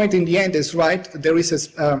point in the end is right. There is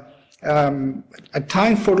a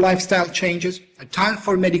time for lifestyle changes, a time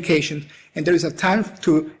for medication, and there is a time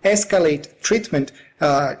to escalate treatment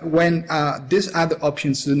when these other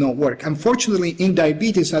options do not work. Unfortunately, in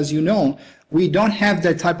diabetes, as you know, we don't have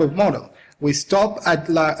that type of model. We stop at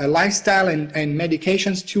lifestyle and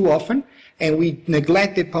medications too often, and we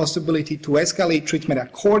neglect the possibility to escalate treatment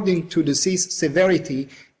according to disease severity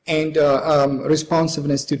and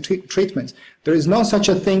responsiveness to treatments. There is no such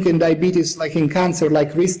a thing in diabetes like in cancer,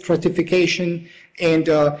 like risk stratification and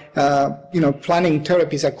planning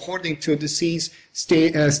therapies according to disease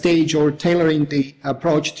stage or tailoring the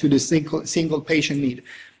approach to the single patient need.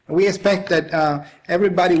 We expect that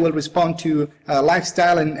everybody will respond to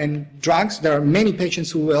lifestyle and drugs. There are many patients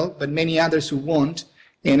who will, but many others who won't.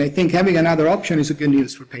 And I think having another option is a good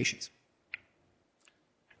news for patients.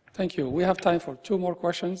 Thank you. We have time for 2 more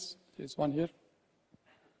questions. There's one here.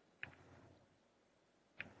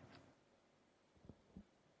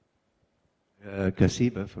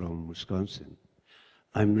 Kasiba from Wisconsin.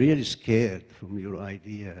 I'm really scared from your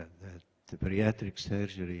idea that the bariatric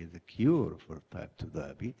surgery is the cure for type 2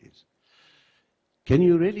 diabetes. Can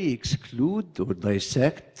you really exclude or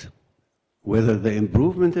dissect whether the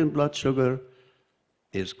improvement in blood sugar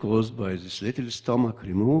is caused by this little stomach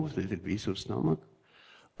removed, little piece of stomach,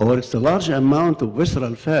 or it's the large amount of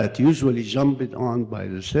visceral fat usually jumped on by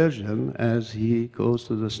the surgeon as he goes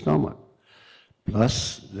to the stomach,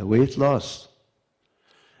 plus the weight loss?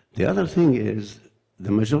 The other thing is,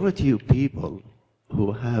 the majority of people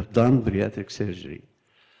who have done bariatric surgery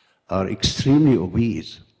are extremely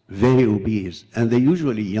obese, very obese, and they're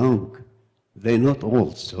usually young. They're not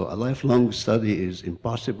old, so a lifelong study is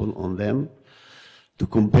impossible on them. To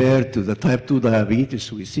compare to the type 2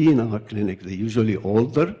 diabetes we see in our clinic, they're usually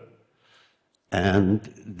older, and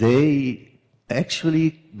they actually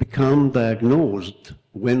become diagnosed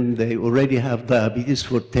when they already have diabetes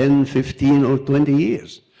for 10, 15, or 20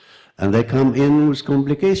 years. And they come in with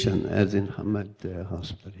complication, as in Hamad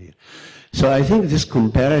hospital here. So I think this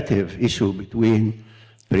comparative issue between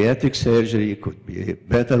bariatric surgery could be a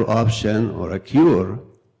better option or a cure,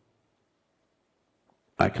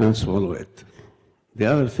 I can't swallow it. The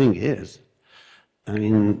other thing is, I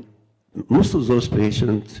mean, most of those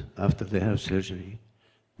patients, after they have surgery,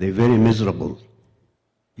 they're very miserable.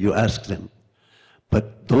 You ask them,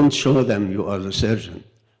 but don't show them you are the surgeon.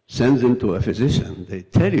 Send them to a physician. They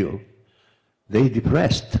tell you they're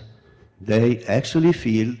depressed. They actually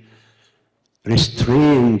feel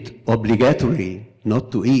restrained, obligatory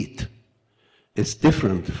not to eat. It's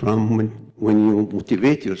different from when you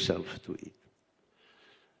motivate yourself to eat.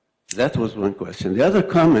 That was one question. The other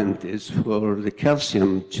comment is for the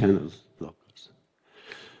calcium channel blockers.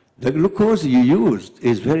 The glucose you used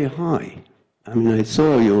is very high. I mean, I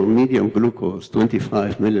saw your medium glucose,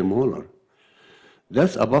 25 millimolar.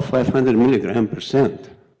 That's above 500 milligram %.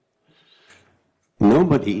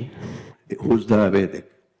 Nobody who's diabetic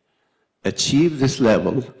achieves this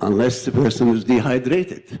level unless the person is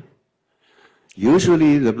dehydrated.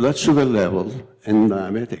 Usually the blood sugar level in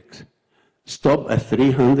diabetics stop at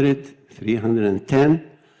 300,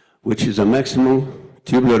 310, which is a maximum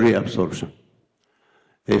tubular reabsorption.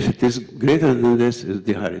 If it is greater than this, it's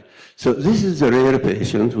dehydrated. So this is a rare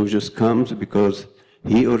patient who just comes because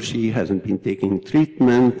he or she hasn't been taking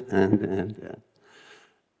treatment, and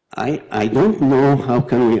I don't know how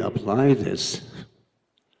can we apply this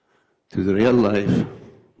to the real life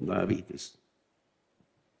diabetes.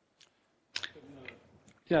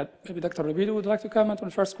 Yeah, maybe Dr. Rubino would like to comment on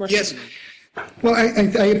the first question. Yes. Well,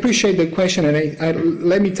 I appreciate the question, and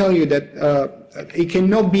let me tell you that it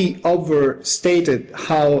cannot be overstated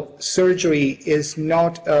how surgery is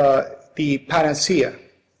not the panacea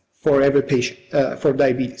for every patient for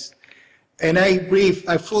diabetes. And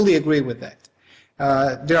I fully agree with that.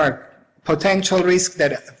 There are potential risks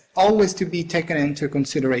that are always to be taken into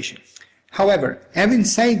consideration. However, having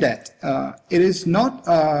said that, it is not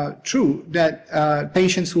true that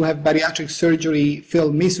patients who have bariatric surgery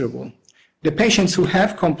feel miserable. The patients who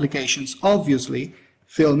have complications obviously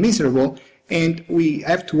feel miserable, and we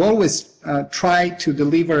have to always try to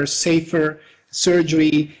deliver safer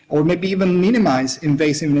surgery or maybe even minimize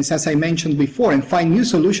invasiveness, as I mentioned before, and find new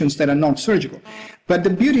solutions that are not surgical. But the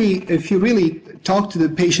beauty, if you really talk to the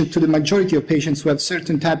patient, to the majority of patients who have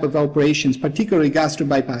certain type of operations, particularly gastro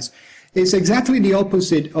bypass, is exactly the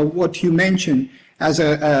opposite of what you mentioned as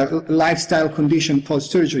a lifestyle condition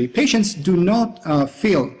post-surgery. Patients do not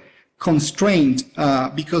feel constrained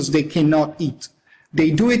because they cannot eat.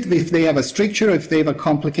 They do it if they have a stricture, if they have a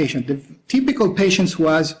complication. The typical patients who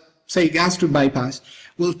has, say, gastro bypass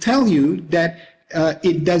will tell you that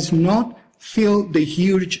it does not feel the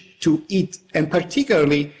urge to eat, and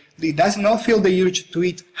particularly it does not feel the urge to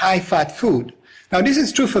eat high-fat food. Now, this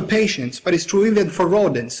is true for patients, but it's true even for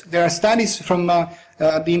rodents. There are studies from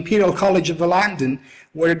the Imperial College of London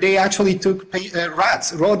where they actually took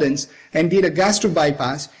rats, rodents, and did a gastro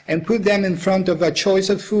bypass and put them in front of a choice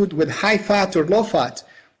of food with high fat or low fat.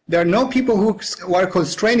 There are no people who are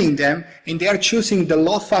constraining them, and they are choosing the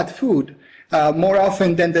low fat food more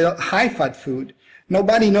often than the high fat food.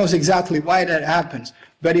 Nobody knows exactly why that happens.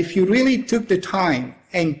 But if you really took the time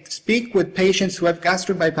and speak with patients who have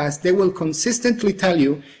gastro bypass, they will consistently tell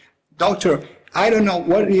you, doctor, I don't know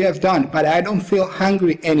what you have done, but I don't feel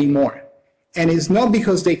hungry anymore. And it's not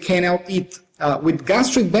because they cannot eat. With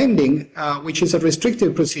gastric bending, which is a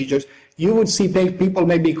restrictive procedure, you would see people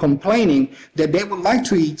maybe complaining that they would like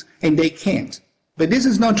to eat and they can't. But this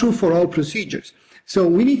is not true for all procedures. So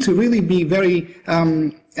we need to really be very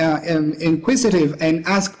inquisitive and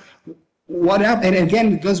ask what up. And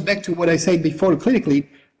again, it goes back to what I said before clinically.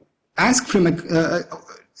 Ask from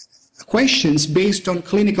questions based on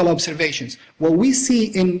clinical observations. What we see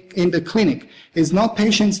in the clinic is not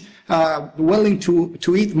patients willing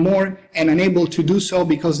to eat more and unable to do so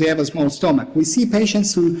because they have a small stomach. We see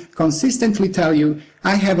patients who consistently tell you,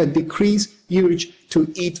 I have a decreased urge to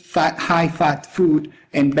eat high-fat food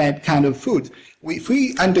and bad kind of food. If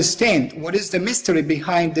we understand what is the mystery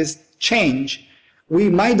behind this change, we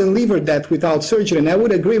might deliver that without surgery. And I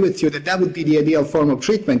would agree with you that that would be the ideal form of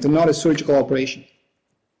treatment and not a surgical operation.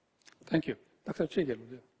 Thank you. Dr. Triggle.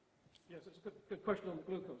 Yes, it's a good question on the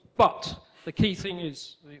glucose. But the key thing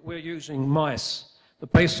is we're using mice. The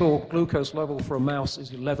basal glucose level for a mouse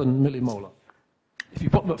is 11 millimolar. If you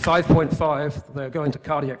put them at 5.5, they're going to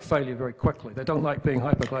cardiac failure very quickly. They don't like being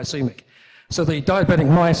hypoglycemic. So the diabetic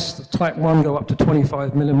mice, the type 1 go up to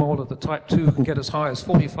 25 millimolar, the type 2 can get as high as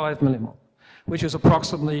 45 millimolar, which is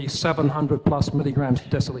approximately 700 plus milligrams per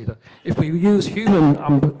deciliter. If we use human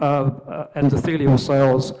endothelial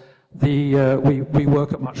cells, we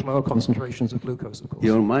work at much lower concentrations of glucose, of course.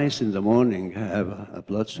 Your mice in the morning have a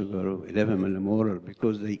blood sugar of 11 millimolar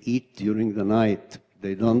because they eat during the night.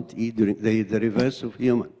 They don't eat during, the reverse of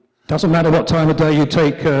human. Doesn't matter what time of day you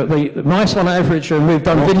take. The mice on average, and we've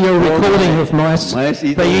done video recording of mice,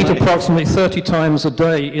 they eat approximately 30 times a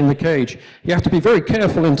day in the cage. You have to be very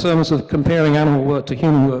careful in terms of comparing animal work to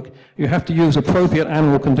human work. You have to use appropriate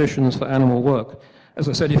animal conditions for animal work. As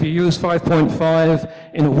I said, if you use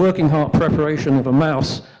 5.5 in a working heart preparation of a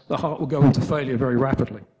mouse, the heart will go into failure very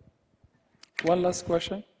rapidly. One last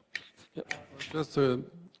question. Yep. Just a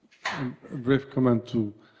brief comment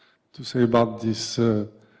to say about this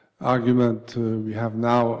argument we have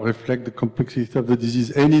now reflect the complexity of the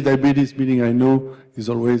disease. Any diabetes meeting I know is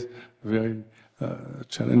always very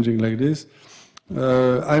challenging like this.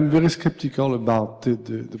 I'm very skeptical about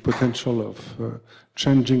the potential of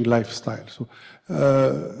changing lifestyle. So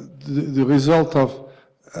the result of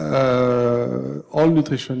all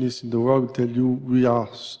nutritionists in the world will tell you we are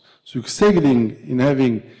succeeding in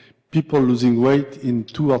having people losing weight in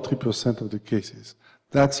 2 or 3% of the cases.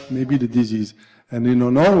 That's maybe the disease. And in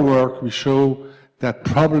our work, we show that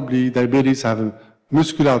probably diabetes have a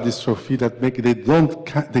muscular dystrophy that make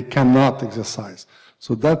they cannot exercise.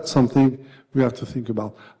 So that's something we have to think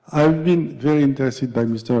about. I've been very interested by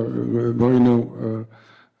Mr. Mourouga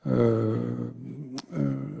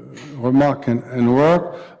remark and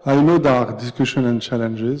work. I know there are discussion and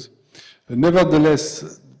challenges.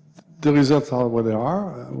 Nevertheless, the results are what they are.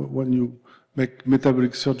 When you make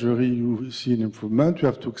metabolic surgery, you see an improvement. You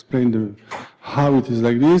have to explain how it is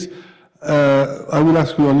like this. I will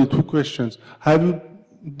ask you only 2 questions.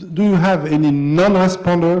 Do you have any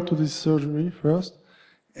non-responder to this surgery first?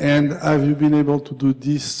 And have you been able to do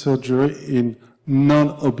this surgery in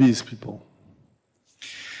non-obese people?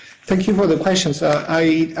 Thank you for the questions.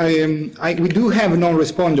 We do have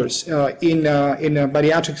non-responders in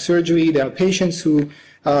bariatric surgery. There are patients who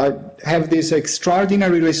have this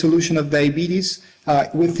extraordinary resolution of diabetes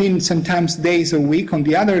within sometimes days or week. On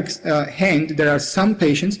the other hand, there are some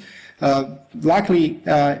patients, luckily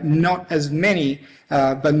not as many,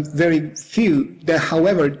 but very few, that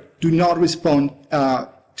however do not respond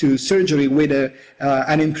to surgery with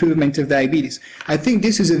an improvement of diabetes. I think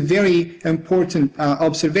this is a very important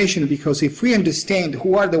observation, because if we understand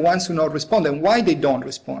who are the ones who not respond and why they don't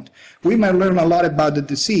respond, we might learn a lot about the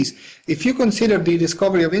disease. If you consider the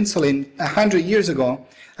discovery of insulin 100 years ago,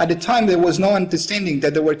 at the time there was no understanding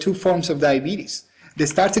that there were 2 forms of diabetes. They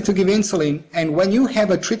started to give insulin, and when you have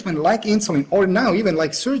a treatment like insulin, or now even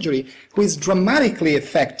like surgery, which is dramatically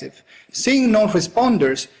effective, seeing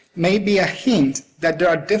non-responders may be a hint that there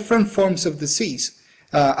are different forms of disease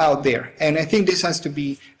out there. And I think this has to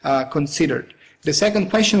be considered. The second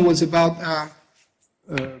question was about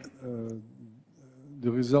the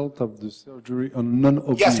result of the surgery on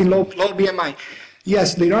non-obese. Yes, in low BMI.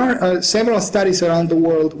 Yes, there are several studies around the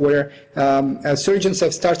world where surgeons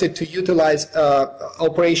have started to utilize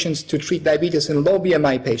operations to treat diabetes in low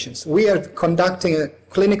BMI patients. We are conducting a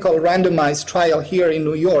clinical randomized trial here in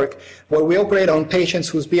New York where we operate on patients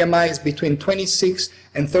whose BMI is between 26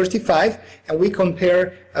 and 35, and we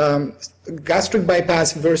compare gastric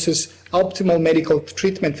bypass versus optimal medical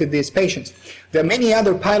treatment with these patients. There are many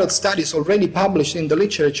other pilot studies already published in the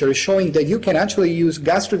literature showing that you can actually use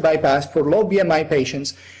gastric bypass for low BMI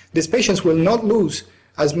patients. These patients will not lose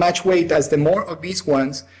as much weight as the more obese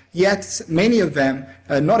ones, yet many of them,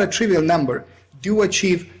 not a trivial number, do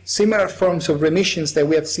achieve similar forms of remissions that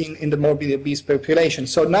we have seen in the morbidly obese population.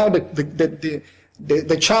 So now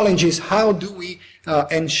the challenge is, how do we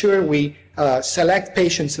ensure we select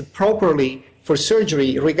patients properly for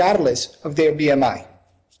surgery regardless of their BMI?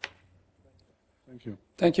 Thank you.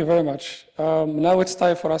 Thank you very much. Now it's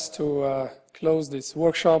time for us to close this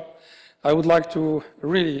workshop. I would like to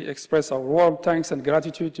really express our warm thanks and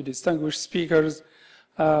gratitude to distinguished speakers,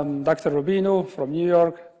 Dr. Rubino from New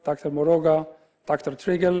York, Dr. Mourouga, Dr.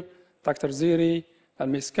 Triggle, Dr. Zirie,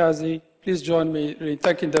 and Ms. Kazi. Please join me in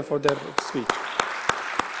thanking them for their speech.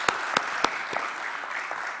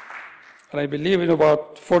 And I believe in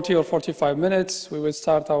about 40 or 45 minutes, we will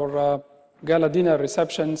start our gala dinner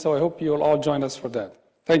reception, so I hope you will all join us for that.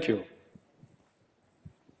 Thank you.